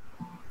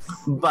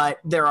 but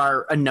there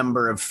are a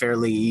number of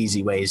fairly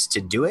easy ways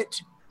to do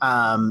it.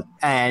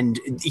 And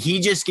he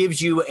just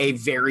gives you a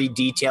very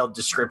detailed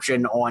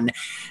description on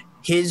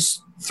his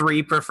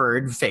 3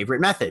 preferred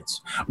favorite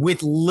methods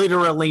with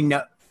literally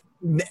no.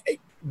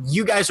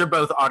 You guys are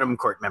both Autumn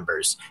Court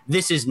members.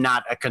 This is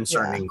not a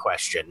concerning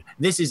question.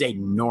 This is a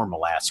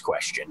normal ass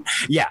question.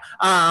 Yeah.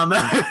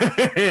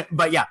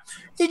 But yeah,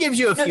 he gives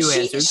you a few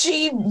answers.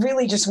 She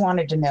really just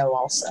wanted to know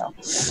also.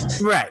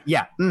 Right.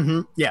 Yeah.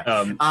 Mm-hmm.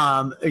 Yeah.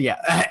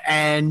 Yeah.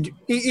 And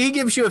he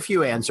gives you a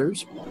few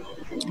answers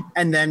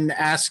and then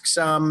asks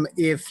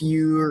if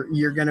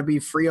you're going to be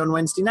free on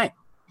Wednesday night.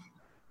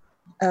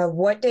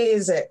 What day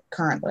is it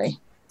currently?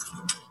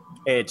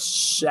 It's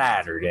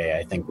Saturday,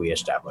 I think we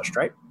established,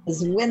 right?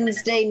 Is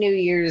Wednesday, New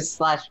Year's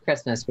 /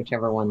 Christmas,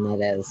 whichever one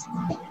that is.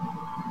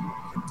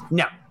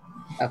 No.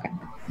 Okay.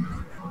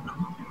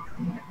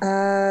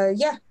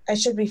 Yeah, I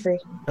should be free.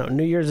 No,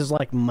 New Year's is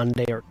like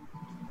Monday or.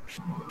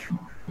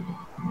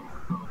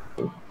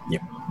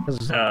 Yep.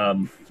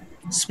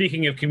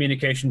 Speaking of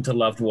communication to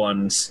loved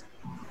ones,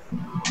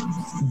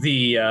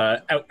 the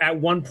at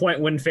one point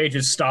when Phage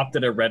is stopped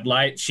at a red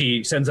light,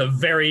 she sends a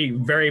very,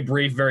 very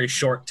brief, very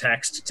short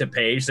text to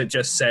Paige that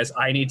just says,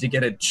 "I need to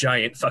get a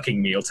giant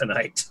fucking meal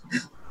tonight."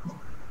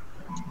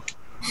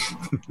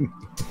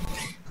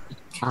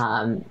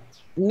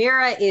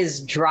 Mira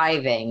is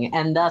driving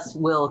and thus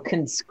will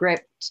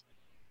conscript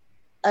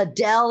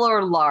Adele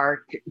or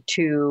Lark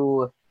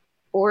to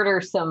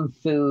order some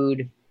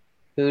food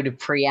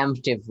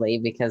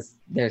preemptively because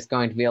there's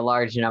going to be a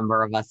large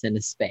number of us in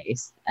a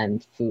space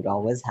and food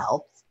always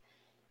helps.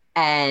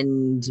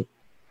 And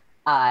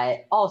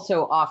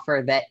also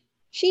offer that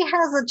she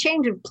has a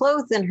change of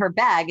clothes in her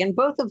bag and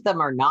both of them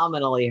are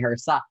nominally her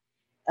size.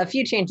 A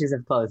few changes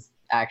of clothes,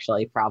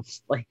 actually,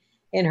 probably,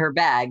 in her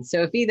bag.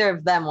 So if either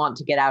of them want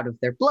to get out of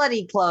their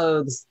bloody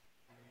clothes.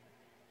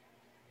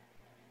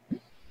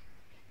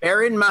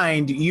 Bear in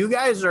mind, you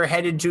guys are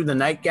headed to the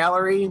Night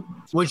Gallery,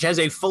 which has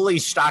a fully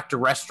stocked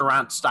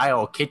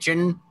restaurant-style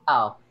kitchen.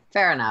 Oh,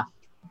 fair enough.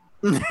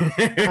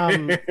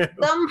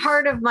 Some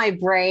part of my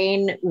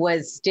brain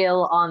was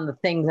still on the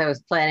things I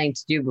was planning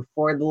to do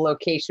before the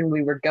location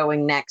we were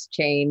going next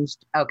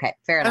changed. Okay,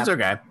 fair enough.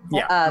 That's okay.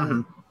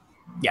 Yeah.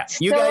 Yeah,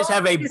 you guys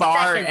have a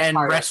bar and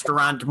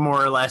restaurant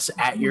more or less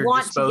at your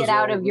disposal. Want to get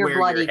out of your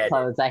bloody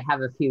clothes? I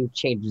have a few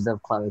changes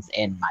of clothes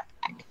in my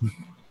bag.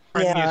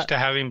 I'm used to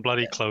having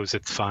bloody clothes.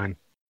 It's fine.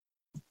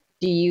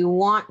 Do you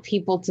want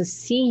people to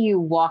see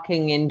you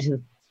walking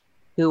into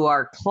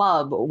our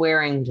club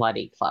wearing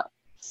bloody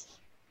clothes?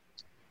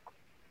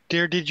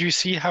 Dear, did you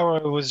see how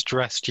I was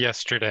dressed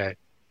yesterday?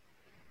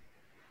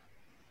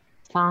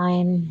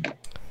 Fine.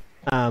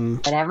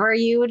 Whatever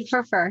you would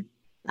prefer.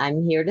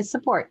 I'm here to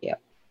support you.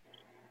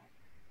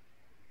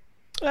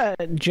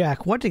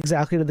 Jack, what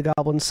exactly did the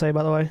goblins say,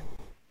 by the way?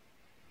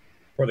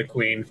 For the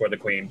queen.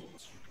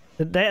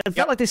 It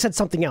felt like they said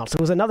something else.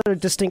 It was another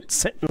distinct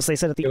sentence they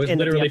said at the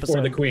end of the episode. It was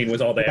literally "for the queen"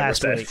 was all they ever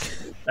said, week.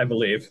 I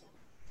believe.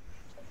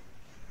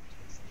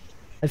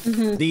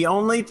 The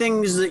only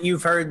things that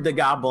you've heard the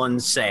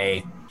goblins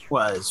say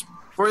was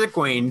 "for the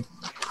queen,"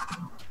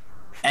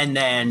 and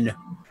then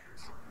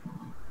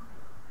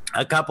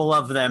A couple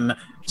of them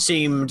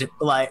seemed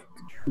like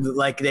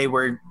they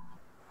were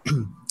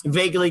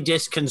vaguely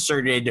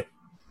disconcerted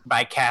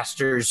by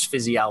Castor's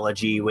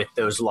physiology with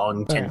those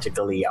long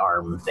tentacly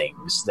arm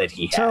things that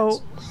he has.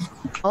 So,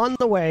 on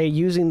the way,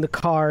 using the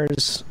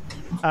car's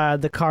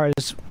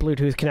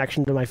Bluetooth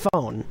connection to my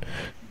phone,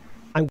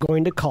 I'm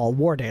going to call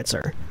War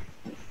Dancer.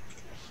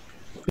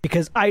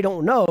 Because I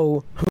don't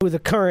know who the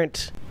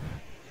current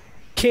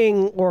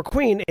king or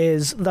queen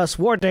is, thus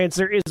War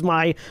Dancer is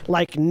my,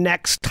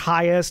 next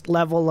highest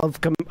level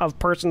of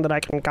person that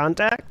I can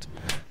contact.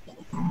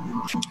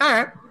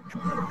 Alright.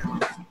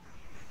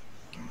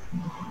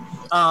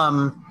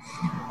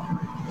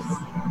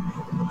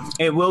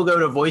 It will go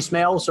to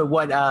voicemail, so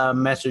what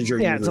message are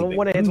you leaving? So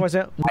what is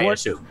voicemail? I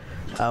assume.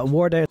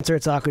 War Dancer,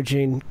 it's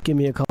Akujin. Give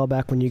me a call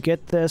back when you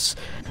get this.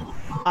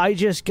 I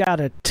just got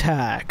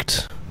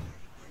attacked.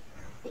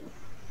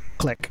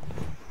 Click.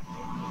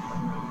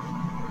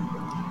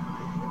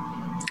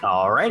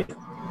 All right.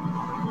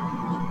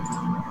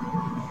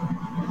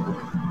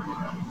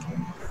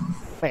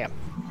 Bam.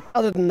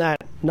 Other than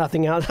that,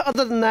 nothing else.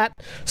 Other than that,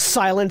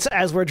 silence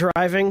as we're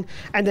driving.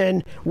 And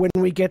then when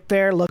we get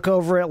there, look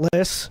over at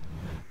Liz.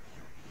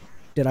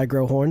 Did I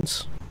grow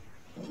horns?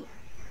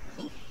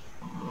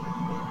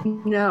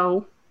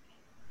 No.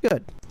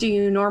 Good. Do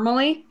you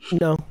normally?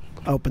 No.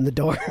 Open the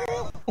door.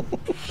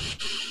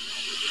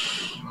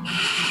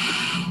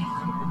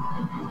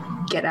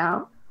 Get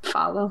out.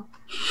 Follow.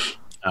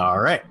 All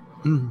right.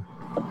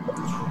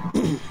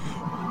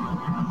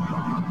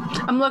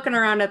 I'm looking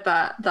around at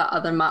the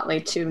other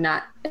motley too,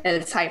 not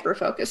as hyper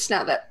focused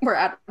now that we're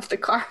out of the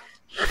car.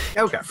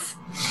 Okay.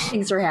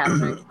 Things are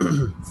happening.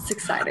 It's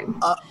exciting.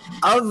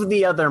 Of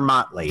the other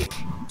motley,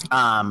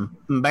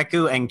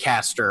 Mbeku and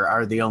Castor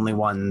are the only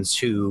ones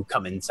who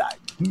come inside.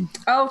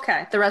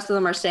 Okay. The rest of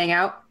them are staying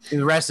out?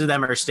 The rest of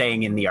them are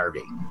staying in the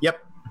RV.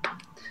 Yep.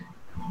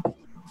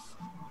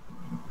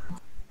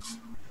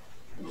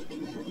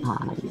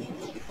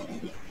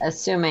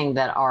 Assuming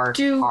that our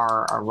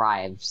car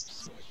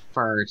arrives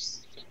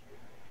first,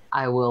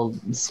 I will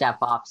step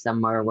off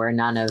somewhere where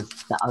none of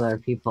the other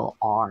people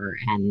are,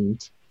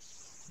 and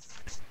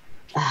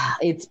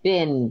it's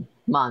been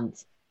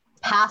months.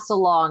 Pass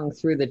along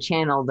through the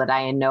channel that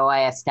I know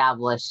I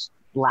established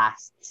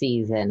last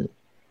season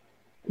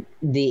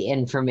the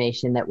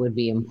information that would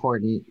be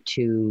important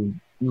to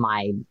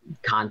my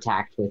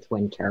contact with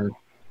Winter,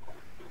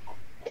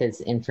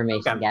 because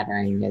information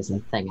gathering is a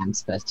thing I'm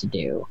supposed to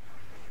do.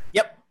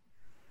 Yep.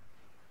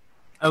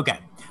 Okay,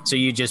 so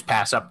you just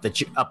pass up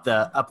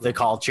the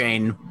call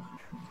chain.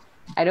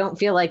 I don't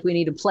feel like we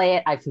need to play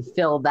it. I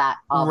fulfill that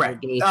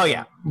obligation. Right. Oh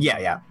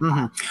yeah.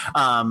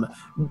 Mm-hmm.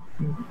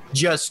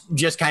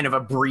 Just kind of a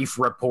brief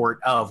report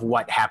of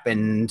what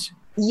happened.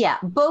 Yeah,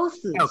 both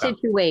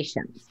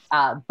situations.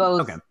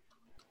 Both. Okay.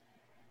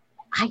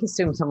 I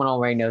assume someone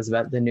already knows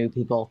about the new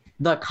people.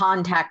 The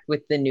contact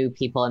with the new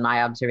people and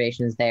my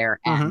observations there,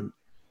 and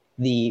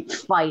the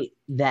fight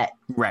that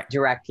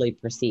directly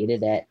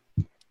preceded it.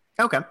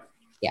 Okay.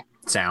 Yeah.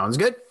 Sounds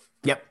good.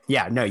 Yep.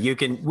 Yeah. No,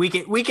 we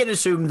can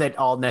assume that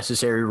all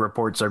necessary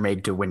reports are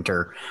made to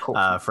Winter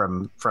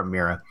from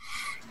Mira.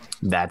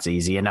 That's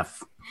easy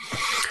enough.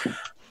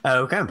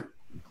 Okay.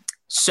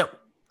 So,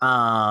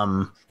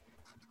 are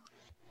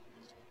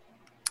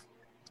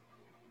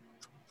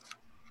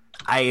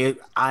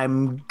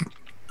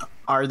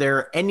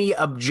there any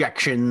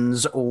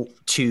objections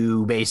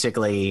to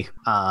basically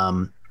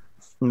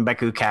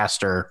Mbeku,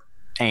 Castor,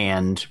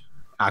 and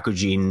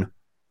Akujin?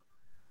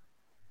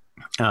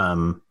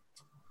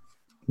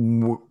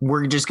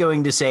 We're just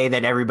going to say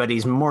that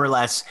everybody's more or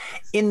less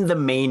in the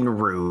main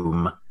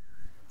room,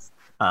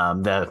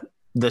 the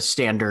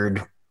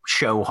standard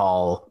show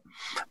hall,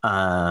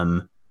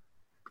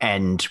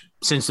 and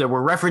since there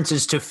were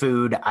references to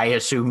food, I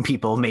assume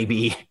people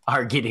maybe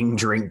are getting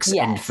drinks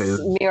and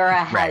food.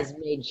 Mira has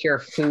made sure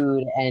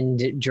food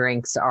and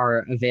drinks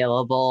are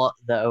available,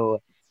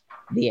 though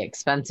the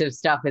expensive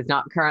stuff is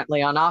not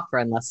currently on offer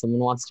unless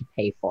someone wants to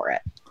pay for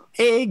it.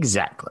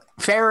 Exactly.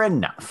 Fair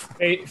enough.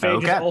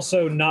 Phage is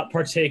also not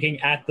partaking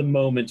at the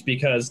moment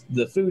because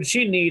the food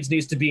she needs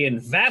to be in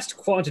vast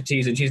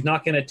quantities, and she's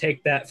not going to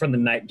take that from the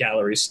night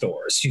gallery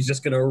stores. She's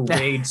just going to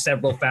raid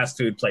several fast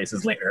food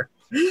places later.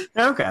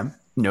 Okay.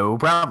 No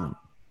problem.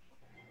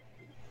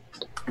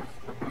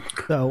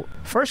 So,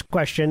 first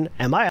question,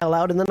 am I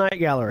allowed in the night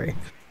gallery?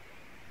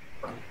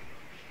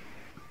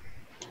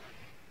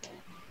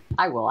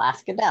 I will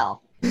ask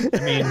Adele. I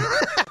mean,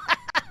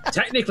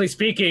 technically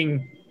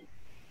speaking,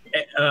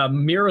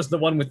 Mira's the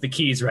one with the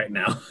keys right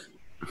now.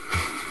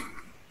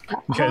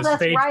 Because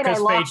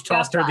Phage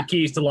tossed her the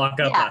keys to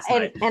lock up last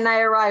night. And I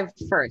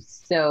arrived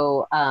first.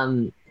 So,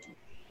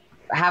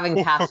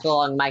 having passed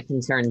along my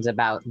concerns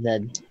about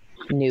the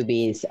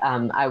newbies,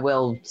 I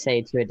will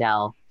say to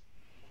Adele,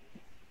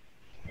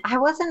 I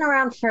wasn't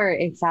around for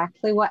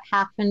exactly what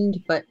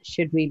happened, but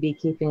should we be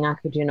keeping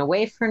Akujin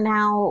away for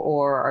now,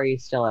 or are you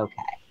still okay?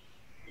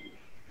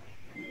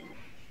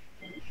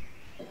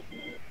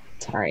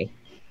 Sorry.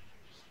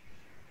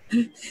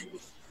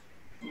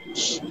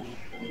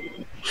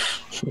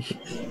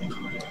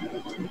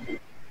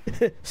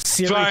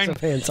 Series Fine. of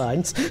hand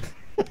signs.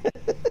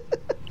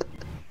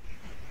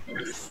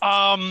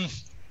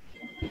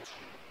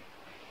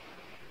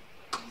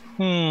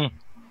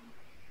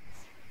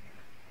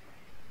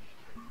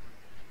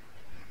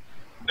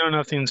 No,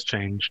 nothing's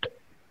changed.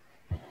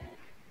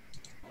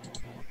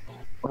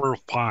 We're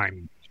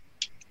fine.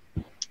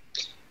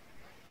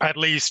 At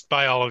least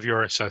by all of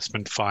your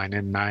assessment, fine,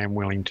 and I am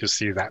willing to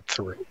see that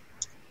through.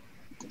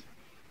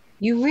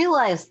 You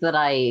realize that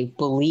I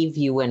believe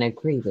you and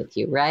agree with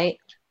you, right?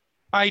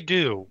 I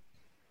do.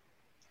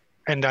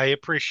 And I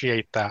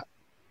appreciate that.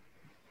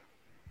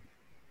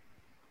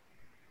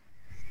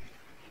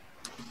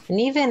 And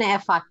even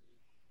if I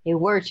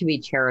were to be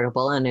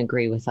charitable and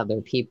agree with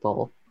other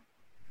people,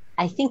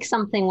 I think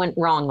something went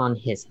wrong on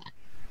his end.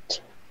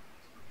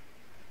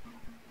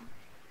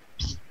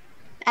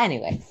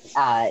 Anyway,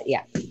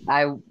 yeah.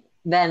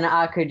 Then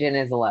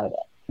Akujin is allowed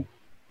it.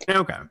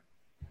 Okay.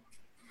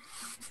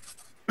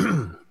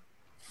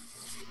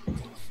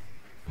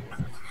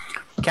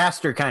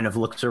 Castor kind of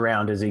looks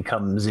around as he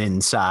comes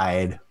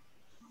inside.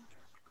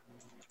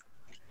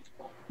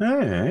 All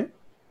right.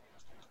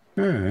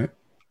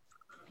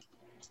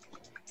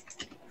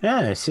 Yeah,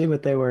 I see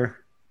what they were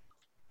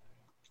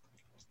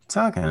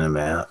talking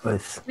about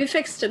with We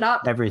fixed it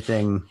up.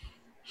 everything.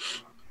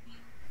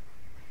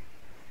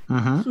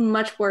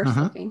 Much worse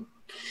looking.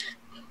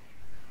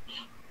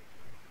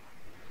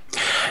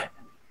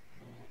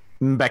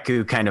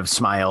 Beku kind of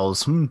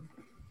smiles.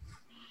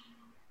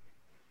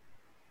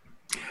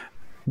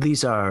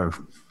 These are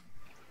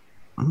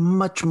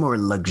much more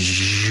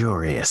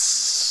luxurious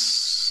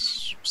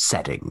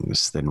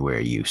settings than we're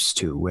used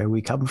to where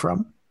we come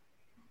from.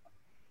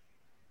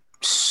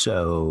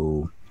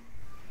 So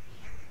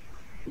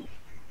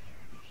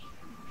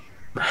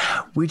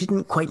we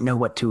didn't quite know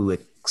what to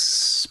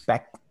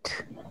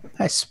expect,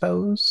 I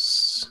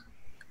suppose.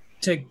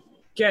 To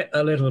get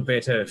a little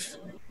bit of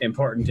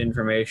important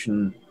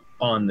information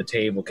on the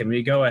table, can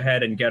we go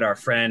ahead and get our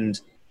friend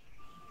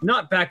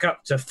not back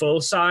up to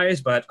full size,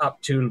 but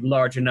up to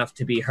large enough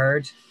to be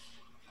heard?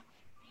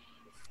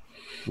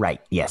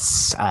 Right,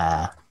 yes.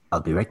 I'll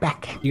be right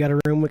back. You got a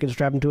room we can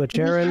strap him to a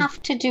chair We in?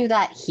 have to do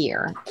that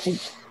here.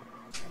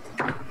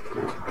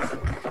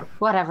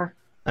 Whatever.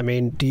 I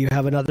mean, do you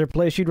have another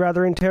place you'd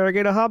rather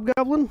interrogate a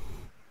hobgoblin?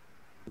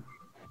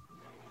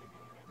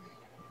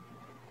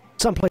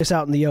 Someplace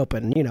out in the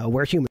open, you know,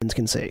 where humans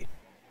can see.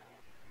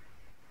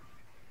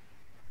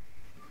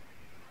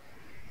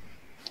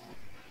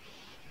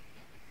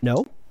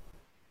 No?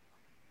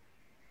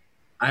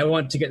 I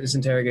want to get this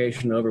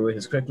interrogation over with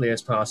as quickly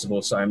as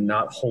possible so I'm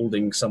not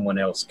holding someone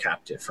else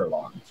captive for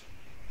long.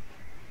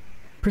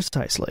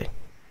 Precisely.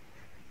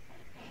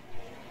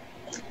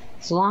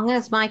 As long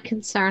as my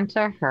concerns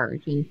are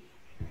heard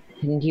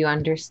and you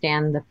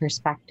understand the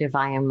perspective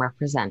I am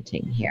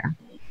representing here.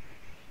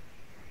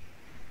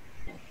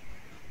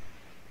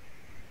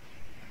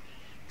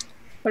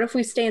 What if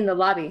we stay in the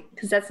lobby?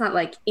 Because that's not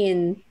like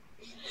in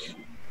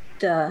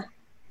the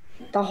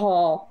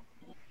hall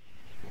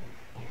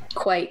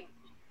quite.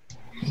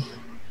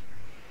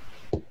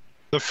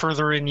 The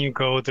further in you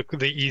go,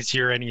 the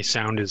easier any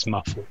sound is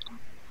muffled.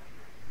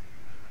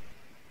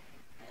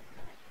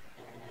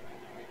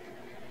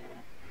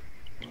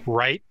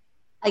 Right?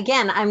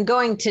 Again, I'm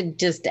going to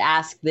just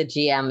ask the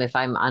GM if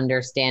I'm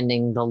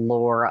understanding the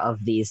lore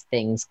of these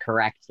things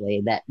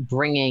correctly, that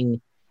bringing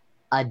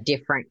a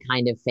different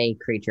kind of fey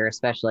creature,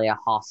 especially a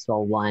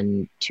hostile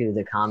one, to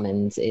the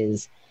commons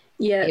is,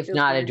 Yeah. if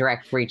not a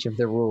direct breach of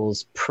the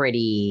rules,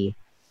 pretty...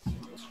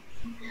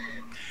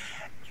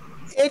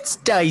 It's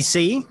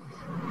dicey.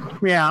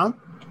 Yeah.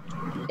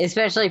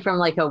 Especially from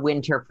like a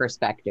winter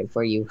perspective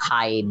where you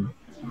hide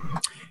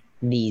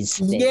these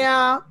things.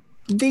 Yeah.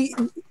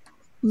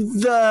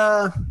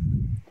 The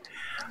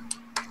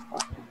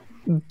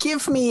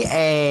give me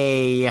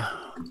a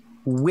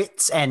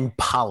wits and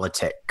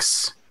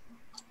politics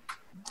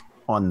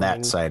on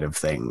that side of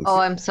things. Oh,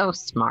 I'm so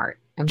smart.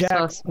 I'm so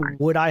Jack, smart.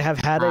 would I have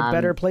had a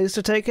better place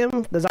to take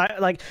him? Because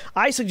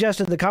I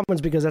suggested the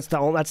commons because that's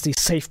the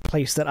safe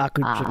place that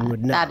Akujin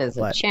would know. That is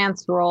a but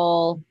chance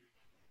roll.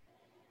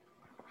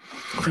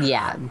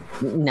 Yeah,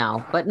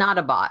 no, but not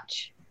a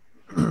botch.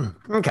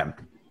 Okay.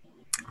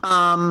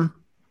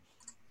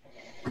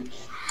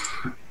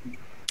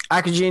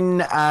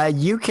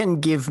 Akujin, you can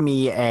give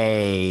me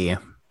a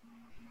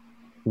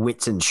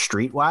wits and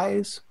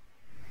streetwise.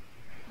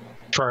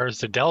 As far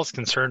as Adele's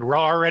concerned, we're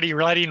already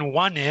letting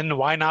one in.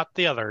 Why not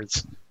the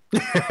others?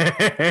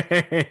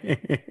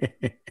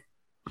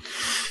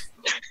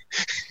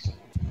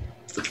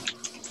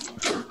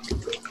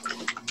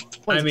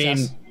 I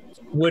mean,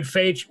 would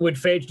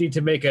Phage need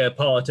to make a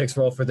politics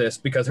roll for this?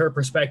 Because her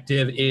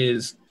perspective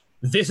is,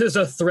 this is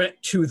a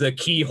threat to the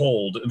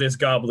keyhold, this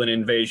goblin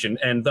invasion,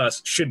 and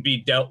thus should be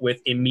dealt with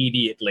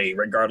immediately,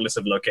 regardless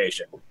of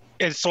location.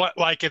 It's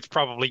like it's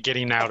probably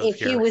getting out of If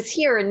here. he was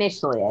here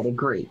initially, I'd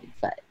agree.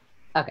 But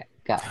okay,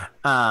 go.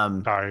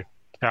 Sorry.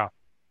 Yeah.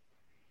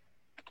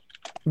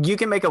 You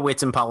can make a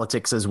wits and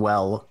politics as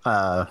well,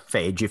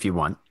 Phage, if you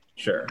want.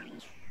 Sure.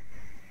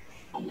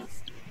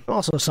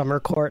 Also, Summer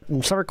Court,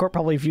 and Summer Court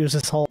probably views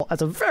this whole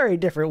as a very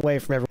different way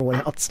from everyone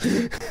else.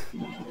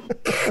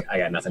 I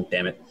got nothing,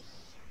 damn it.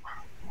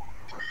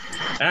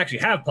 I actually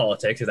have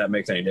politics, if that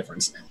makes any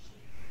difference.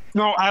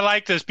 No, I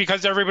like this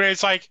because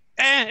everybody's like,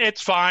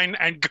 it's fine,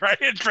 and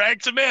it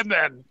drags him in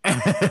then.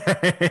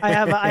 I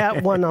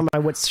have one on my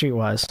wits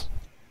streetwise.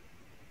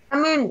 I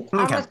mean,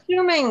 Okay. I'm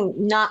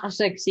assuming not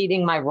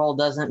succeeding my role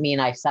doesn't mean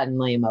I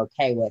suddenly am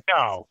okay with it.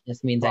 No. It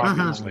just means I don't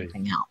do Obviously.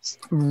 anything else.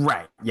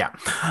 Right. Yeah.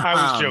 I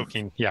was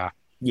joking. Yeah.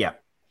 Yeah.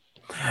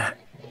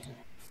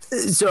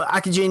 So,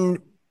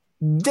 Akajin,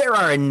 there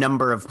are a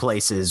number of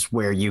places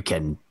where you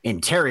can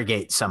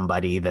interrogate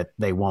somebody that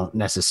they won't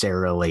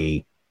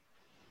necessarily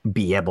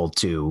be able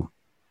to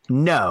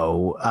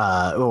know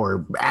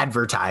or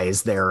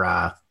advertise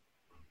their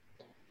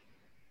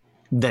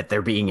that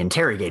they're being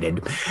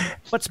interrogated. But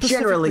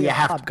Generally, specifically you a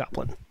have to.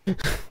 hobgoblin.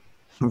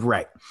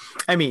 Right.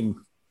 I mean,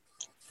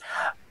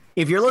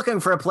 if you're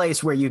looking for a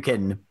place where you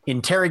can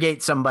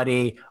interrogate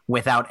somebody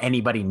without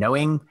anybody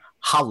knowing,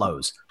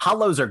 hollows.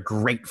 Hollows are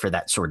great for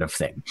that sort of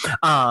thing,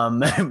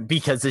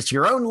 because it's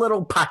your own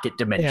little pocket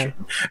dimension,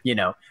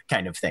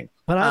 kind of thing.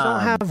 But I don't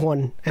have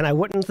one, and I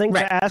wouldn't think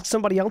Right. to ask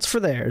somebody else for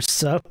theirs.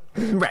 So,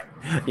 Right.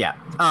 Yeah.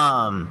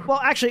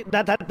 well, actually,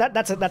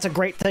 that's a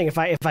great thing if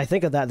I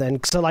think of that.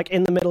 Then, so like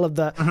in the middle of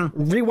the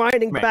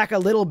rewinding Right. back a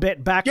little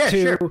bit, back Yeah,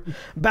 to sure.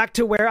 back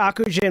to where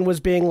Akujin was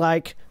being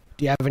like,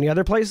 "Do you have any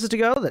other places to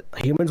go that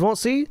humans won't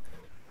see,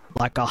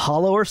 like a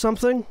hollow or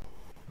something?"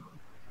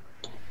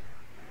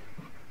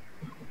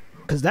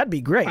 Because that'd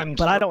be great,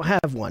 but I don't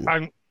have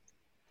one.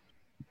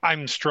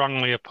 I'm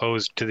strongly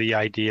opposed to the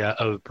idea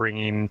of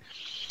bringing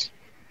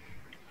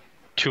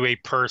to a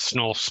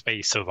personal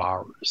space of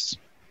ours.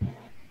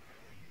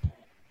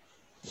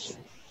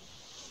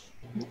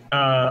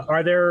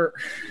 Are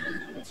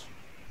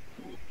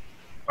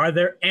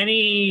there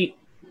any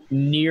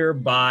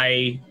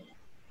nearby?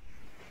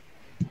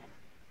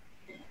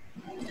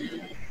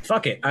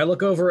 Fuck it. I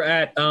look over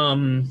at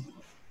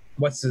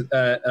what's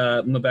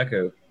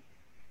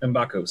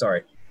Mbaku.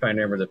 Sorry, trying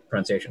to remember the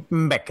pronunciation.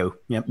 Mbeko.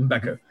 Yep.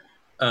 Mbaku.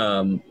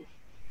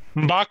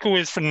 Mbaku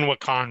is from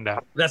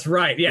Wakanda. That's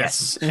right.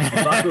 Yes. Yes.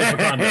 Mbaku is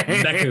Wakanda.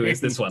 Mbaku is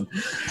this one.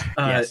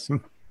 Yes. Do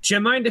you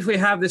mind if we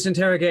have this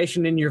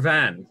interrogation in your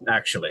van?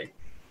 Actually.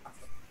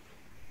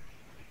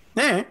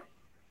 Yeah.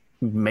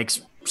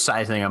 Makes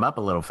sizing them up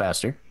a little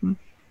faster.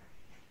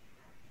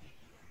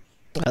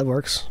 That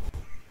works.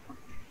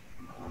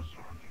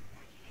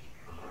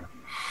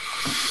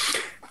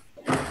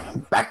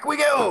 Back we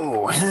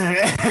go.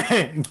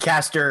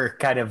 Caster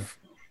kind of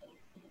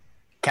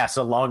casts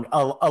a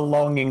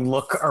longing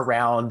look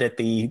around at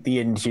the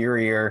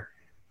interior,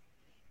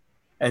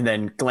 and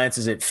then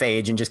glances at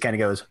Phage and just kind of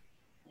goes,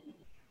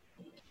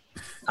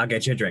 I'll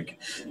get you a drink.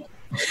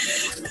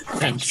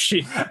 And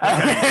she,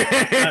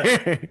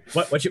 okay.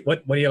 What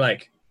do you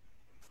like?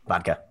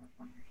 "Vodka."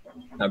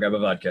 I'll grab a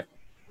vodka.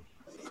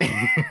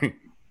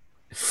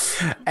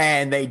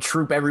 And they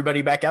troop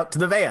everybody back out to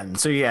the van.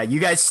 So yeah, you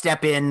guys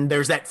step in.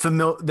 There's that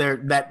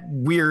that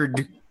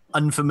weird,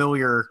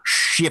 unfamiliar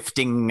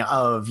shifting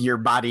of your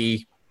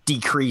body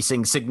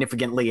decreasing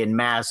significantly in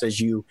mass as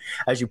you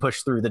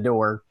push through the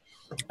door.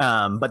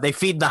 But they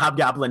feed the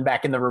hobgoblin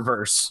back in the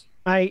reverse.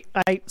 I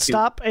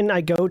stop and I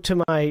go to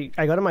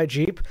my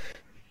Jeep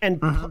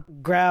and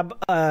grab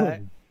a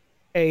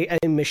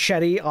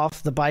machete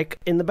off the bike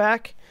in the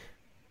back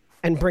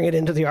and bring it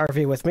into the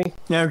RV with me.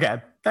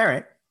 Okay, all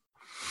right.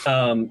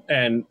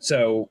 And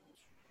so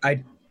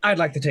I'd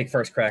like to take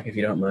first crack if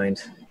you don't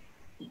mind.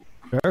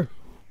 Sure.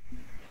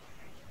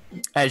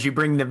 As you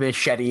bring the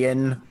machete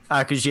in,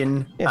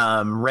 Akujin,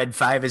 Red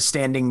 5 is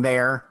standing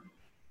there.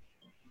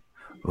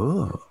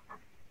 Ooh.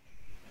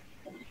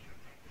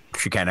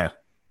 She kind of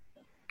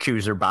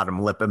chews her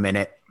bottom lip a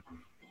minute.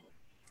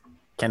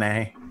 Can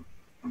I?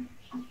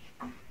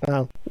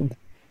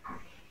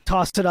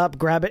 Toss it up,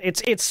 grab it.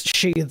 It's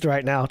sheathed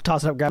right now.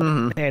 Toss it up, grab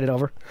it, hand it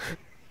over.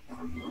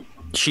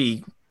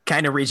 She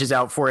kind of reaches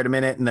out for it a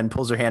minute and then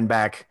pulls her hand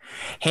back,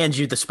 hands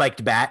you the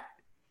spiked bat.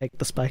 Take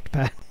the spiked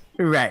bat.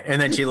 Right.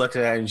 And then she looks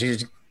at it and she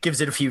just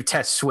gives it a few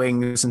test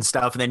swings and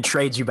stuff and then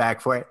trades you back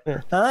for it.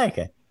 Yeah. I like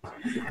it.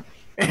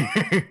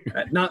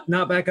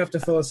 Not back up to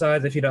full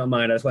size if you don't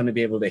mind. I just want to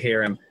be able to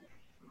hear him.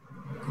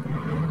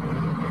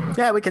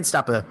 Yeah, we can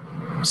stop a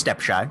step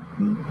shy.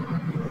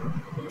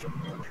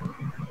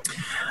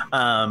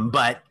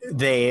 But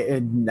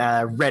they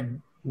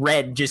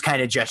Red just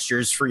kind of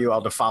gestures for you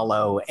all to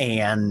follow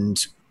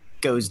and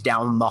goes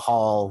down the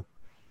hall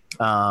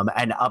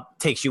and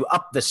takes you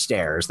up the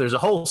stairs. There's a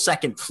whole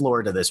second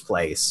floor to this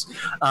place.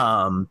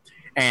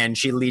 And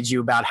she leads you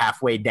about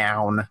halfway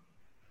down,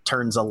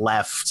 turns a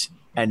left,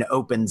 and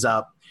opens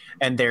up.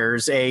 And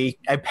there's a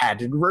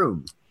padded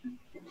room.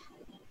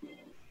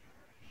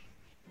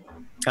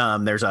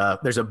 There's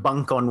a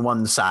bunk on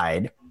one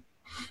side,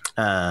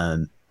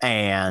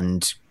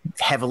 and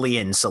heavily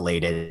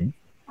insulated.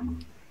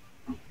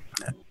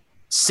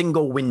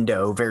 Single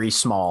window, very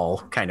small,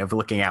 kind of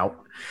looking out,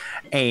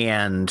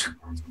 and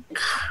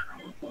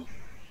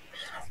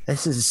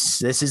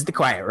This is the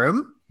quiet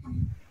room.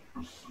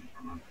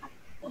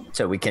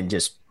 So we can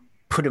just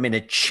put him in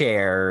a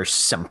chair or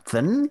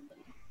something.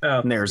 Oh,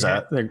 And there's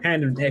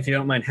if you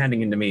don't mind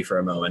handing him to me for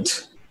a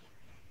moment.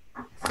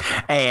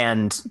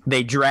 and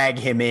they drag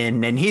him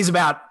in, and he's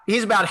about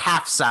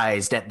half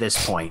sized at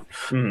this point.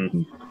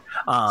 Mm.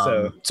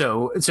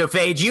 So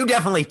Phage, you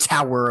definitely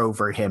tower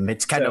over him.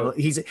 It's kind of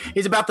he's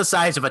about the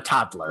size of a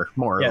toddler,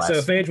 more or less.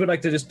 So Phage would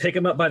like to just pick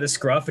him up by the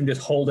scruff and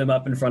just hold him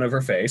up in front of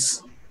her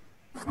face.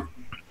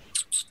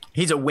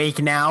 He's awake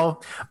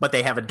now, but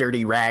they have a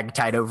dirty rag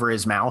tied over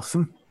his mouth.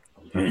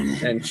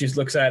 And she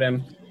looks at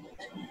him.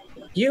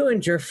 You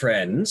and your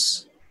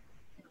friends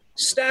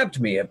stabbed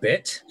me a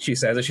bit, she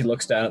says as she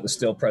looks down at the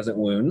still present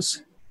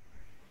wounds.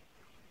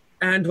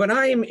 And when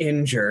I am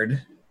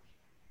injured,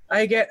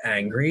 I get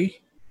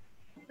angry.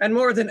 And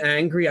more than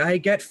angry, I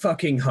get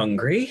fucking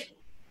hungry.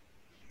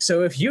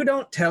 So if you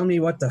don't tell me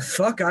what the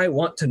fuck I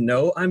want to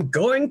know, I'm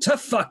going to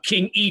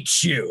fucking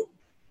eat you.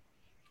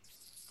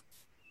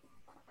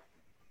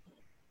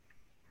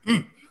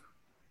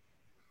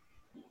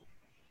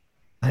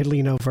 I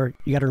lean over.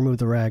 You got to remove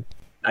the rag.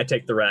 I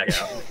take the rag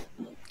out.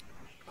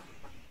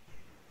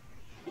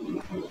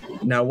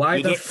 Now, why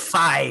You get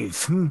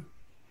 5.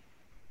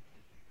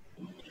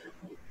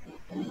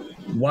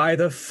 Why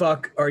the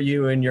fuck are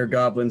you and your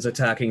goblins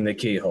attacking the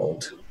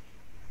keyhold?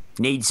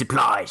 Need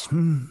supplies.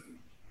 Who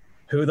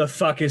the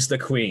fuck is the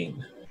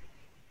queen?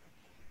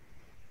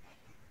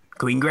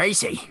 Queen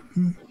Gracie.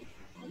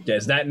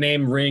 Does that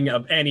name ring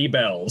of any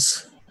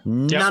bells?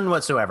 None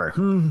whatsoever.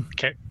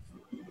 Okay.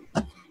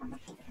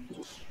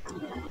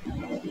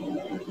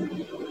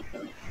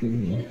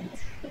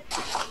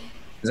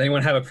 Does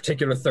anyone have a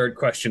particular third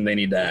question they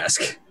need to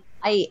ask?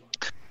 I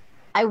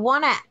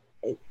want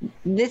to.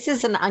 This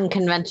is an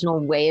unconventional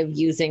way of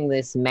using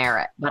this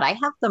merit, but I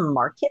have the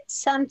market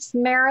sense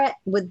merit.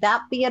 Would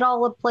that be at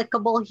all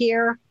applicable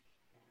here?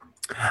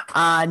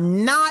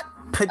 Not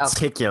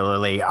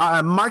particularly.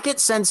 Market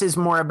sense is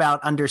more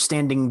about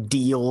understanding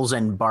deals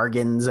and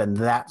bargains and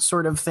that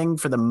sort of thing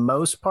for the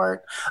most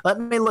part. Let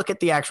me look at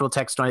the actual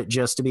text on it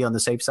just to be on the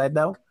safe side,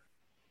 though.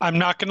 I'm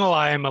not going to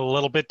lie. I'm a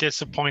little bit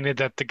disappointed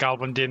that the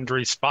goblin didn't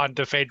respond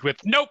to Fade with,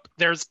 nope,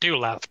 there's 2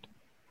 left.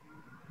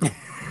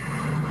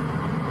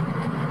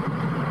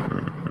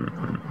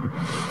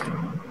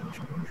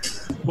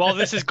 While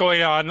this is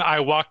going on, I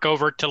walk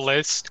over to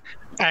Liz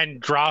and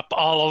drop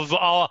all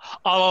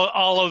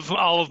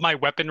of my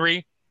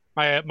weaponry,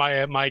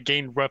 my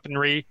gained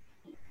weaponry,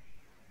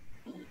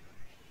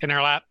 in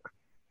her lap.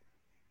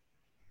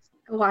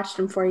 I watched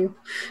him for you.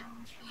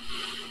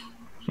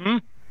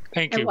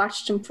 Thank I you.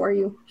 watched him for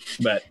you.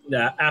 But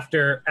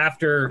after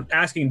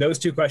asking those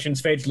 2 questions,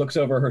 Phage looks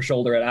over her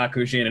shoulder at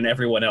Akujin and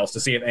everyone else to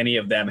see if any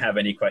of them have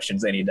any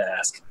questions they need to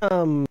ask.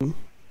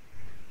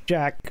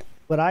 Jack,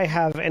 would I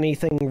have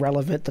anything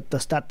relevant that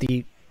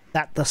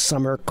the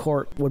summer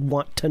court would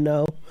want to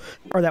know,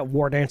 or that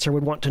War Dancer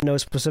would want to know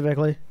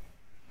specifically?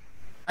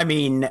 I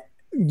mean,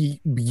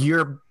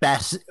 your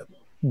best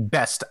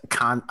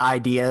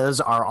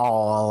ideas are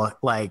all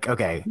like,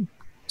 okay,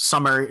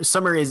 summer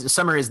is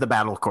the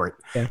battle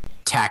court. Yeah.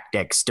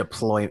 Tactics,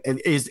 deploy.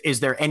 Is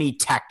there any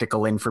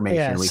tactical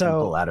information we can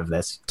pull out of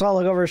this? So I'll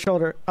look over his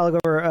shoulder. I'll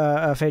look over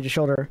Phage's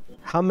shoulder.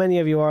 How many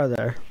of you are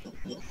there?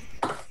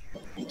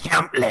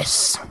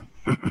 Countless.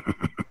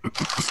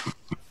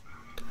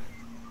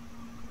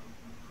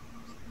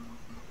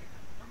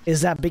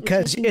 Is that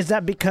because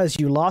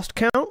you lost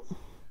count?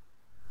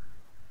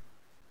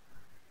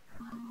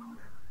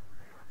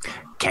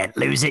 Can't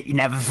lose it. You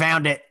never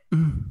found it.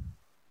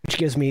 Which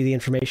gives me the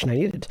information I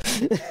needed.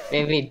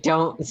 Maybe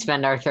don't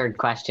spend our third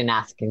question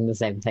asking the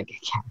same thing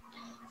again.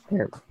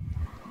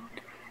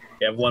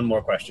 You have one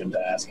more question to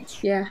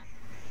ask. Yeah.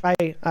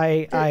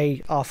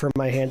 I offer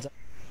my hands up.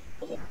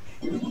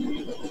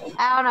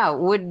 I don't know.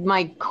 Would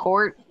my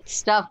court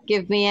stuff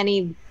give me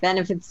any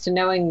benefits to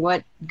knowing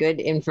what good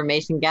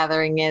information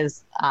gathering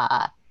is?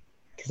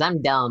 Because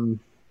I'm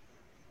dumb.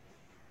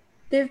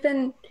 They've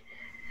been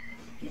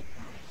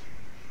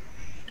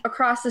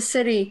across the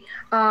city,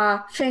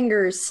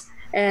 fingers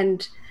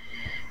and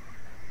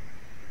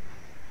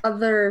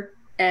other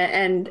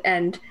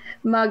and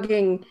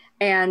mugging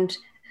and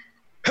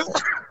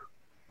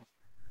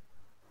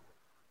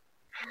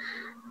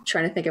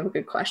trying to think of a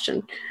good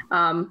question.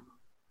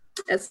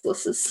 As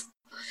Liz is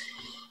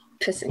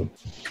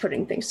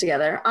putting things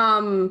together.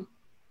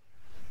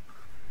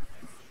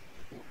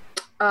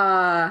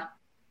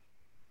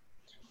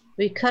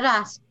 We could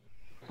ask.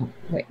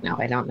 Wait, no,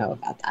 I don't know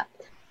about that.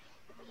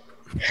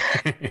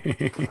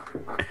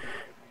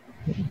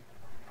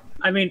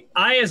 I mean,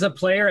 I as a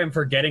player am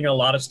forgetting a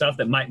lot of stuff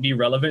that might be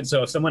relevant.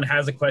 So if someone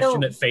has a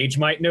question that Phage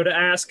might know to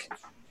ask.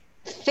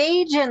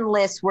 Phage and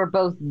Liz were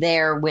both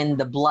there when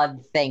the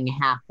blood thing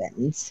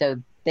happened, so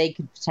they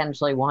could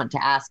potentially want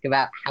to ask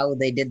about how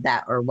they did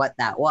that or what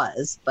that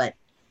was, but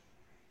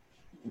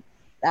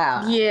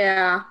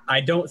yeah. I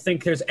don't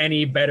think there's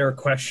any better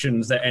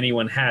questions that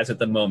anyone has at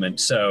the moment,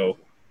 so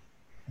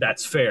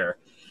that's fair.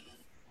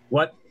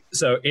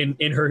 So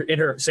in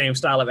her same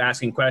style of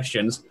asking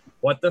questions,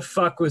 What the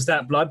fuck was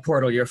that blood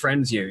portal your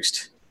friends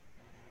used?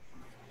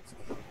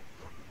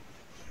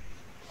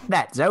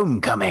 That's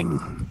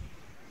homecoming.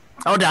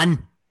 All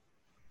done.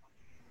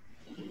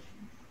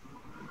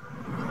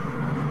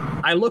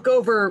 I look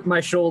over my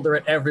shoulder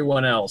at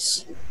everyone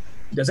else.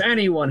 Does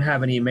anyone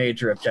have any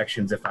major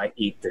objections if I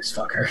eat this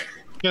fucker?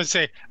 Gonna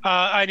say,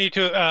 I need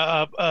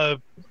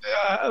to.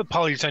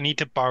 Apologies, I need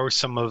to borrow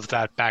some of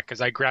that back because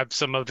I grabbed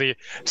some of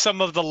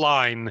the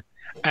line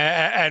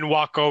and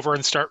walk over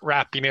and start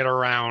wrapping it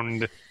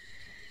around.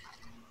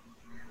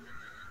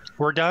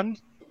 We're done.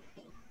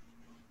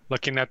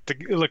 Looking at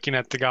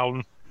the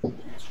goblin.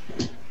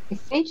 If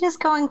you're just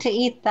going to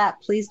eat that,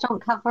 please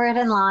don't cover it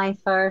in lye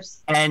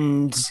first.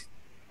 And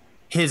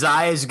his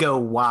eyes go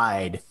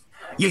wide.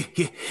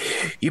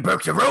 You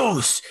broke the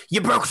rules.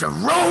 You broke the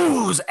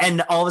rules.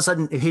 And all of a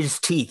sudden, his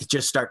teeth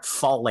just start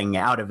falling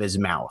out of his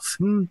mouth.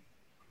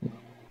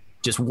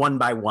 Just one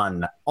by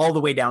one, all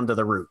the way down to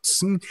the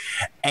roots.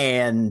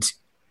 And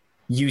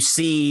you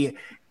see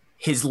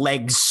his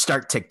legs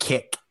start to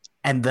kick,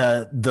 and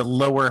the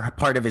lower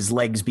part of his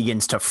legs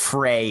begins to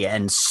fray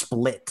and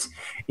split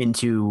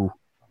into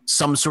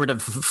some sort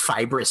of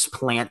fibrous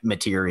plant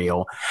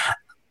material.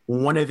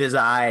 One of his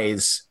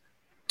eyes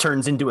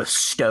turns into a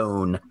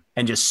stone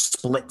and just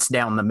splits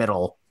down the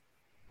middle.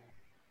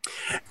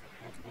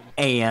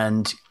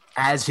 And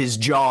as his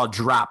jaw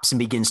drops and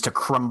begins to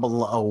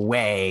crumble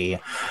away,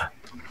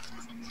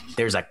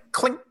 there's a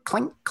clink,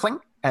 clink,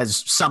 clink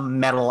as some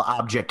metal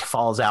object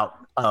falls out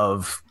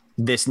of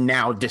this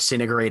now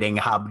disintegrating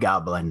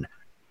hobgoblin.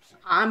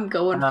 I'm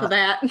going for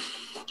that.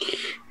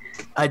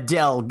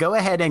 Adele, go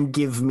ahead and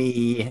give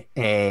me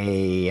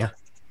a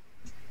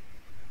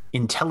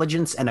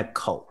intelligence and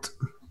occult.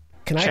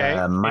 Can I?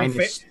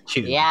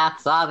 -2. Yeah,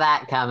 saw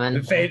that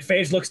coming.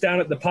 Phage looks down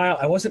at the pile.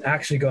 I wasn't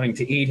actually going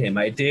to eat him.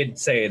 I did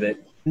say that.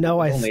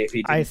 No, only if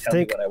he didn't I tell me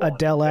think what I wanted.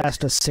 Adele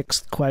asked a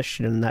sixth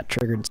question, and that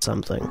triggered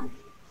something.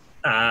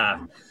 Ah.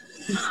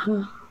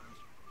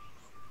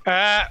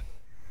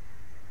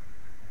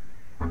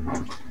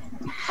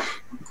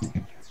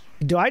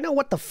 Do I know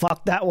what the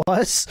fuck that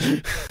was?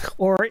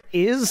 Or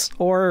is?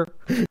 Or...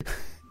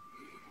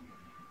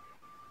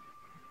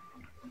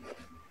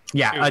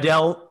 Yeah,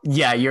 Adele,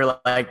 yeah, you're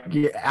like,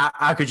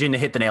 Akujin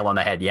hit the nail on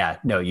the head. Yeah,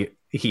 no,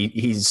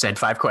 he said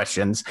 5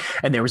 questions,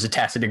 and there was a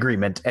tacit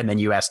agreement, and then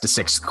you asked a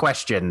 6th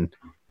question.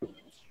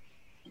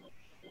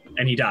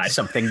 And he died.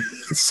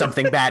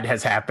 Something bad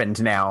has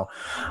happened now.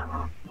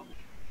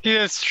 He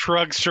just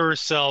shrugs to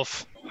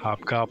herself.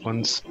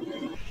 Hobgoblins.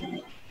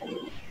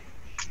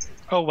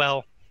 Oh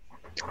well.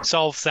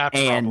 Solves that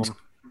problem.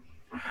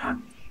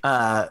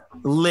 And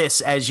Liz,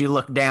 as you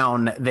look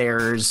down,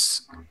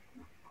 there's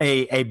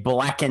a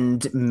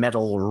blackened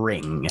metal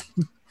ring.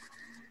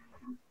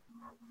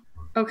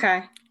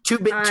 Okay. Too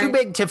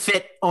big to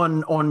fit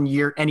on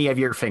any of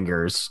your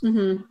fingers.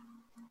 Mm-hmm.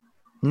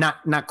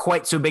 Not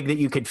quite so big that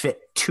you could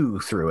fit 2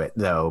 through it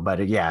though.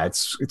 But yeah,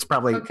 it's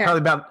probably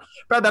about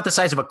the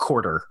size of a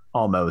quarter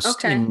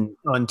almost in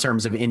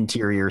terms of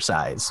interior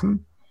size.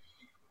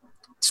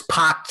 It's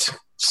pocked,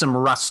 some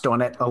rust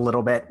on it a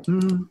little bit.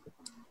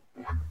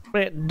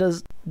 Wait,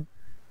 does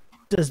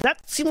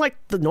that seem like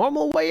the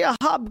normal way a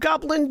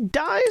hobgoblin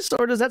dies,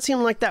 or does that seem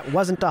like that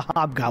wasn't a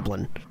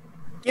hobgoblin?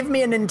 Give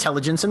me an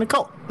intelligence and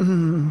occult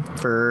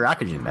for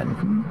Akujin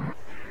then.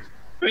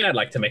 I mean, I'd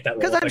like to make that roll.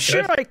 Because I'm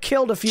sure I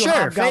killed a few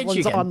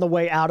hobgoblins Phage, on the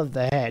way out of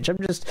the hedge. I'm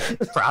just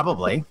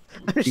probably.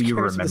 Do you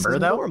remember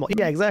though? Normal.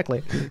 Yeah,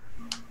 exactly.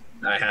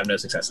 I have no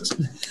successes.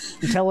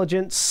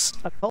 Intelligence,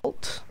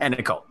 occult, and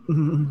occult.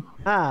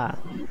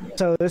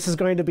 So this is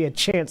going to be a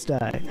chance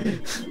die.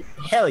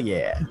 Hell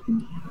yeah.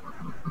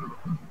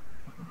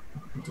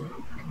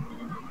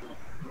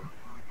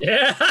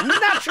 Yeah.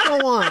 Natural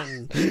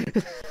 1.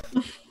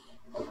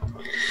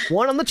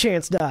 1 on the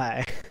chance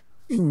die.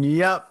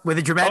 Yep, with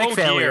a dramatic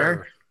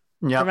failure.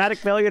 Yep. Dramatic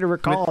failure to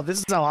recall. This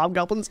is how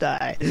hobgoblins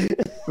die.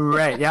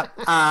 Right.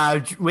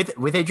 Yep.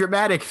 With a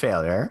dramatic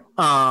failure.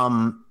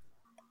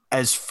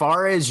 As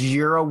far as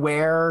you're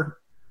aware,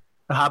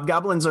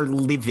 hobgoblins are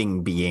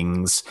living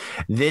beings.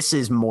 This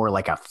is more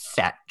like a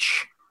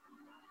fetch.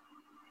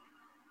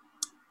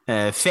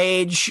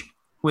 Phage,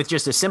 with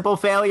just a simple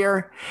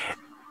failure.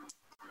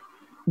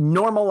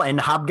 Normal and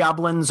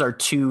hobgoblins are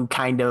 2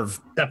 kind of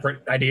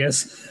separate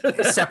ideas.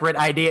 Separate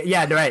idea.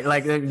 Yeah, right.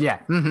 Like, yeah.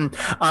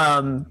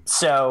 Mm-hmm.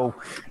 So,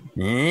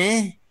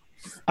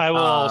 I will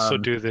also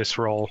do this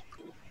roll.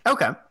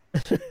 Okay.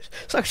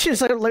 So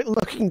she's like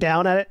looking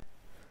down at it.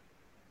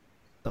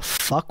 The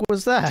fuck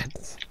was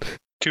that?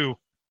 2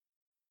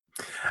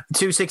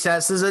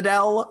 successes,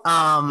 Adele.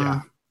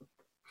 Yeah.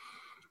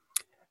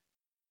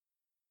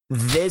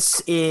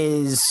 This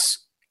is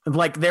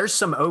like there's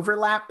some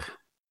overlap.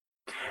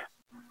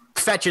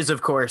 Fetches,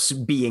 of course,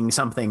 being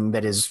something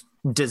that is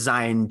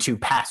designed to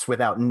pass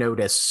without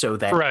notice, so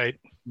that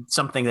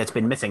something that's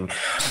been missing.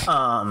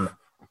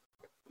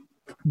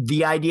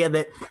 The idea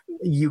that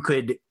you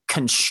could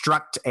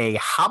construct a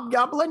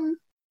hobgoblin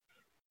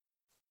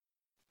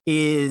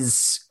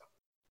is,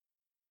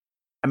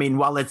 I mean,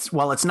 while it's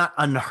not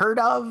unheard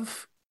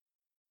of,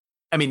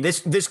 I mean,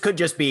 this could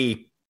just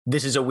be,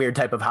 this is a weird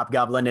type of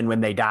hobgoblin, and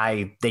when they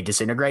die, they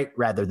disintegrate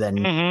rather than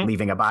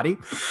leaving a body.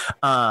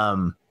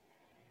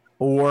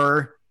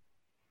 Or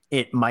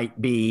it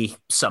might be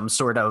some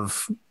sort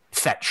of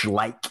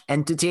fetch-like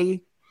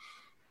entity.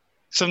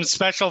 Some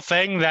special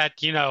thing that,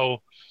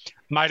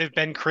 might have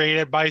been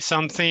created by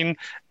something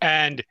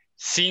and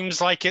seems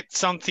like it's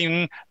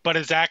something, but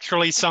is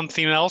actually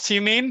something else,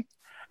 you mean?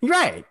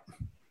 Right.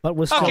 But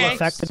was still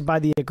affected by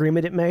the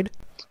agreement it made?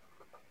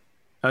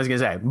 I was gonna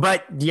say,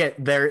 but yeah,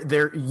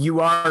 there.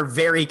 You are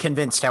very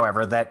convinced,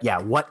 however, that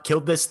what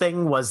killed this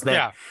thing was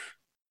that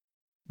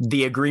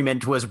the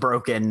agreement was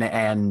broken,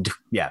 and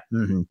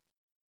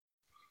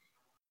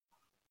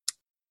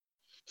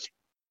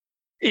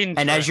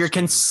And as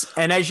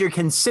you're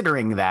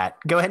considering that,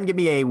 go ahead and give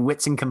me a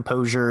wits and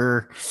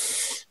composure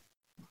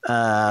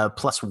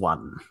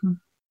 +1.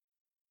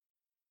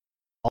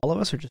 All of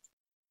us, or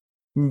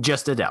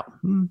just Adele?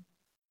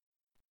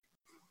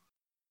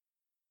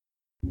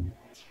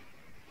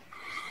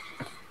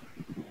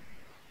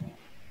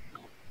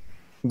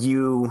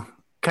 You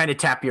kind of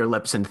tap your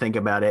lips and think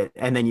about it,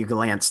 and then you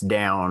glance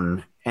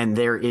down, and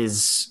there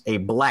is a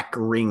black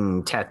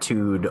ring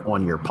tattooed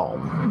on your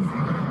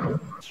palm.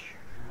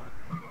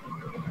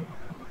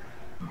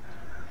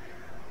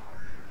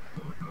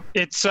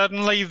 It's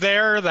suddenly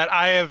there that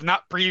I have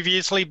not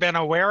previously been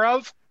aware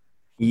of?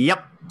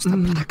 Yep. It's the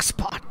black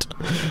spot.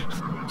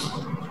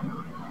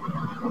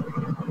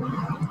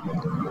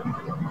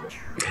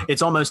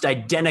 It's almost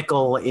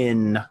identical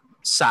in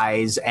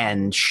size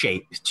and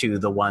shape to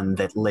the one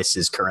that Liz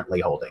is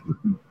currently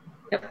holding.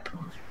 Yep.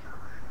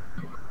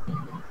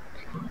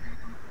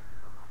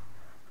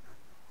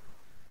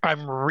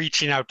 I'm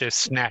reaching out to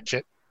snatch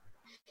it.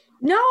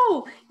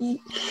 No! All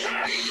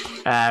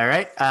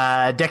right.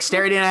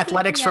 Dexterity and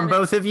athletics from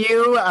both of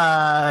you.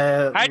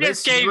 I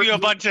just gave you a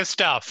bunch of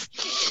stuff.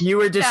 You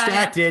were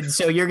distracted,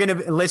 so you're gonna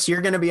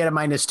be at a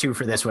 -2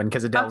 for this one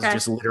because Adele's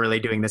just literally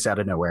doing this out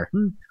of nowhere.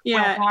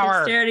 Yeah,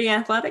 dexterity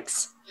and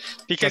athletics.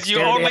 Because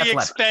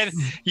dexterity,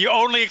 you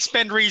only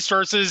expend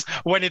resources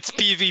when it's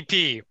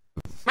PvP.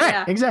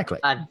 Right, exactly.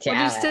 What did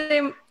you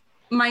say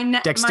my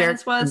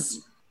minus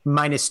was?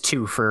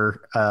 -2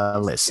 for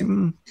Liz.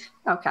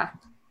 Okay.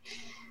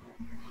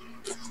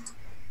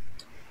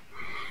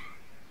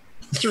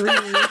 3.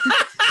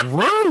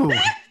 Whoa,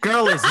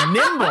 girl is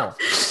nimble.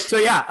 So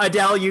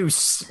Adele, you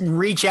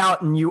reach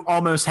out and you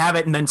almost have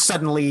it, and then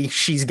suddenly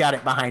she's got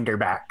it behind her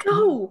back.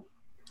 No.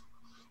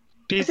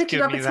 Please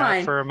give me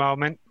that for a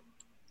moment.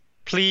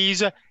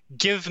 Please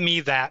give me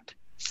that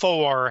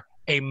for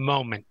a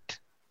moment.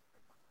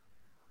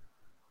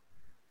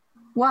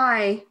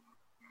 Why?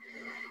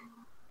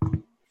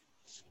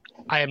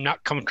 I am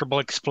not comfortable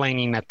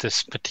explaining at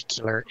this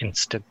particular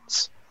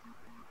instance.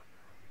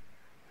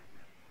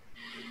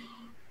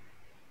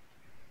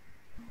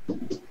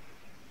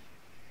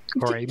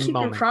 For a keep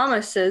moment. Your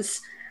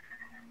promises.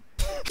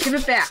 Give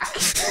it back.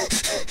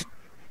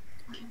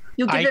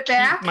 You'll give it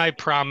back? I keep my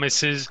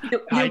promises.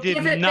 You'll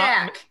give it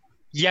back.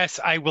 Yes,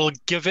 I will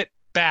give it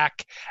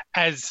back,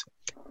 as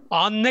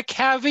on the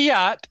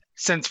caveat,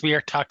 since we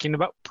are talking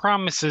about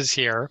promises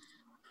here,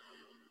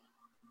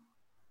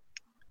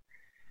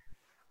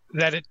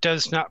 that it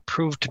does not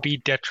prove to be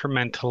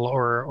detrimental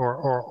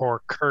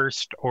or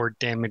cursed or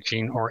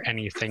damaging or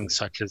anything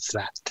such as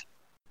that.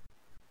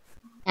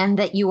 And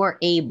that you are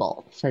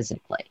able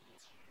physically.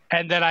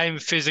 And that I am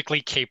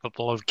physically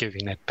capable of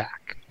giving it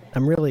back.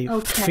 I'm really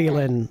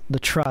feeling the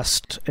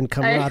trust and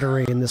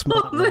camaraderie in this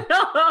moment.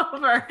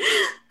 Over.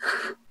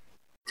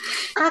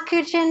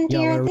 Akujan,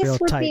 dear, this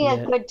would be a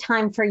tight-knit. good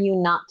time for you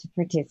not to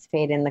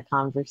participate in the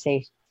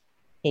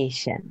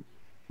conversation.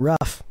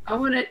 Rough. I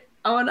want to.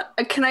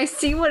 Can I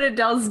see what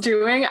Adele's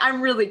doing?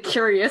 I'm really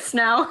curious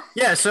now.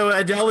 Yeah, so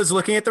Adele is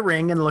looking at the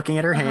ring and looking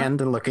at her hand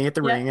and looking at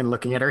the ring and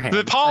looking at her hand.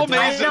 The palm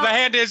is, the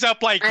hand is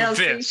up like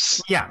this.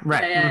 See. Yeah,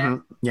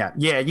 right. Yeah.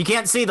 You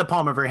can't see the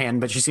palm of her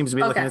hand, but she seems to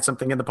be looking at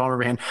something in the palm of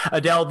her hand.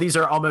 Adele, these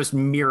are almost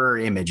mirror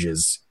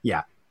images.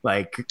 Yeah,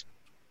 like.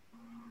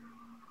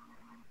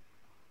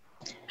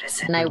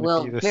 And I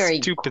will very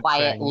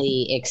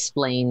quietly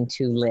explain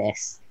to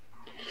Liz.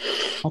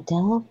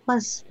 Adele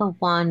was the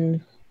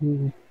one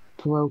who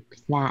broke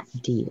that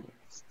deal.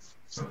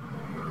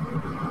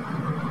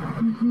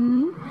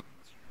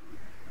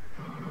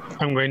 I'm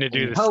going to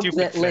do the hope stupid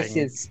that thing.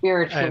 Liz's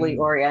spiritually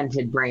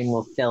oriented brain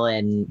will fill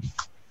in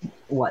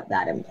what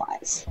that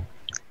implies.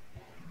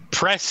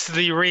 Press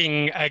the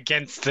ring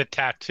against the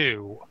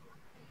tattoo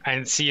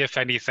and see if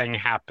anything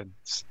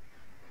happens.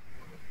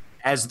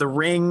 As the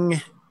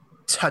ring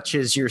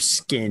touches your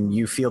skin,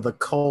 you feel the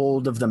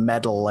cold of the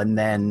metal, and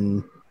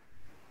then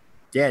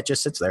it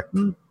just sits there.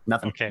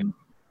 Nothing. Okay.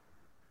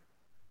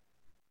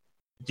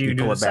 Do you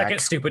do the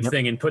second stupid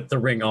thing and put the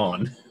ring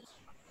on?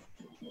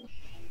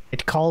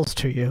 It calls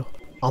to you,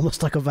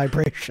 almost like a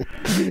vibration.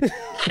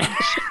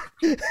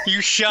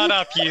 You shut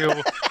up, you.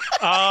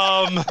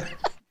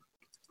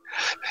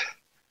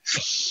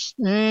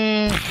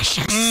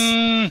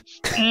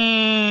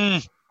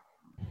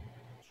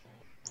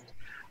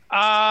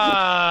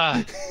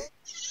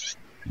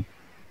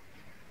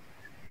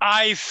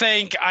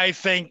 I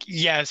think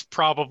yes,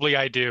 probably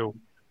I do.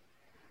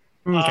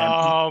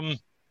 Okay.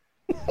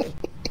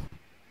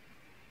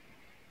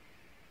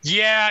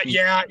 Yeah.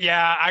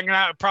 I'm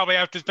gonna probably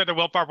have to spend a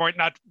willpower point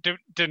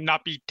to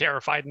not be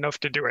terrified enough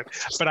to do it,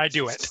 but I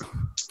do it.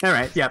 All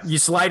right. Yeah. You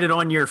slide it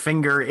on your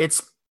finger.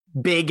 It's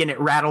big and it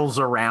rattles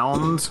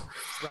around.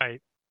 Right.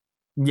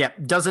 Yeah.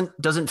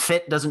 Doesn't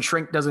fit. Doesn't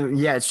shrink. Doesn't.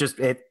 Yeah. It's just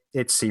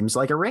it seems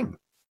like a ring.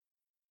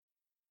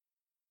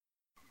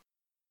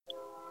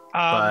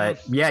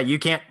 But yeah, you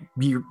can't.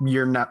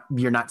 You're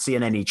not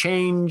seeing any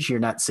change. You're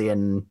not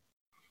seeing.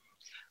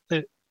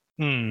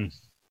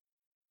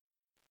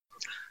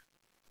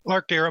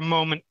 Lark, dear, a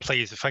moment,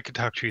 please. If I could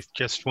talk to you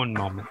just one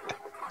moment.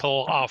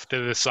 Pull off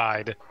to the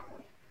side.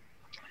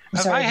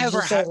 Sorry, did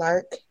you say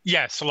Lark?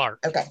 Yes,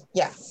 Lark. Okay,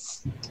 yeah.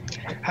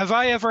 Have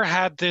I ever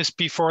had this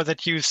before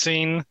that you've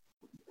seen?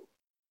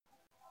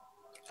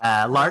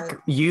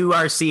 Lark, you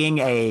are seeing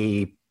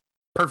a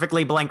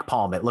perfectly blank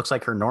palm. It looks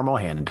like her normal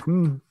hand.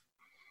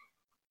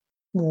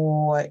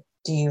 What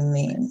do you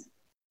mean?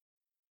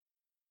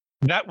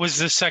 That was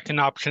the second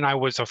option I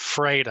was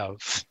afraid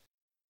of.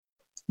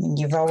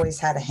 You've always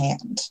had a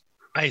hand.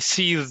 I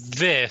see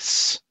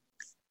this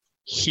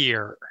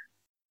here.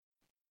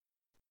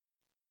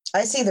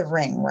 I see the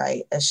ring,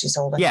 right, as she's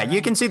holding it. Yeah,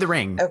 you can see the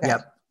ring. Okay.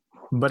 Yep.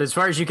 But as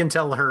far as you can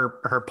tell,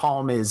 her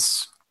palm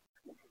is...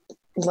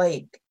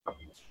 Like,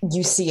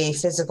 you see a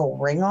physical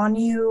ring on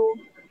you?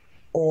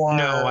 Or...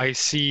 No, I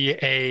see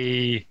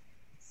a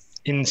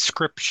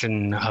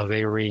inscription of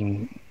a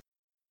ring.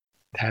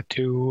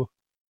 Tattoo.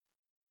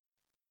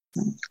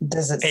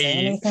 Does it say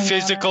anything? A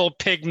physical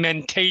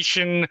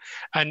pigmentation,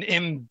 an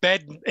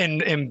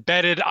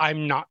embedded,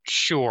 I'm not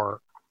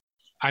sure.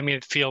 I mean,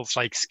 it feels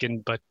like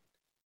skin, but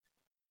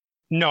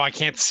no, I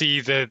can't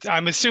see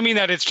I'm assuming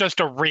that it's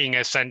just a ring,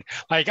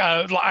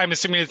 I'm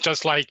assuming it's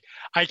just like,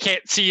 I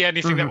can't see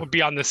anything that would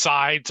be on the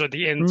sides or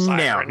the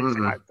inside or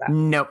anything like that.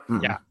 Nope.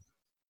 Yeah.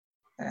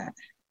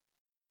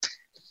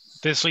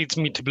 This leads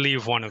me to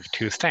believe one of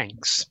two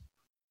things.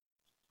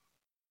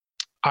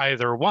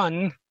 Either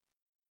one,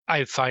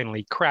 I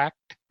finally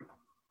cracked.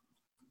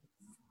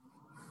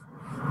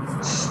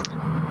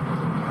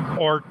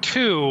 Or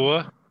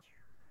two,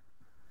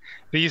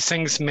 these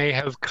things may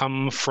have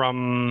come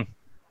from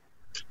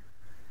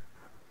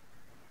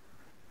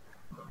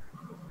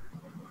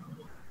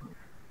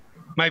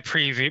my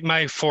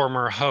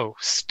former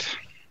host.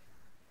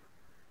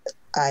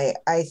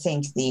 I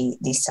think the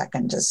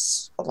second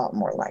is a lot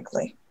more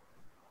likely.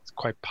 It's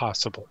quite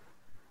possible.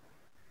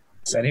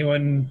 Does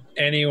anyone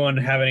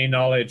have any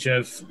knowledge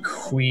of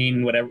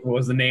Queen, whatever what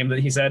was the name that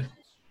he said?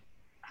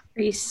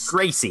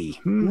 Gracie.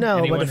 No,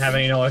 Anyone but if, have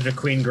any knowledge of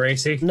Queen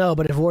Gracie? no,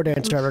 but if War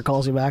Dance Driver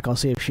calls you back, I'll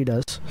see if she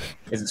does.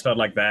 Is it spelled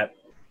like that?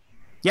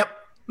 Yep.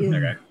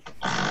 Okay.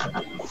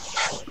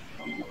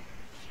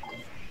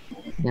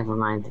 Never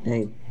mind.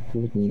 I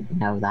wouldn't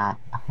know that.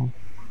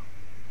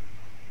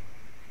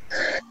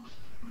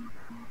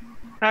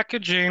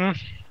 Akajin,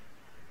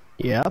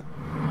 Yeah.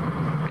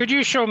 could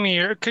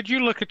you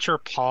look at your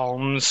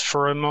palms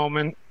for a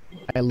moment?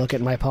 I look at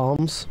my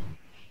palms.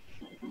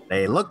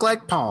 They look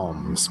like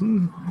palms.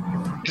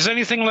 Does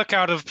anything look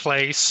out of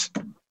place?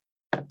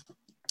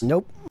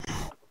 Nope.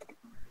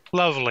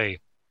 Lovely.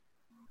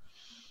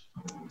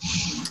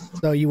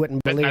 So you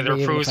wouldn't That believe neither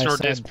me even if proves I nor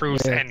said,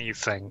 disproves yeah.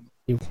 anything.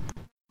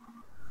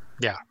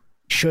 Yeah.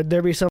 Should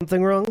there be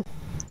something wrong?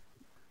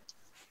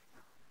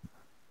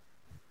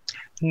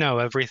 No,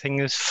 everything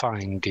is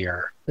fine,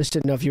 dear. I just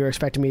didn't know if you were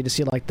expecting me to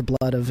see like the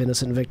blood of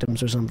innocent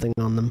victims or something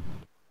on them.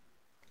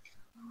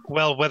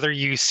 Well, whether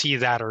you see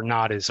that or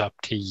not is up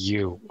to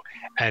you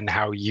and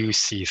how you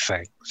see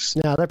things.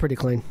 No, they're pretty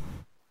clean.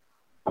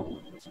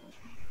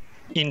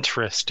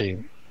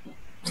 Interesting.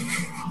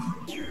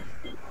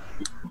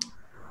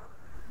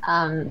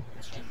 I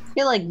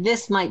feel like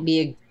this might be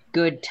a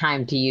good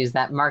time to use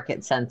that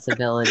market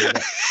sensibility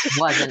that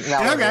wasn't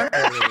relevant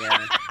earlier.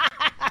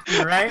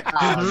 Right?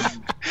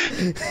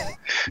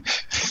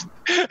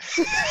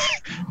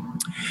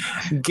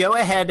 Go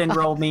ahead and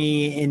roll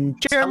me in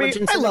Jeremy,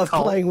 I love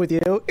playing with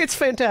you. It's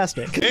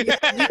fantastic. You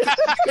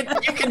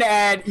can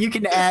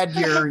add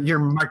your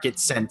market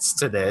sense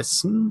to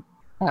this.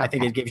 I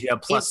think it gives you a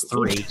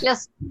 +3. It's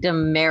just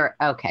demerit.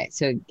 Okay,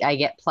 so I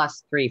get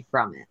 +3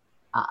 from it.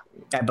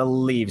 I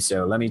believe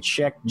so. Let me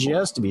check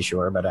just to be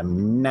sure, but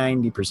I'm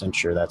 90%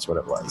 sure that's what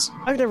it was.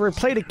 I've never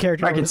played a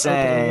character that was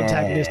openly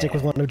antagonistic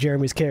with one of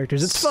Jeremy's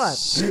characters. It's fun.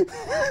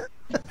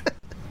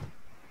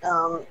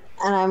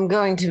 And I'm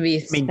going to be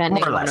spending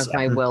more or one less, of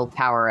my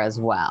willpower as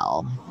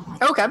well.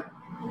 Okay.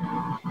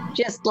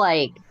 Just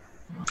like,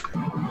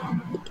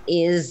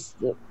 is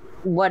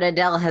what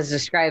Adele has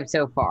described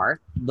so far,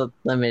 the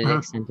limited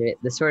extent of it,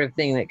 the sort of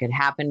thing that could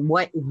happen.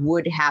 What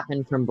would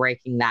happen from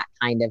breaking that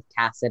kind of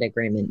tacit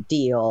agreement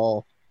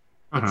deal?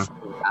 You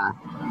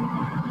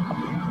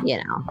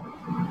know.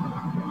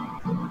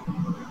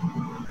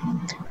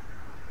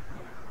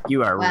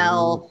 You are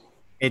Well.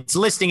 It's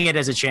listing it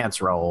as a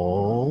chance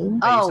roll.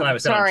 Oh,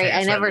 sorry,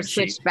 I never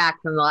switched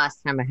back from the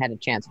last time I had a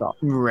chance roll.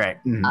 Right.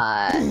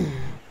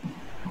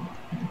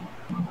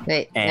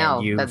 Wait, And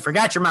no, you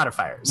forgot your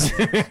modifiers.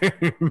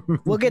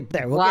 We'll get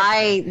there.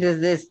 why does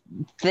this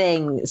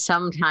thing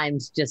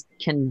sometimes just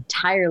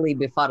entirely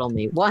befuddle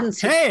me? One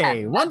success.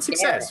 Hey, one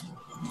success.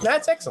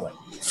 That's excellent.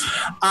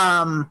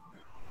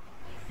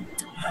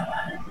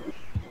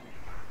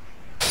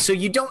 So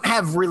you don't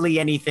have really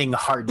anything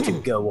hard to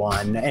go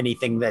on,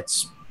 anything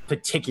that's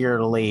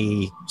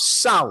particularly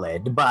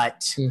solid,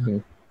 but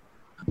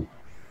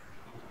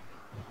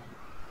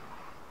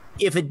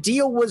if a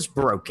deal was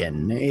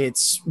broken,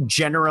 it's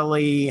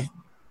generally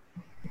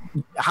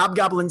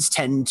hobgoblins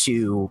tend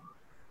to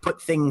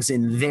put things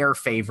in their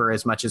favor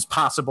as much as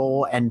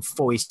possible and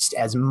foist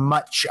as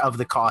much of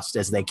the cost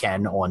as they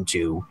can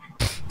onto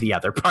the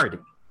other party.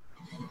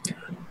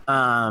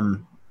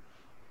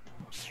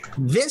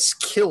 This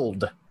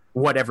killed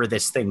whatever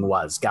this thing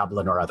was,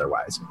 goblin or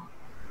otherwise.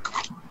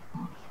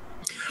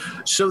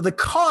 So the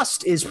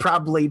cost is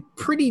probably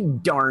pretty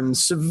darn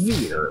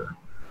severe,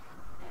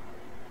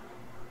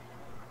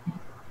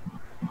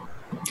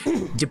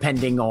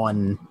 depending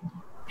on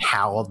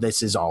how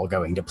this is all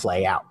going to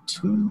play out.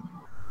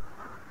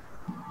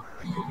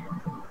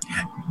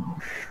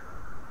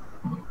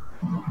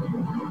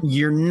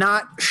 You're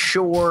not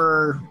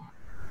sure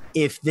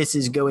if this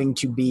is going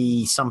to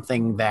be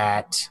something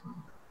that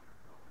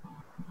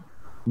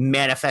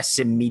manifests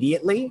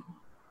immediately,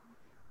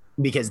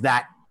 because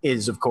that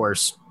is, of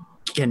course,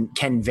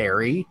 can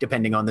vary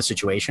depending on the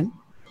situation.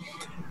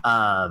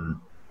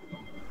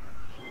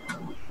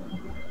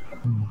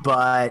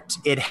 But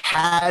it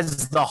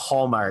has the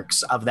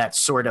hallmarks of that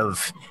sort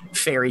of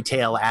fairy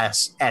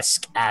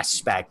tale-esque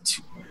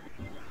aspect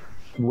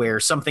where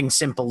something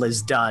simple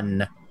is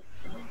done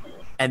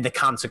and the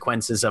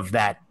consequences of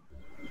that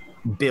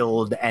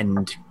build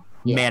and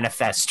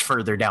manifest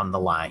further down the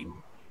line.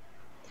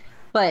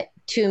 But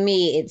to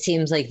me, it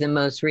seems like the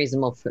most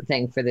reasonable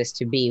thing for this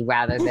to be,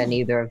 rather than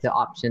either of the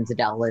options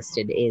Adele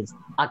listed, is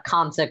a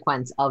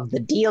consequence of the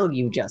deal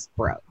you just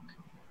broke.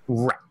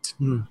 Right.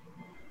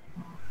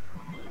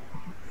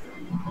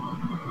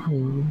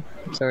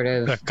 Sort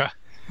of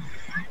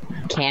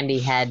candy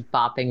head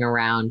bopping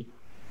around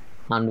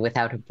on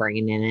without a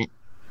brain in it.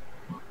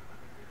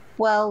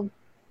 Well,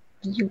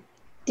 you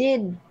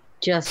did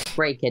just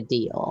break a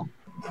deal.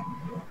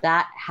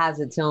 That has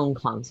its own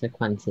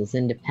consequences,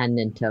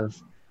 independent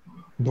of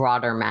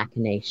broader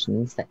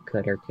machinations that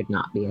could or could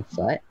not be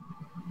afoot.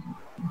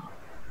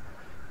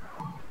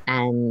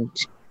 And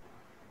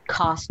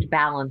cost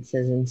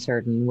balances in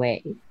certain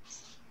ways.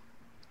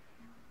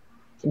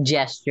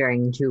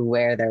 Gesturing to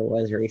where there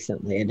was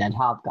recently a dead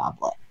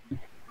hobgoblin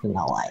and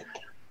the like.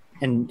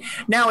 And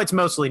now it's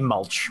mostly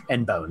mulch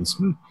and bones.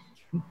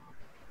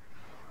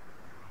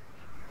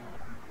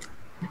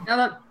 Now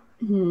that,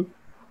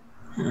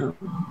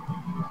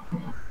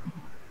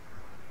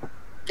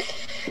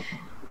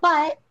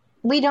 But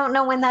we don't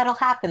know when that'll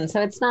happen,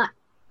 so it's not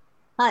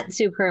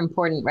super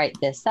important right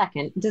this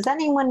second. Does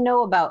anyone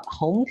know about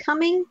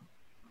homecoming?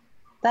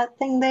 That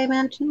thing they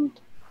mentioned?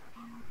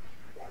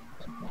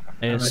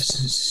 I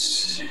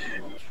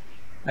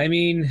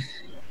mean,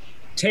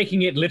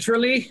 taking it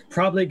literally,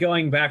 probably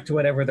going back to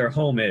whatever their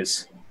home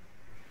is.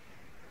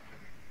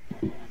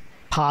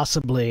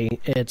 Possibly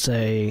it's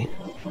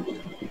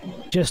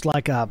just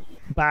like a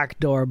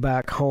backdoor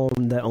back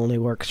home that only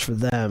works for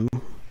them.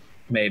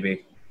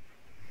 Maybe.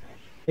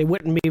 It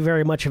wouldn't be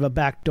very much of a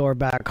backdoor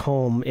back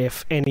home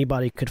if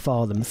anybody could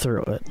follow them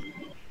through it.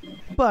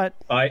 But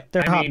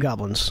they're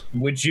hobgoblins.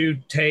 Would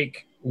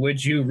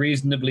you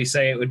reasonably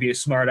say it would be a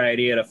smart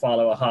idea to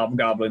follow a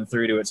hobgoblin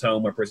through to its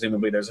home where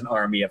presumably there's an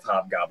army of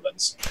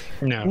hobgoblins?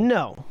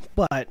 No,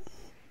 but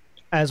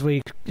as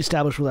we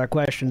established with our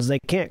questions, they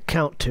can't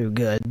count too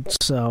good,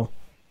 so...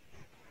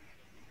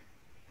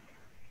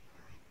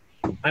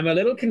 I'm a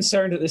little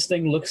concerned that this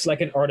thing looks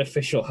like an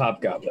artificial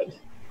hobgoblin.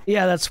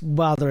 Yeah, that's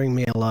bothering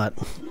me a lot.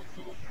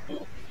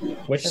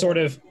 Which sort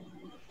of,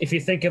 if you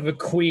think of a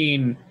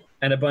queen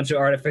and a bunch of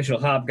artificial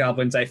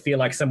hobgoblins, I feel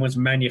like someone's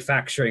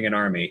manufacturing an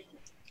army.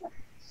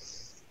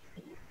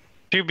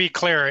 To be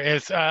clear,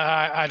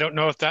 I don't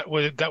know if that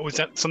was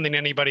something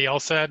anybody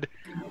else said.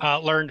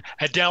 Learned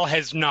Adele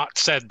has not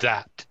said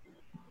that.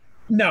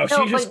 No,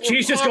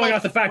 she's just going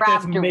off the fact that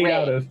it's made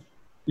out of.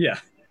 Yeah.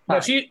 No,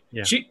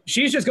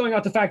 she's just going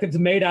off the fact that it's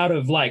made out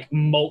of like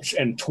mulch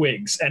and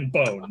twigs and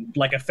bone,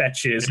 like a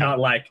fetch is, not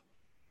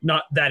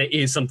that it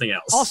is something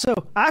else. Also,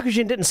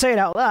 Akushин didn't say it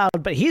out loud,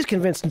 but he's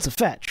convinced it's a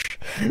fetch.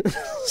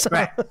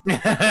 Right.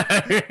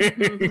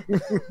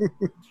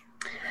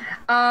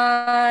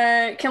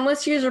 Can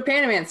Liz use her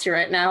Panamancy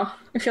right now?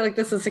 I feel like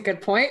this is a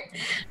good point.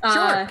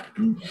 Sure.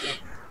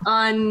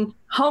 On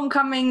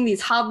homecoming, these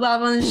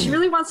hobgoblins, she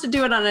really wants to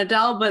do it on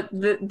Adele, but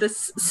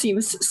this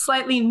seems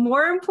slightly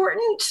more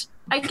important,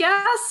 I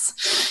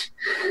guess.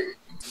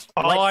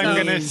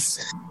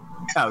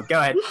 Oh, go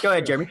ahead,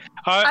 Jeremy.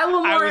 I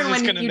will was mourn just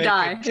when gonna you make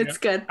die. a joke. It's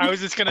good. I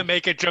was just going to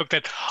make a joke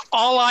that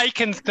all I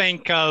can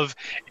think of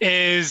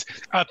is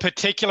a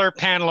particular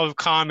panel of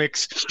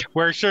comics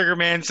where Sugar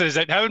Man says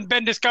that haven't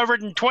been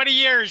discovered in 20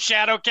 years,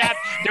 Shadowcat.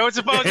 Don't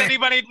suppose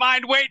anybody'd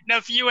mind waiting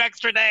a few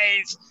extra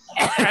days.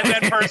 And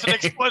then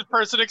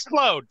person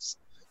explodes.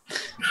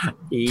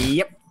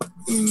 Yep.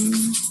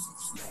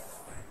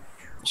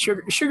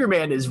 Sugar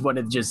Man is one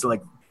of just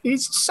like,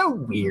 he's so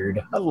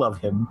weird. I love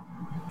him.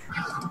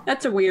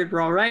 That's a weird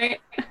roll, right?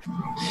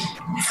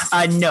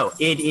 No,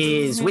 it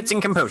is Wits and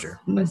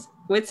Composure.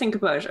 Wits and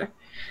composure.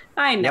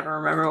 I never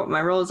remember what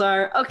my rolls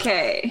are.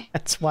 Okay.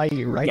 That's why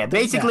you write. Yeah, them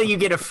basically down. you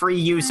get a free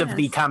use of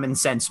the common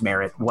sense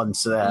merit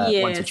once a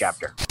Yes.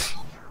 chapter.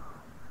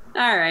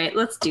 All right,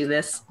 let's do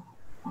this.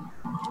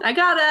 I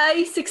got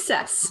a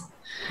success.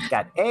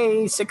 Got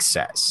a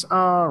success.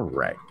 All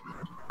right.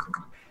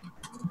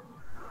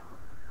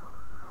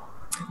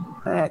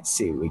 Let's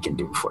see what we can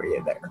do for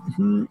you there.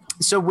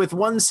 So with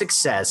one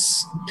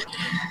success,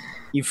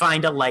 you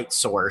find a light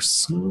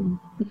source.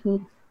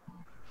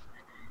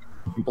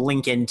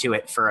 Blink into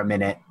it for a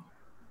minute.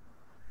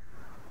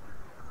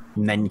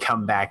 And then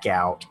come back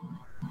out.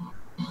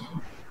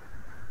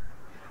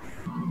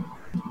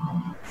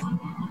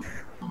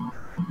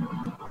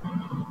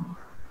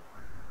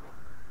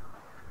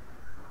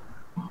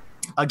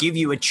 I'll give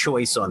you a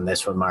choice on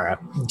this one, Mara.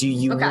 Do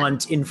you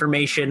want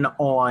information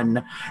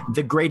on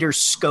the greater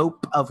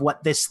scope of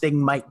what this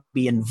thing might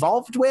be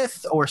involved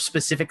with, or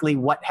specifically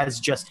what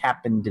has just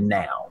happened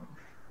now?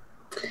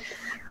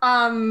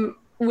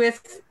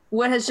 With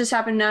what has just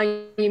happened now,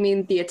 you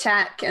mean the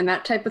attack and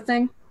that type of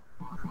thing?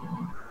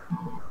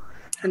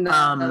 And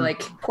the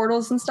like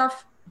portals and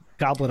stuff?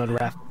 Goblin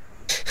unwrap.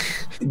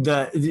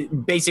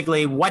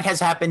 Basically what has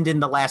happened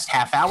in the last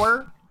half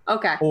hour,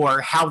 Okay.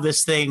 or how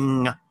this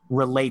thing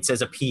relates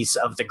as a piece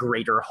of the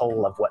greater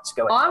whole of what's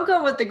going on. I'm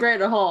going with the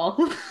greater whole.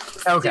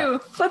 Okay.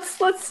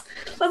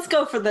 Let's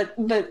go for the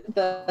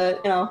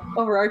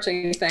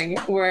overarching thing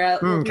where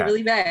it'll be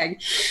really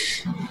vague.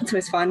 It's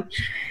always fun.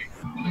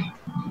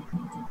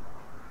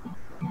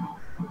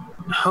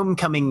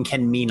 Homecoming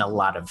can mean a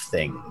lot of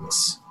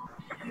things.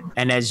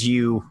 And as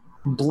you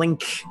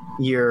blink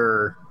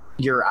your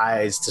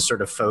eyes to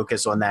sort of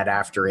focus on that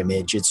after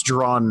image, it's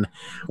drawn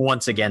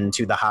once again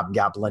to the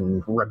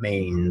hobgoblin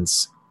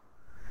remains.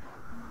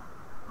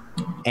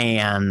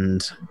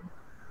 And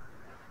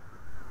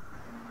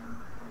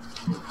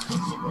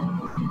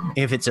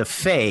if it's a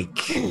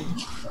fake,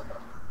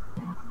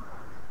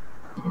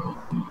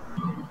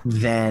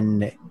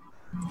 then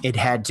it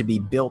had to be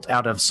built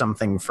out of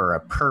something for a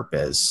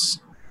purpose.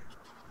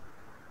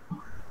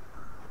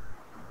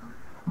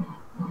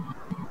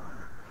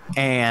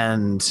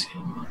 And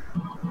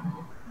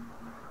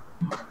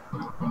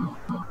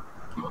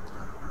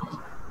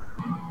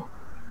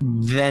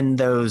then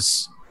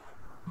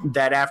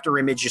that after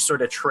image, you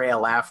sort of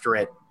trail after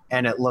it,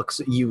 and it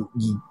looks, you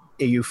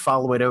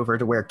follow it over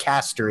to where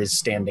Castor is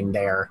standing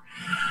there,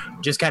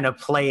 just kind of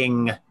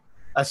playing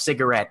a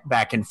cigarette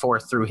back and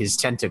forth through his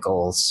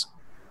tentacles.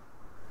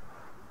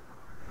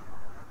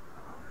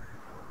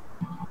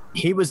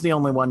 He was the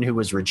only one who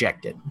was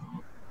rejected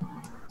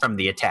from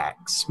the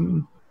attacks.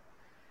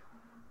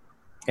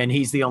 And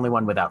he's the only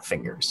one without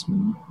fingers.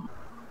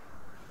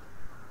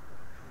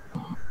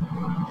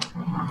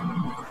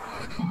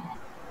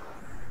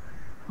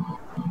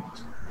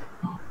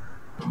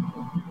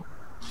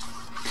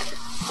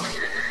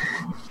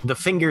 The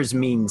fingers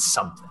mean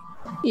something.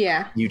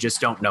 Yeah. You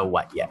just don't know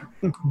what yet.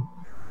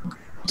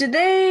 Did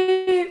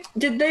they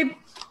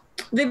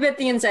bit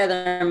the inside of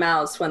their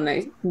mouths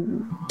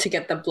to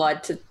get the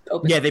blood to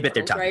open? Yeah, they bit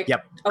their tongue. Right?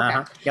 Yep.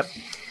 Okay. Yep.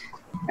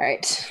 All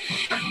right.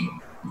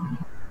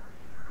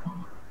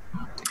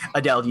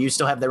 Adele, do you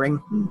still have the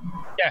ring?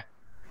 Yeah.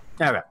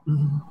 Okay.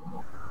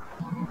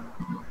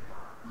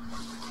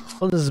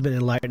 Well, this has been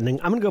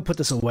enlightening. I'm gonna go put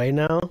this away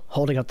now,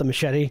 holding up the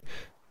machete.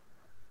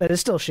 That is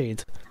still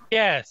sheathed.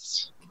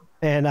 Yes.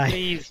 And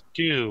Please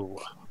do.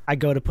 I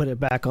go to put it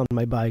back on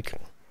my bike.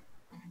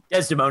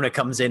 Desdemona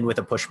comes in with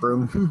a push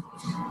broom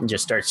and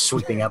just starts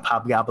sweeping up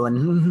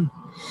Hobgoblin.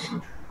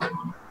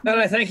 Well,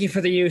 I thank you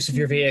for the use of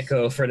your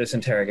vehicle for this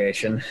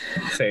interrogation,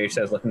 Phage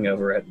says, looking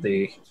over at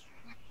the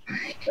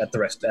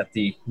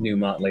new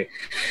motley.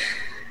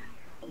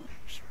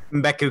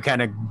 Beku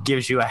kind of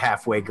gives you a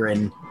halfway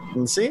grin.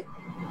 And see?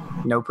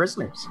 No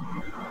prisoners.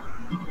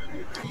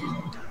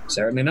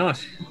 Certainly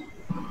not.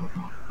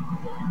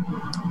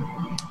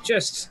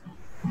 Just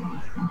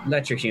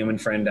let your human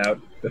friend out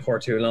before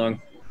too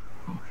long.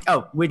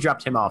 Oh, we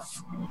dropped him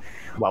off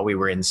while we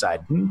were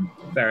inside.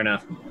 Fair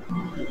enough.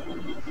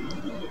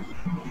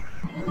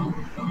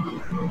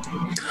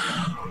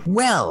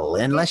 Well,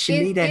 unless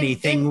you need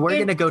anything, we're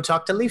going to go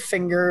talk to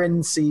Leaffinger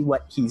and see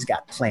what he's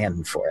got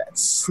planned for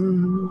us.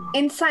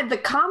 Inside the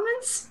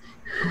commons?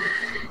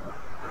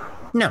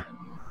 No.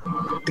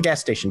 The gas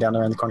station down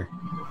around the corner.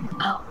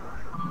 Oh.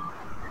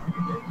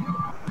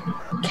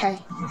 Okay.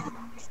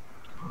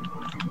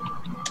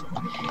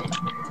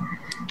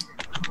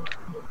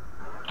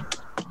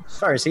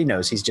 far as he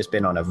knows, he's just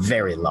been on a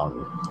very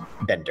long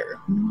bender.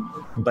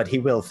 But he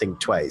will think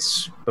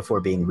twice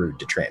before being rude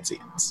to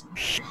transients.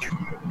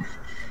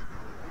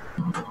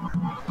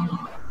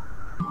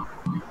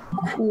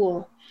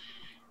 Cool.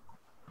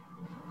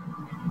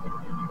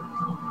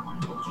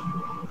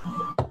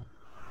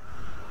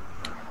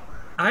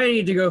 I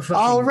need to go.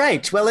 All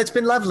right. Well, it's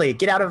been lovely.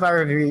 Get out of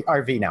our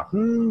RV now.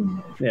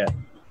 Yeah.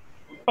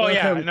 Oh,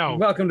 Welcome, yeah, no.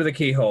 Welcome to the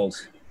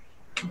Keyhold.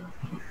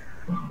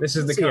 This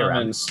is the See you around.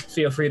 Commons.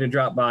 Feel free to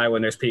drop by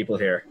when there's people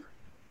here.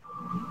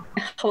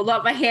 Hold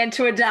up my hand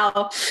to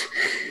Adele.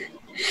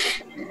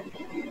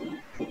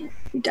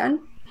 You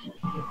done?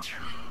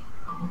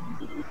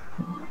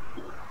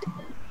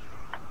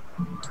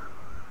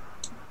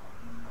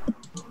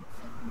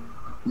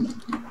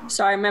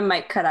 Sorry, my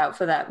mic cut out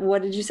for that.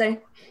 What did you say?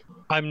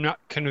 I'm not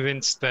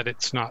convinced that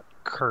it's not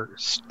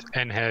cursed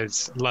and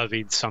has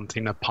levied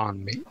something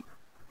upon me.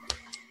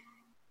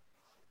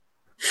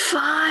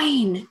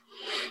 Fine.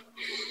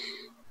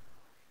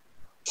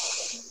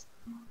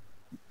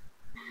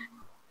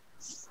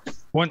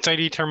 Once I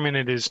determine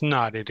it is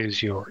not, it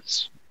is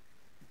yours.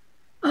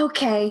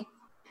 Okay.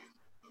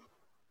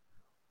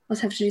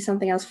 Let's have to do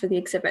something else for the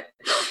exhibit.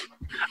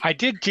 I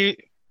did do...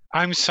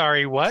 I'm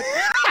sorry, what?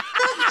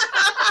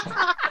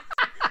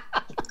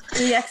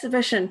 The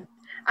exhibition.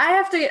 I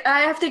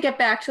have to get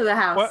back to the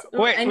house. What?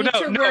 Wait, I need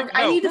no, to no, work.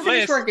 I no, need to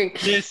finish Liz, working.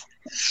 Just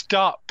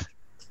stop.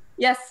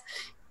 Yes.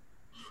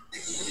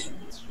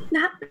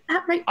 Not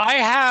right. I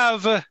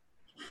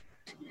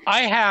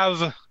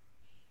have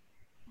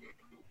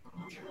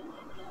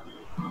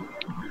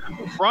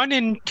run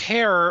in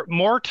terror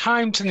more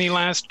times in the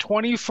last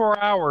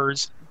 24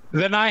 hours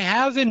than I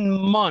have in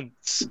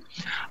months.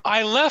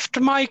 I left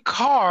my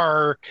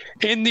car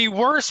in the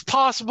worst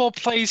possible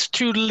place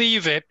to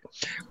leave it.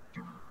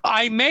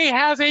 I may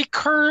have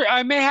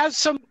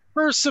some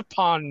curse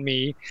upon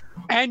me,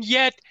 and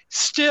yet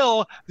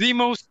still the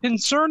most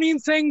concerning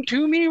thing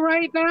to me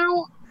right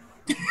now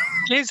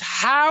is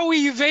how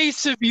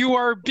evasive you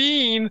are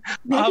being.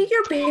 Maybe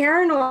you're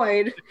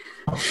paranoid.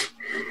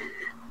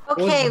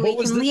 Okay, What we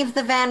was can the- leave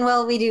the van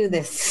while we do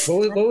this.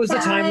 What was the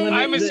time limit?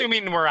 I'm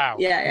assuming we're out.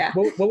 Yeah.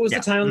 What was Yeah.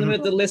 the time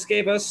limit that Liz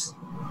gave us?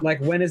 Like,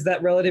 when is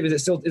that relative? Is it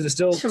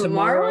still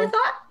Tomorrow, I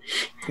thought.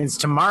 It's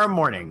tomorrow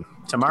morning.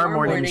 Tomorrow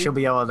morning, morning. she'll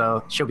be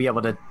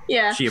able to.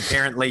 Yeah. She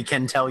apparently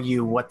can tell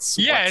you what's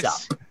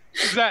Yes,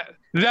 up.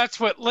 that's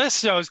what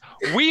Liz knows.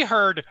 We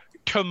heard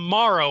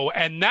tomorrow,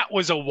 and that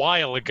was a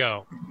while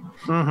ago.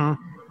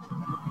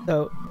 Mm-hmm.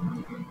 So,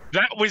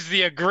 That was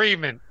the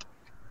agreement.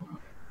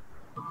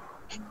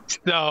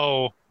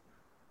 So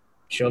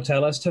She'll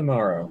tell us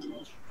tomorrow.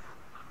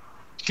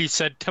 she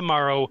said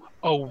tomorrow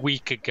a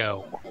week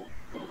ago.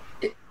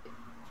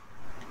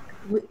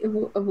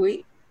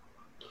 We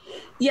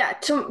yeah,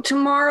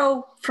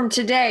 tomorrow from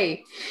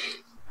today.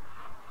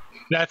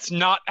 That's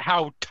not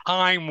how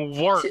time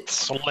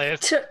works,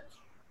 Liz.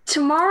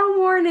 Tomorrow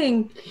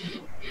morning.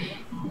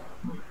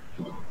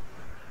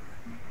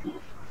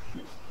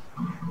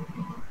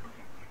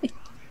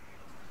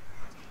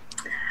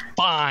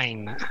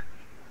 Fine.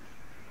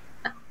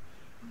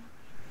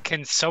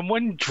 Can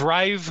someone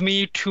drive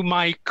me to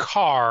my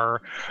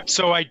car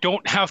so I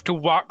don't have to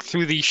walk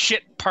through the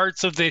shit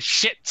parts of this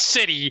shit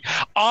city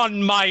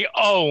on my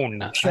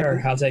own?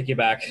 Sure, I'll take you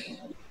back.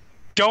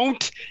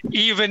 Don't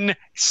even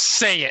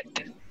say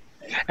it.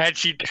 And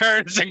she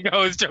turns and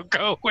goes to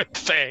go with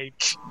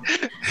Paige.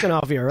 can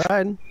offer you a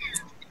ride.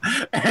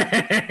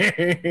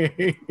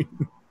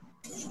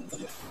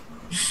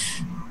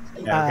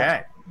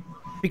 Okay.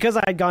 Because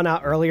I had gone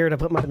out earlier to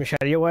put my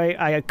machete away,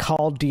 I had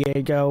called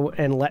Diego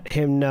and let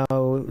him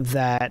know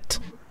that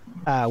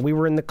we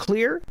were in the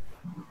clear,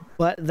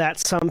 but that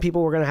some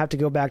people were going to have to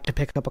go back to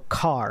pick up a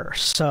car.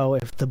 So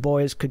if the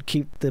boys could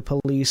keep the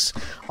police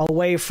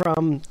away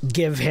from,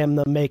 give him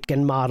the make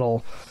and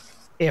model,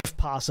 if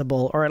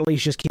possible, or at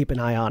least just keep an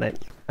eye on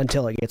it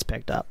until it gets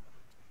picked up.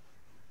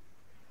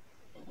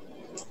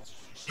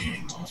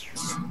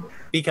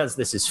 Because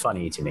this is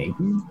funny to me,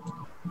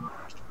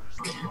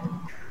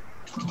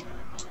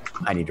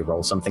 I need to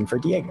roll something for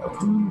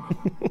Diego.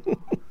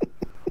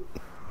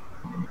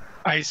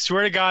 I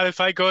swear to God, if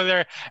I go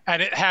there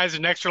and it has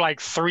an extra like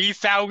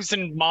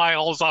 3,000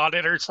 miles on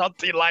it or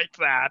something like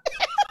that.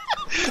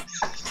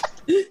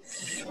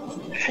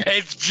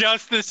 It's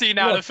just the scene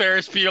out of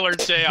Ferris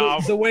Bueller's Day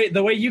Off. The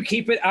way you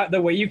keep it out,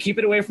 the way you keep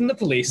it away from the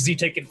police is you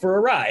take it for a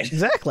ride.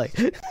 Exactly.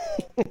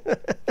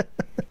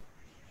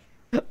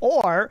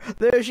 Or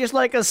there's just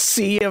like a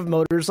sea of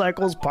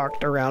motorcycles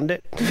parked around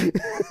it.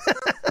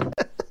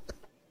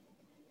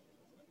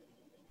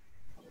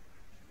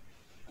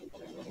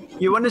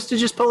 You want us to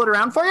just pull it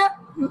around for you?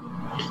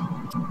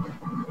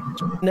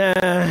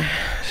 Nah,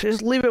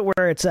 just leave it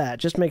where it's at.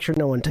 Just make sure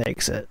no one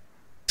takes it.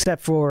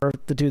 Except for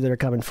the two that are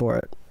coming for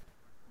it.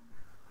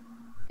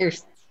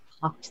 There's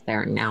cops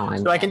there now.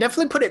 So I can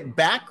definitely put it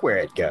back where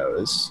it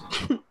goes.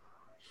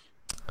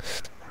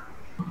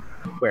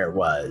 Where it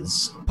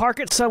was. Park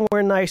it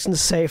somewhere nice and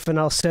safe, and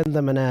I'll send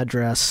them an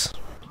address.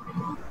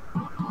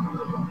 All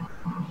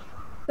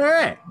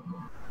right.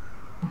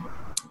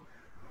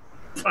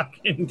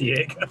 Fucking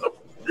Diego.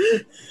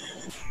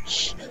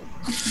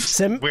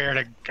 Swear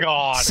to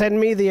God. Send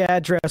me the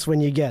address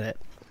when you get it,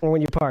 or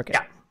when you park it.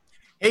 Yeah.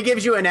 It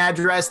gives you an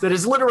address that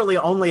is literally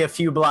only a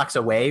few blocks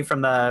away from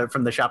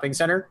the shopping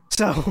center.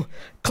 So,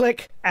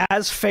 click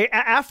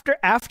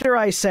after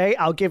I say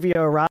I'll give you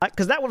a ride,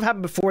 because that would have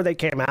happened before they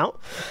came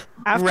out.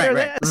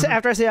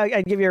 After I say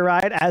I'd give you a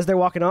ride, as they're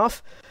walking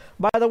off.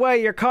 By the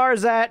way, your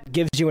car's at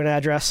gives you an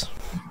address.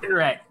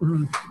 Right.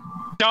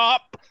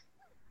 Stop.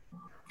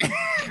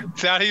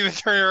 Without even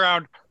turning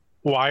around.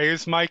 Why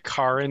is my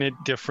car in a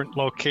different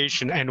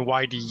location, and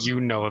why do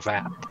you know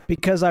that?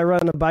 Because I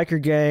run a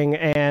biker gang,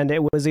 and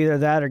it was either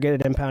that or get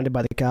it impounded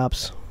by the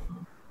cops.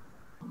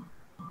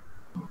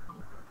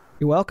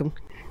 You're welcome.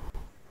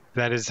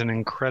 That is an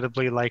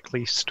incredibly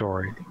likely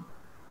story.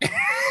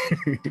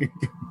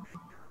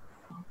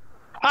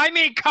 I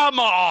mean, come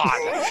on!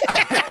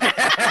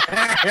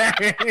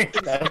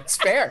 That's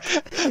fair.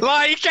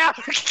 Like,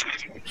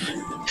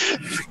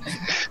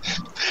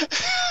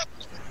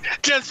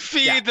 just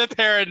feed the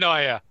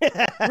paranoia.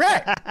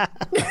 Right.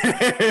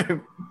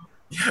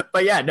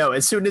 But yeah, no,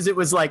 as soon as it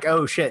was like,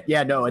 oh shit,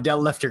 yeah, no,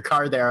 Adele left her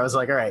car there, I was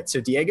like, all right,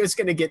 so Diego's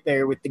going to get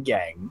there with the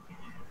gang.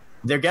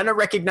 They're going to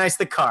recognize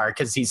the car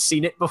because he's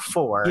seen it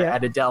before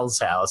at Adele's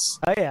house.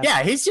 Oh, yeah.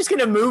 Yeah, he's just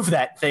going to move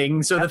that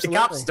thing so that the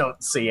cops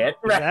don't see it.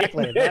 Right?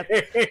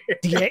 Exactly.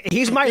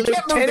 He's my you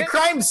lieutenant. can't move the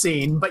crime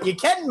scene, but you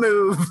can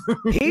move.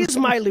 He's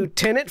my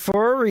lieutenant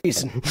for a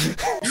reason.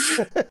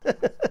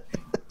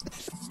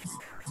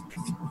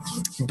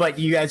 But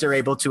you guys are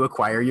able to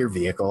acquire your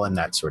vehicle and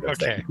that sort of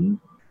thing.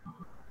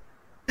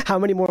 How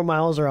many more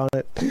miles are on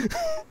it?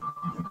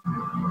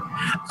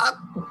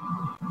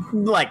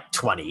 Like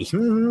 20.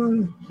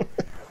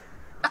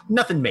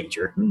 Nothing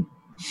major.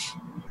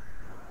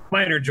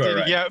 Minor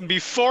joyride. Yeah,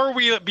 before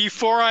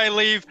I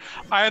leave,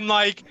 I'm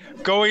like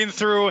going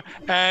through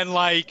and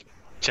like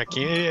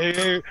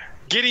checking,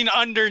 getting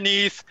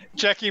underneath,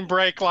 checking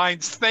brake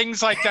lines,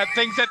 things like that.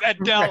 Things that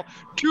Adele,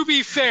 to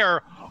be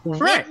fair,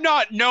 would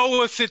not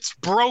know if it's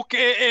broke,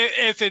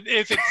 if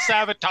it's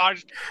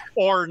sabotaged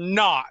or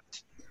not.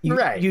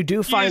 You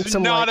do find He's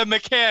some not a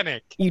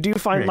mechanic. You do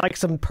find like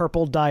some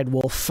purple dyed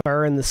wolf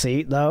fur in the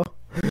seat, though.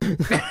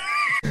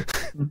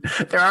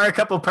 There are a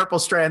couple purple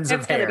strands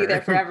of hair. It's gonna be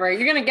there forever.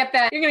 You're gonna get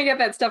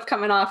that stuff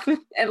coming off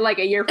at like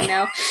a year from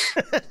now.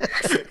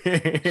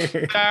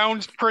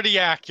 Sounds pretty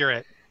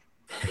accurate.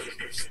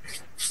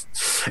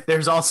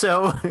 There's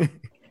also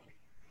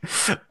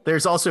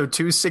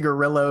two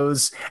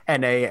cigarillos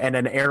and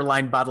an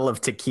airline bottle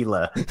of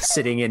tequila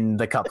sitting in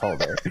the cup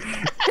holder.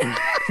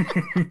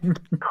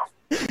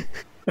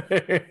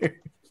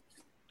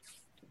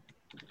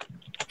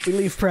 We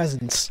leave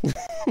presents.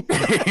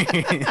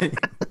 It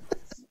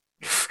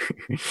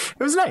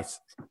was nice.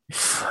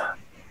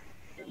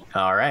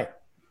 All right.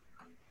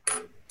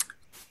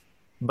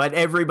 But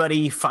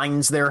everybody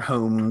finds their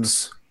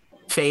homes.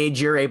 Phage,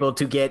 you're able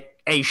to get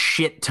a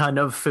shit ton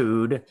of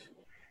food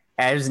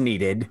as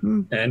needed.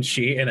 And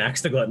she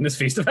enacts the gluttonous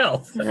feast of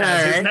health. All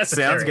right.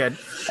 Sounds good.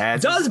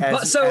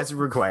 As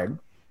required.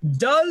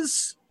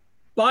 Does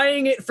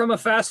buying it from a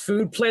fast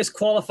food place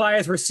qualify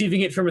as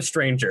receiving it from a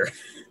stranger?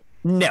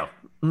 No.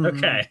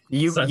 Okay.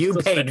 You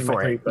paid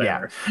for it.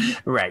 Yeah.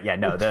 Right. Yeah.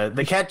 No.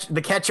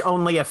 The catch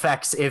only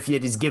affects if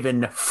it is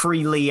given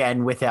freely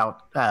and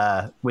without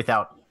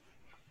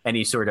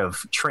any sort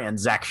of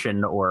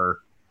transaction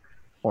or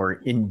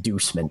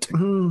inducement.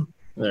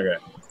 Okay.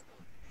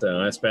 So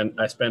I spend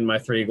my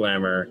 3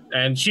 glamour,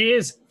 and she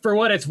is, for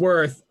what it's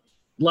worth,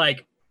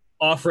 like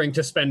offering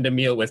to spend a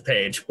meal with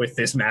Paige with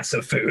this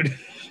massive food.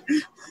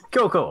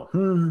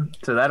 Cool.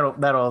 So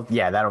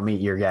that'll meet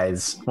your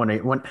guys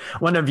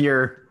one of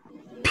your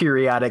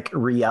periodic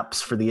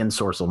re-ups for the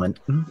ensorcelment.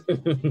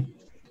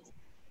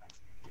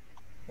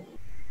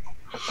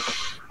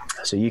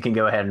 So you can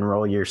go ahead and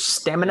roll your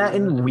stamina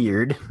and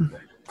weird.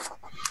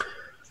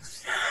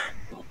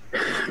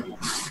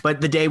 But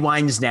the day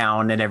winds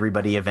down and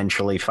everybody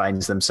eventually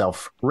finds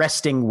themselves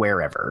resting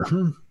wherever.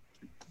 I'm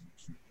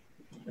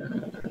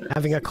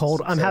having a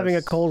cold one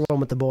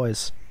with the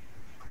boys.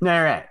 All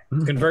right.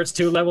 Converts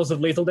 2 levels of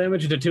lethal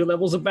damage into 2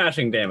 levels of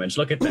bashing damage.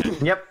 Look at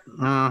that. Yep.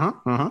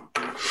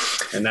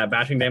 And that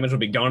bashing damage will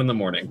be gone in the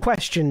morning.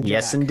 Question, Jack.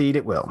 Yes, indeed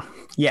it will.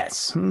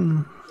 Yes.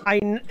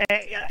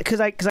 Because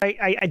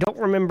I don't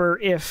remember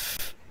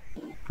if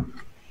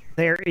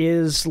there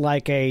is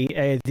like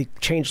the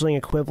changeling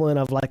equivalent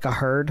of like a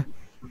herd.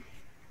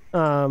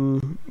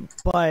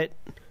 But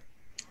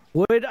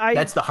would I?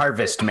 That's the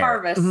harvest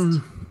merit.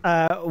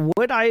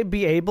 Would I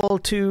be able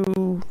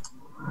to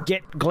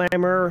get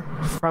glamour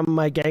from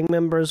my gang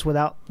members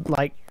without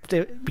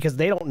because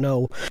they don't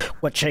know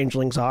what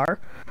changelings are?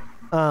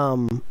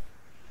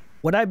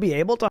 Would I be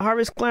able to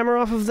harvest glamour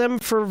off of them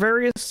for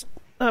various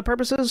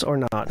purposes or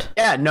not?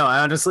 Yeah, no,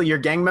 honestly, your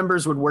gang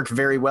members would work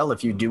very well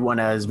if you do want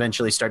to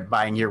eventually start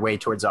buying your way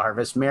towards a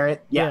harvest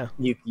merit. Yeah.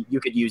 You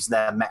could use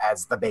them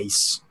as the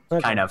base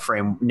kind of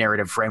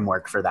narrative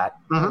framework for that.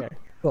 Okay,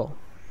 cool.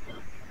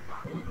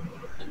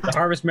 The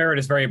harvest merit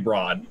is very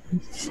broad.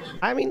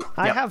 I mean,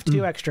 I have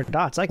 2 extra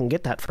dots. I can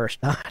get that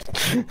first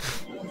dot.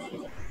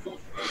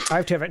 I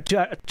have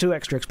two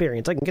extra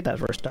experience. I can get that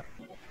first dot.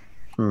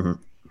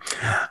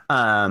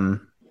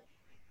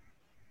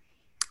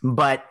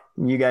 But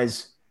you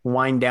guys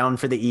wind down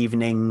for the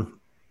evening,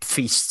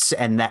 feasts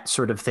and that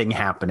sort of thing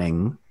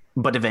happening,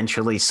 but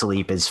eventually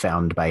sleep is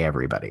found by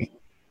everybody.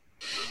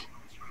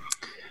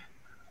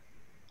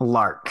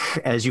 Lark,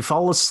 as you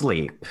fall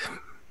asleep,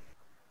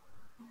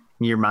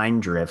 your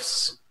mind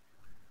drifts.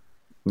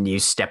 You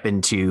step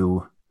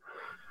into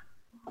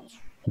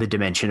the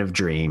dimension of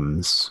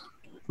dreams,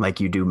 like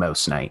you do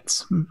most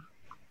nights.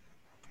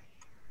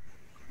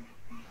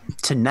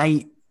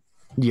 Tonight,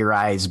 your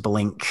eyes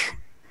blink,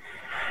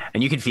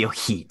 and you can feel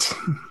heat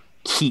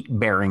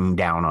bearing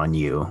down on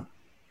you.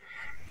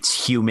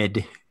 It's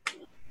humid.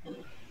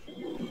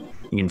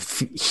 You can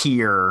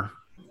hear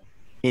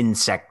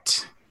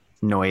insect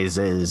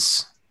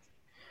noises.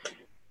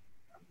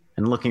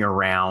 And looking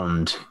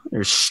around,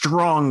 there's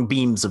strong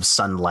beams of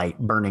sunlight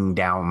burning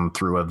down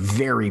through a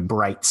very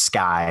bright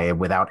sky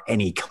without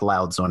any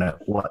clouds on it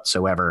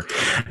whatsoever.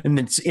 And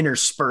it's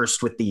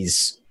interspersed with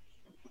these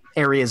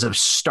areas of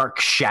stark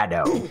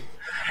shadow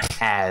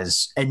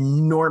as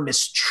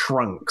enormous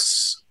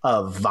trunks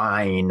of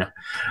vine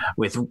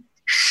with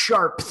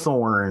sharp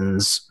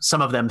thorns,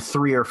 some of them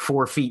 3 or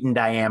 4 feet in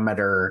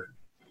diameter,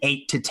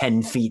 8 to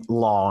 10 feet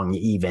long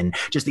even.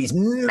 Just these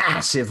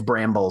massive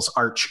brambles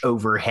arch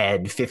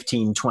overhead,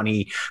 15,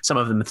 20, some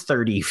of them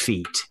 30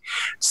 feet.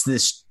 It's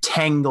this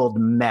tangled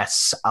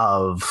mess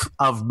of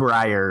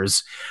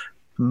briars,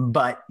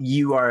 but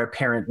you are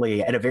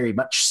apparently at a very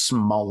much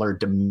smaller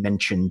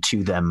dimension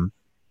to them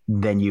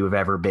than you have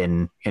ever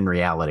been in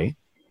reality.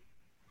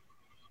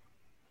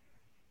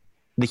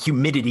 The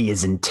humidity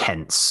is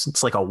intense.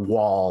 It's like a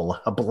wall,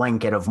 a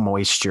blanket of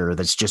moisture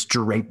that's just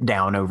draped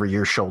down over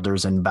your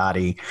shoulders and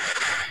body.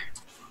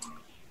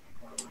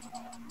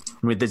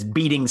 With this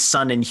beating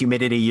sun and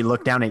humidity, you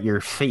look down at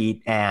your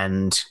feet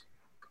and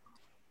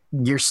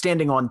you're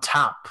standing on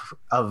top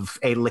of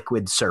a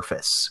liquid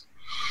surface.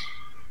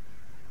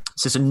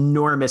 It's this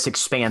enormous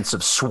expanse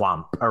of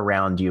swamp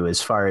around you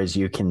as far as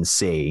you can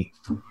see,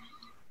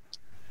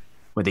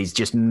 with these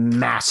just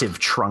massive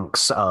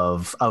trunks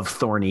of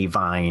thorny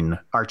vine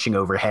arching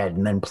overhead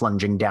and then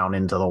plunging down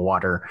into the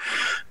water.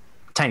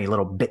 Tiny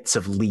little bits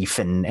of leaf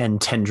and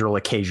tendril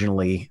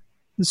occasionally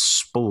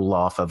spool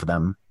off of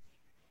them.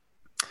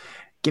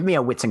 Give me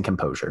a wits and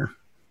composure.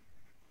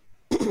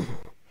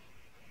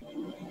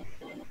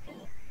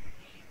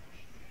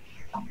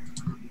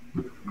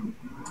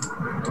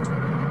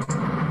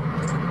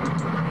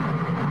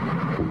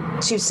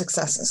 Two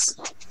successes.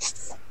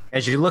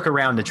 As you look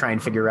around to try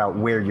and figure out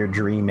where your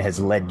dream has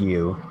led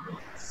you,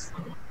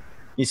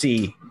 you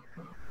see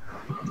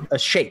a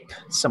shape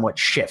somewhat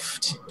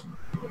shift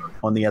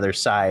on the other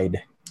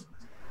side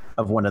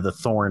of one of the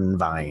thorn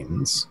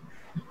vines.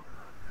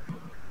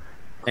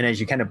 And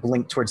as you kind of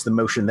blink towards the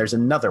motion, there's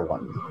another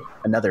one,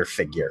 another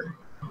figure.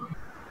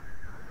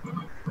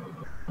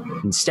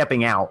 And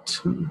stepping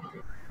out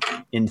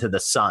into the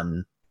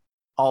sun,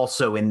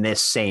 also in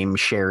this same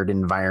shared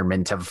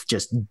environment of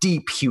just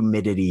deep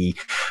humidity,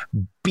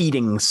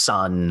 beating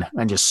sun,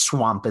 and just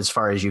swamp as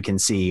far as you can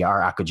see,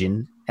 are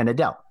Akujin and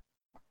Adele.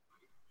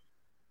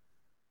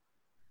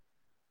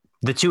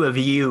 The two of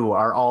you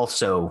are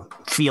also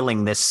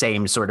feeling this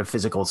same sort of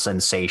physical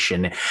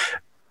sensation.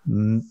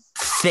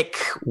 Thick,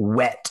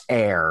 wet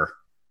air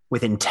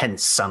with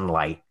intense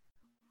sunlight.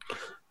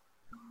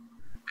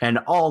 And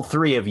all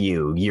three of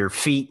you, your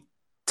feet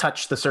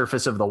touch the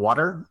surface of the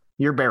water.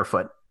 You're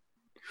barefoot,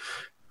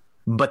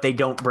 but they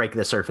don't break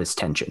the surface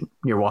tension.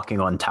 You're walking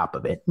on top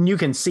of it. And you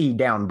can see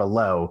down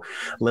below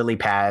lily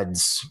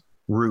pads,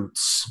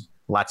 roots,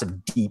 lots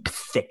of deep,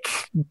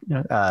 thick,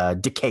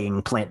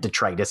 decaying plant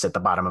detritus at the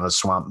bottom of a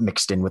swamp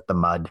mixed in with the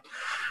mud.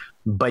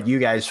 But you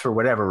guys, for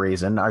whatever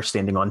reason, are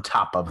standing on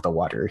top of the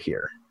water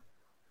here.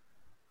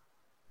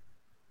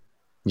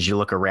 As you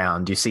look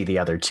around, you see the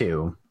other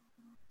two.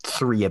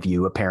 Three of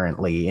you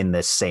apparently in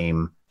this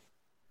same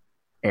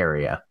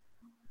area.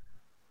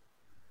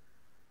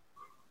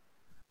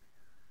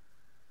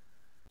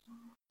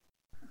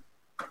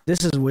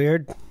 This is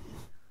weird.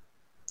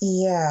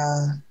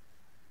 Yeah.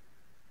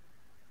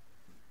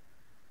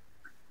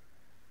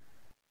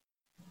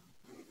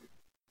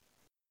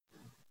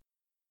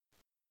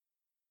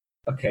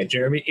 Okay,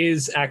 Jeremy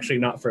is actually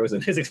not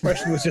frozen. His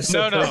expression was just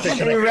so No.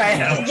 perfect.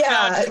 Right.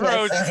 Yeah.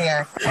 Not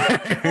Yes,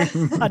 I'm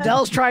here.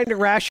 Adele's trying to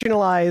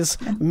rationalize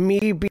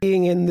me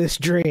being in this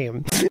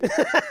dream.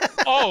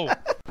 Oh,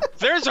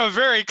 there's a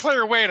very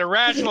clear way to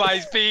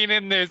rationalize being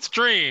in this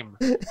dream.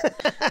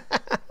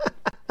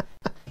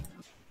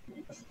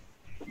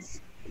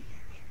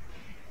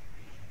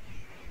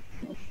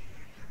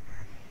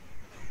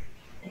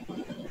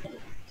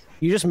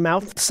 You just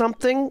mouthed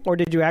something, or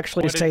did you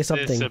actually What say is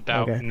something? this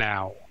about Okay.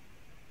 now?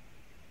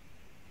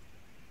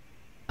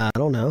 I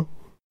don't know.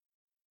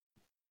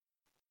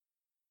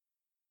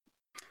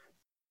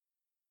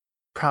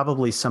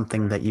 Probably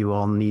something that you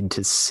all need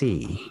to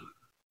see.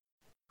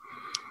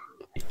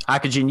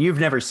 Akajin, you've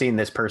never seen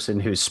this person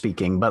who's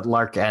speaking, but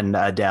Lark and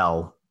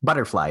Adele,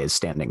 Butterfly is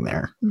standing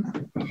there.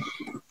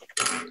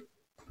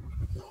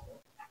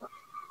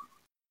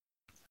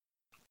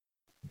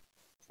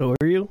 Who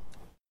are you?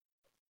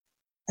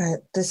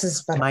 This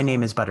is My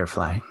name is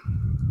Butterfly.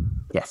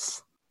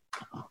 Yes.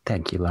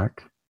 Thank you,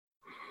 Lark.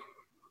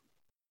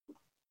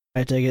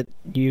 I take it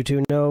you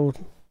two know...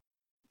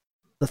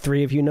 The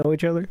three of you know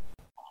each other?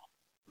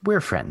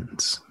 We're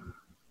friends.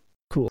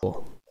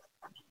 Cool.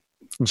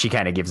 And she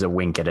kind of gives a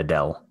wink at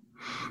Adele.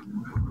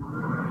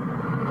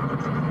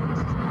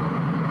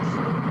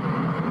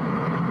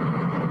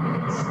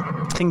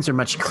 Things are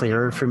much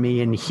clearer for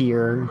me in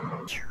here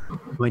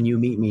when you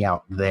meet me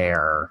out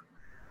there.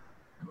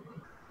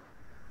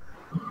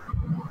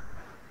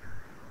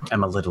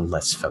 I'm a little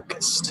less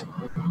focused.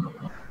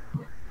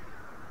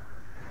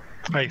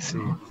 I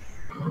see.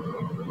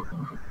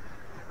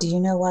 Do you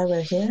know why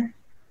we're here?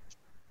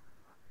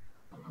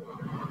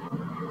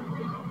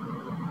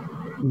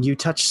 You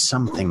touched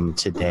something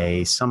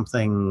today,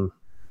 something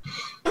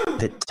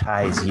that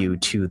ties you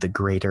to the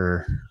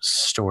greater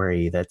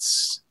story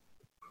that's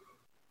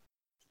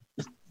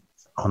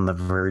on the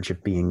verge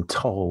of being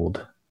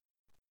told.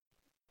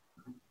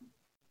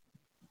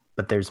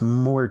 But there's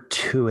more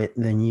to it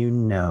than you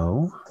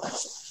know.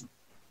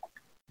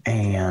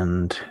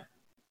 And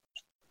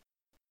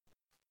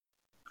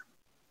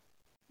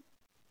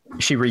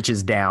she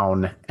reaches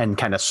down and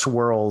kind of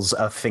swirls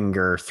a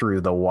finger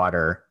through the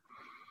water.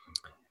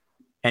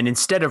 And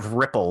instead of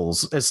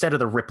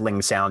the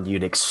rippling sound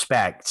you'd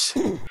expect,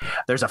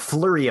 there's a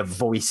flurry of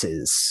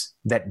voices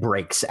that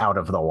breaks out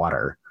of the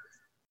water.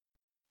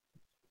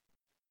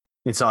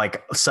 It's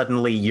like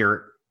suddenly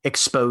you're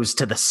exposed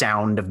to the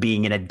sound of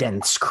being in a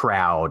dense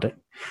crowd,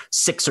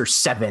 6 or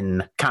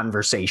 7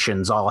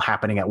 conversations all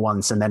happening at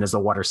once. And then as the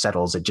water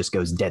settles, it just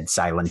goes dead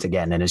silent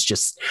again. And it's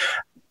just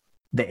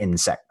the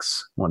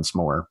insects once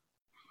more.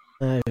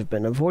 I've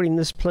been avoiding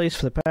this place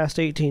for the past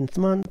 18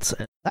 months,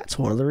 and that's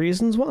one of the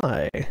reasons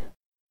why.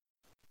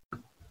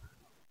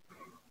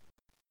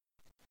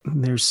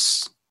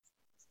 There's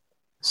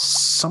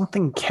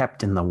something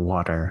kept in the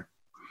water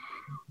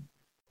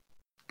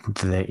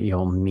that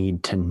you'll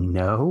need to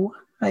know,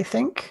 I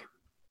think.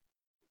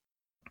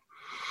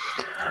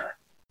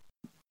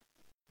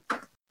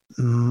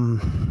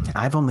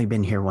 I've only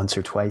been here once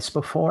or twice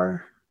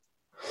before.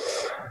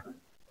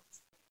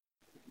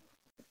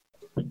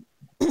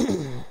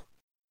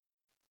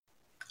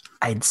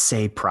 I'd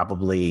say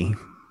probably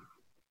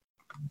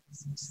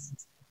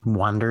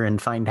wander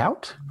and find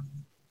out.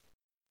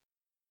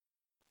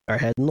 Our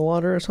head in the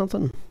water or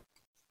something?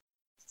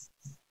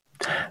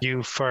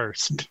 You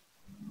first.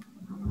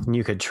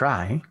 You could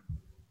try.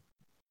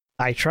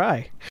 I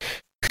try.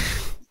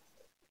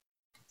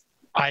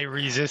 I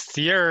resist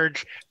the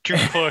urge to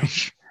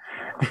push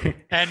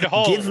and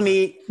hold.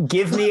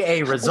 Give me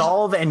a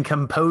resolve and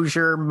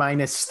composure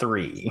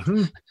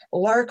 -3.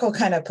 Lark will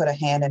kind of put a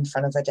hand in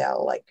front of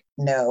Adele, like,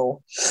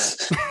 no.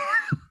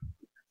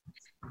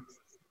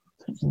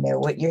 Know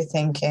what you're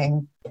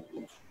thinking.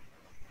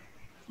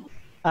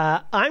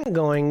 I'm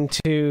going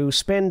to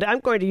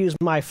use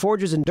my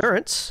Forge's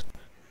Endurance,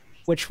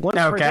 which once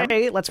per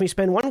day lets me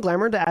spend 1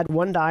 glamour to add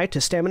 1 die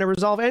to stamina,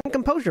 resolve, and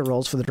composure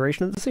rolls for the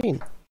duration of the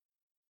scene.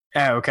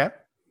 Okay.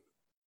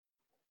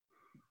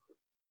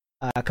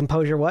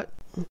 Composure what?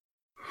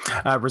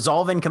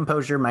 Resolve and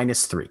composure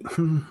 -3.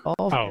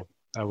 Oh,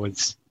 that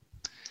was...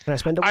 Can I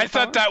spend a willpower? I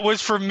thought that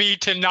was for me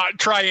to not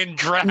try and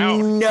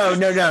drown.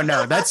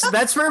 No.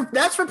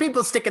 That's for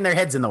people sticking their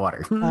heads in the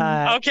water.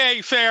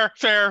 Okay, fair.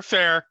 Can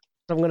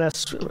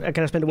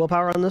I spend a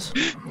willpower on this?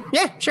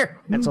 Yeah, sure.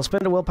 And so I'll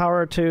spend a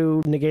willpower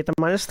to negate the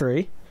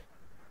 -3.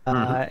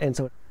 And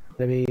so it's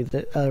going to be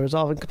the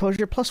resolve and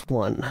composure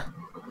 +1.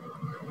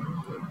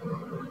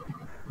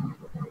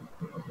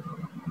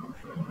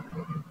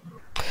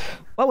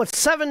 Well, with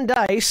 7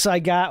 dice, I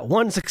got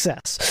 1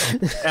 success.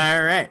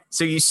 All right.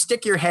 So you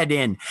stick your head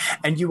in,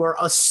 and you are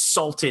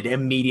assaulted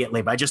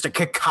immediately by just a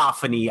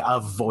cacophony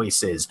of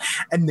voices.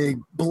 And they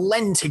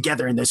blend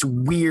together in this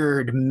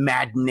weird,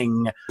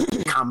 maddening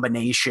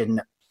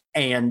combination.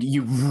 And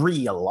you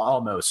reel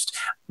almost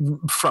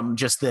from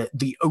just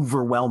the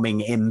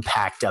overwhelming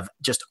impact of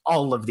just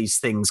all of these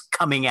things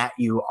coming at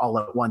you all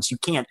at once. You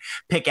can't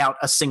pick out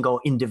a single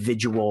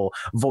individual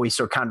voice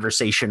or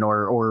conversation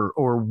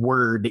or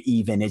word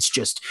even. It's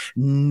just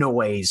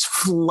noise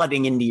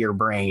flooding into your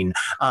brain.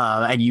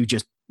 And you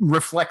just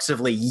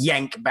reflexively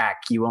yank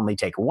back. You only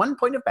take 1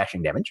 point of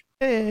bashing damage.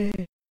 Hey.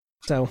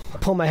 So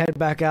pull my head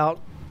back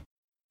out.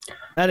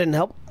 That didn't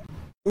help.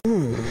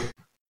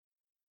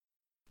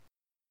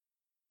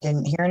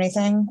 Didn't hear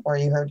anything, or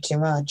you heard too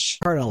much?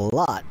 Heard a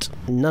lot.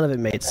 None of it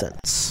made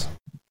sense.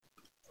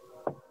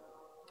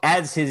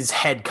 As his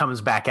head comes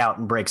back out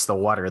and breaks the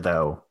water,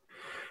 though,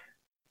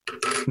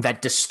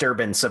 that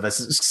disturbance of a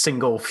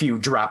single few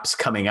drops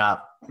coming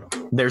up,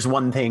 there's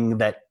one thing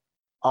that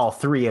all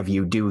 3 of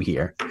you do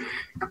here.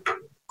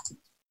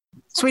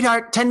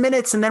 Sweetheart, 10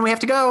 minutes and then we have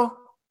to go.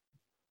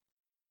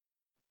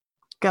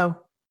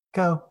 Go.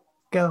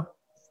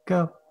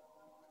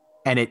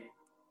 and it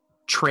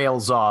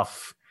trails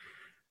off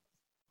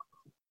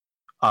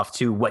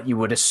to what you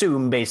would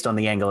assume, based on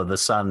the angle of the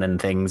sun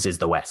and things, is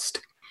the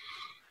west.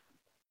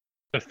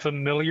 The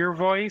familiar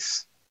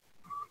voice?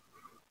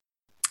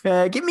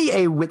 Give me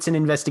a wits and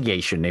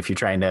investigation if you're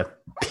trying to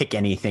pick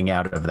anything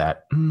out of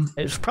that.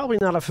 It's probably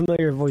not a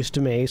familiar voice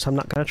to me, so I'm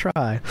not going to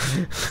try.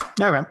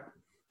 Okay.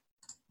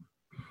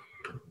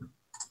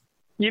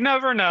 You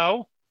never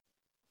know.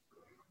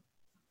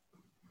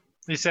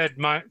 You said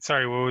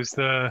sorry, what was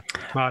the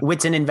mod?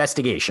 Wits and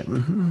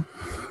investigation.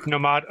 No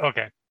mod?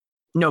 Okay.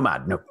 No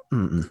mod, no.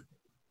 Mm-mm.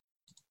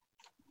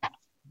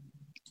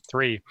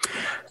 3.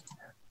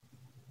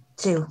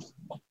 2.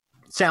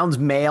 Sounds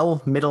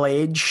male,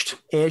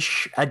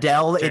 middle-aged-ish.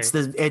 Adele, Okay.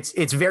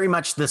 it's very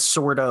much the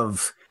sort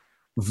of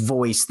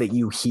voice that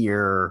you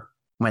hear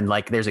when,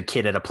 like, there's a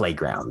kid at a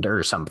playground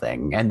or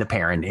something, and the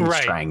parent is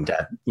Right. trying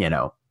to,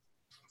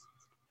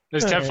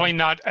 There's Okay. definitely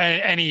not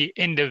any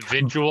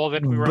individual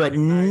that we but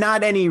recognize.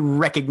 not any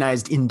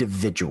recognized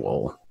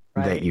individual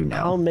that you know.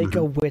 I'll make a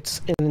Mhm.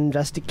 wits and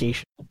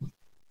investigation.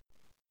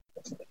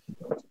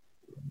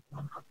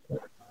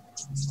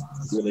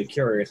 Really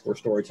curious where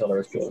Storyteller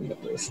is going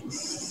with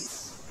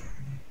this.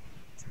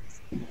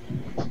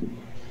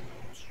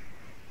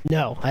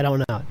 No, I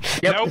don't know.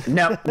 Yep. Nope.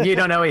 Nope. You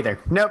don't know either.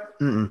 Nope.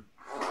 Mm-mm.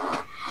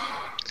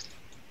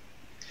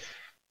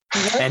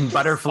 And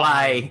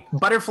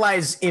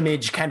Butterfly's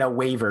image kind of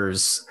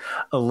wavers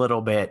a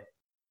little bit.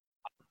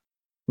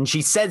 And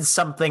she says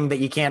something that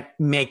you can't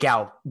make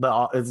out.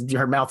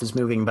 Her mouth is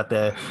moving, but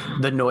the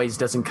noise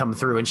doesn't come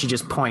through. And she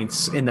just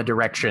points in the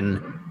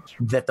direction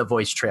that the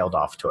voice trailed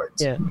off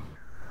towards. Yeah.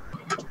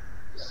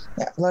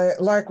 Yeah,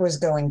 Lark was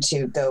going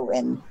to go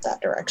in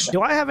that direction.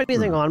 Do I have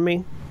anything on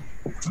me?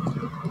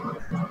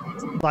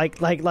 Like.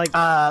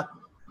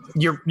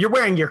 You're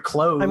wearing your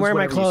clothes. I'm wearing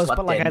my whatever you clothes, slept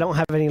but like in. I don't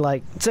have any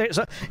so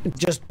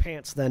just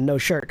pants then, no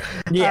shirt.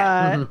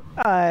 Yeah.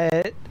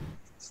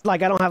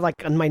 Like I don't have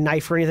like my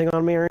knife or anything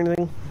on me or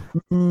anything.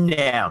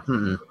 No.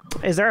 Mm-mm.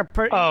 Is there a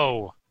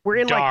Oh, we're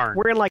in darn.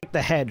 like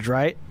the hedge,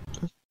 right?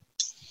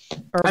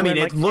 Or I we're mean,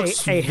 in, it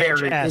looks a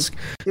very. hedge-esque.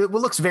 It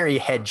looks very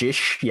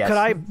hedgish. Yes.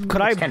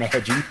 Could I kind of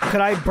hedgy?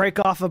 could I break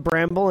off a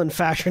bramble and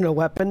fashion a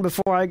weapon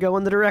before I go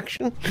in the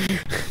direction?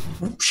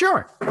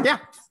 Sure. Yeah.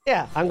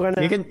 Yeah, I'm going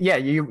to. You can. Yeah.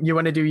 You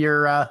want to do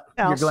your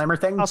glamour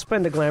thing? I'll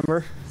spend a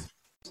glamour.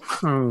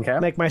 Okay.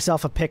 Make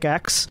myself a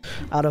pickaxe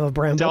out of a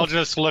bramble. Del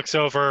just looks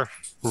over.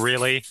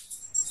 Really?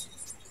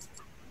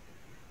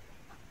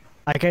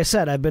 Like I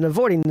said, I've been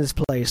avoiding this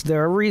place.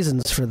 There are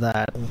reasons for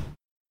that.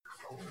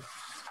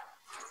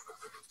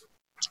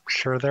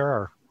 Sure there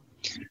are.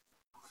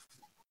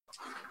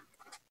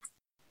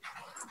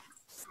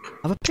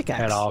 I have a pickaxe.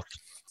 Head off.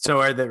 So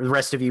are the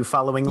rest of you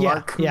following Yeah,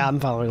 Lark? yeah, I'm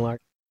following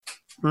Lark.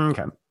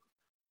 Okay.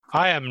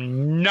 I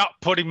am not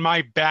putting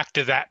my back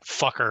to that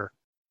fucker.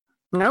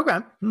 Okay.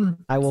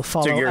 I will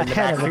follow So you're in the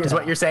ahead back, of is it.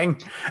 what you're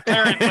saying?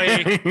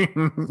 Apparently.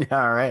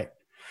 All right.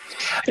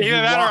 Either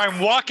that or I'm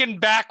walking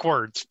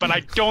backwards, but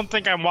I don't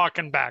think I'm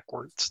walking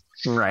backwards.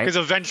 Right. Because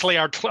eventually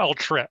I'll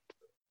trip.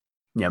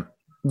 Yep.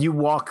 You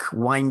walk,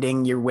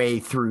 winding your way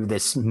through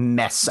this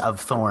mess of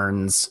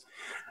thorns.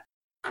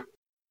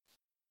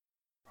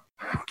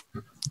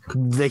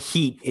 The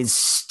heat is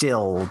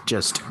still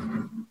just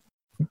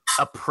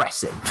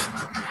oppressive.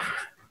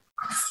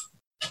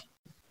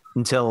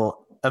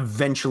 Until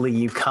eventually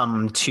you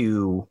come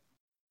to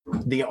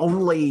the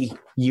only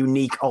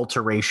unique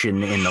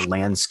alteration in the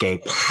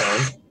landscape.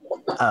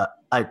 A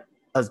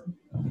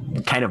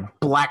kind of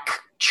black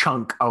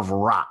chunk of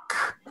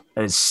rock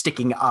that is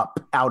sticking up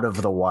out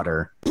of the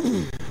water.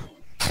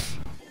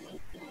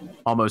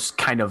 Almost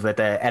kind of at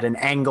an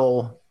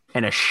angle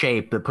and a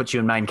shape that puts you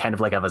in mind kind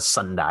of like of a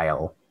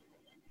sundial.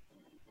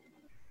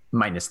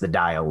 Minus the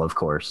dial, of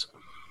course.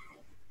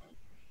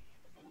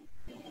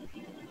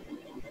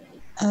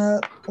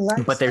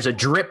 Lark's But there's a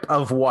drip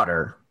of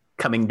water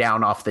coming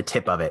down off the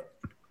tip of it.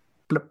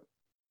 Blip,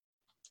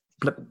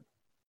 blip,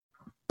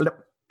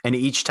 blip. And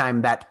each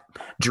time that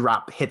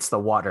drop hits the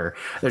water,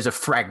 there's a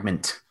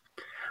fragment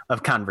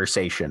of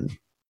conversation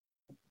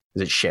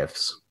as it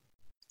shifts.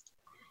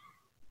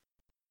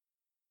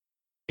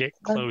 Get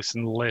close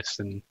and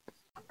listen.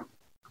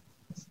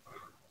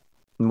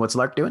 And what's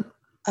Lark doing?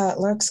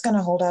 Lark's going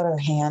to hold out her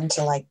hand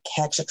to like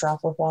catch a drop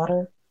of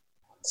water.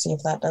 See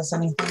if that does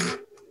anything.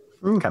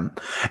 Okay.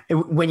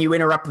 When you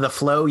interrupt the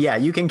flow, yeah,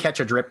 you can catch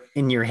a drip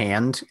in your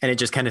hand, and it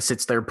just kind of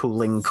sits there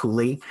pooling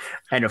coolly.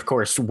 And of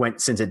course,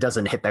 since it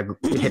doesn't hit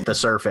the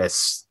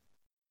surface,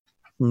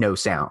 no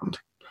sound.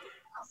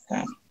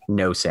 Okay.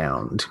 No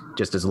sound,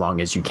 just as long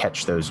as you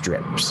catch those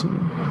drips.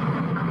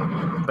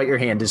 But your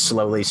hand is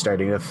slowly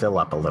starting to fill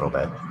up a little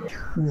bit.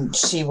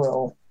 She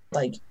will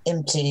like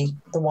empty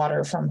the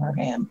water from her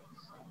hand.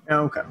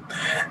 Okay.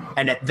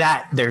 And at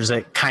that, there's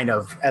a kind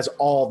of, as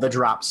all the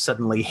drops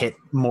suddenly hit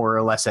more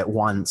or less at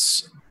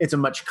once, it's a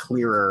much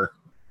clearer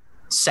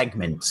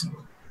segment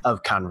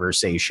of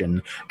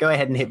conversation. Go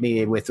ahead and hit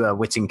me with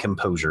wits and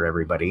composure,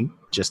 everybody,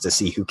 just to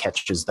see who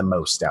catches the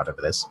most out of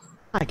this.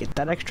 I get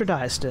that extra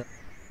die still.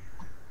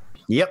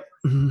 Yep.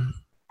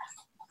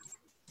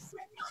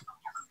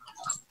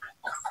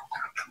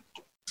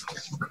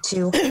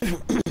 2.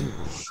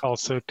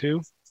 Also,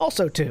 too.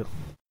 Also 2.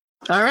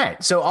 All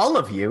right. So all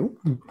of you,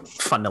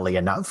 funnily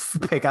enough,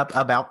 pick up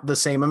about the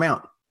same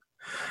amount.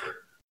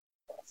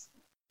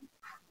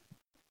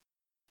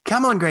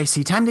 Come on,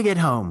 Gracie. Time to get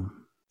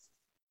home.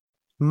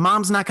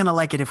 Mom's not going to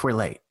like it if we're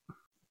late.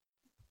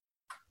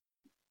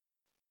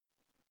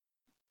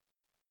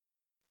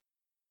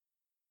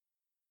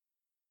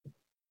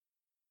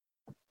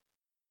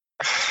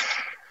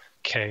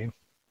 Okay.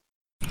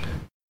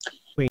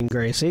 Queen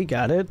Gracie,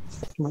 got it.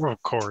 Well,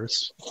 of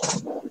course.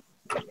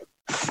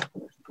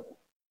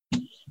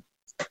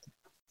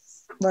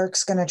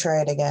 Lark's gonna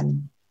try it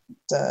again,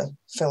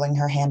 filling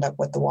her hand up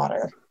with the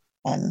water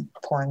and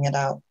pouring it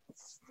out.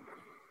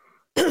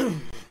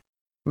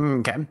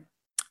 Okay.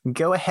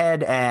 Go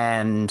ahead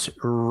and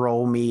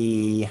roll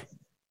me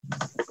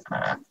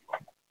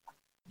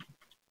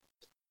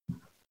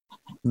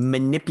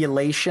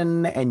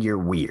manipulation, and you're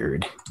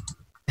weird.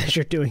 As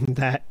you're doing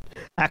that,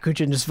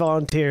 Akujin just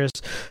volunteers.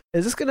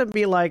 Is this going to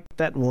be like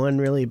that one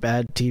really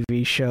bad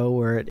TV show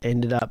where it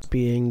ended up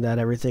being that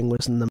everything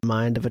was in the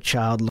mind of a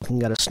child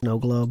looking at a snow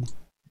globe?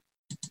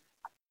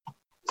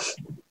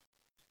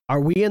 Are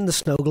we in the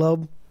snow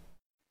globe?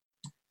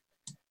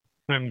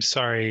 I'm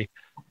sorry.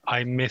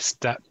 I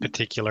missed that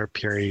particular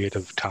period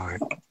of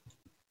time.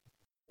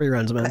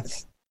 Reruns, man.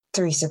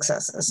 3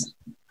 successes.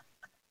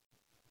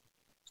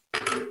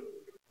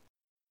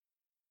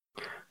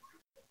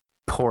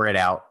 Pour it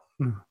out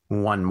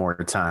one more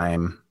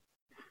time.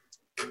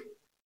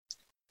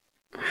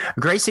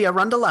 Gracie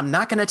Arundel, I'm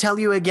not going to tell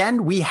you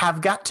again. We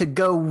have got to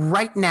go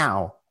right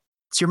now.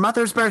 It's your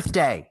mother's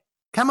birthday.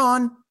 Come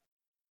on.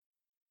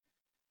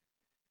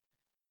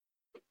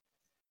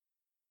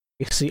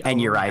 You see,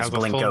 And your eyes have a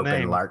blink full open,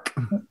 name. Lark.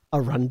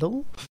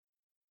 Arundel?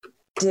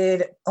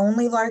 Did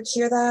only Lark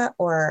hear that,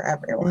 or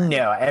everyone?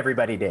 No,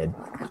 everybody did.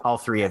 All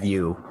 3 of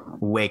you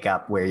wake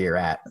up where you're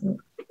at.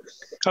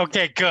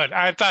 Okay, good.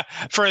 I thought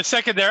for a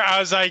second there, I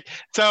was like,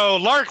 so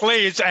Lark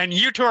leaves and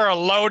you two are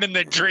alone in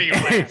the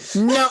dreamland.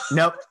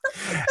 Nope.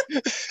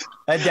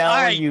 Adele,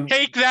 I you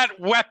take that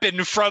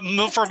weapon from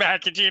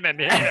Akujin and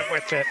hit it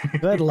with it.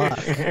 Good luck.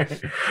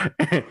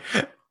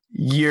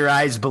 your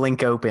eyes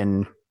blink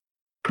open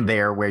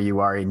there where you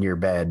are in your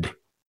bed.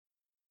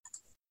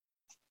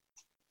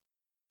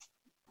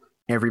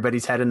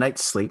 Everybody's had a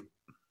night's sleep.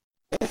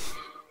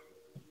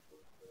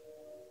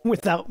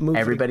 Without moving.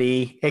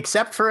 Everybody,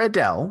 except for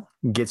Adele,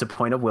 gets a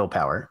point of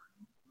willpower.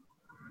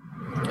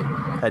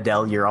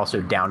 Adele, you're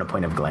also down a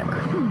point of glamour.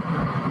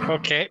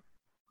 Okay.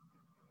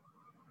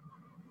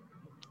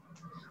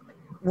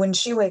 When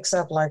she wakes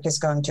up, Lark is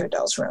going to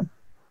Adele's room.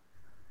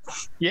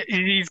 Yeah,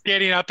 he's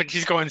getting up and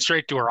she's going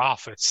straight to her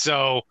office.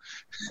 So,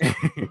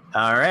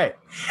 All right.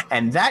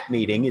 And that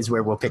meeting is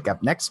where we'll pick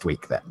up next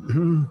week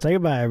then. Say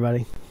goodbye,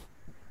 everybody.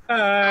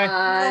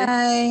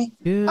 Bye.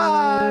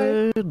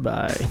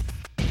 Goodbye.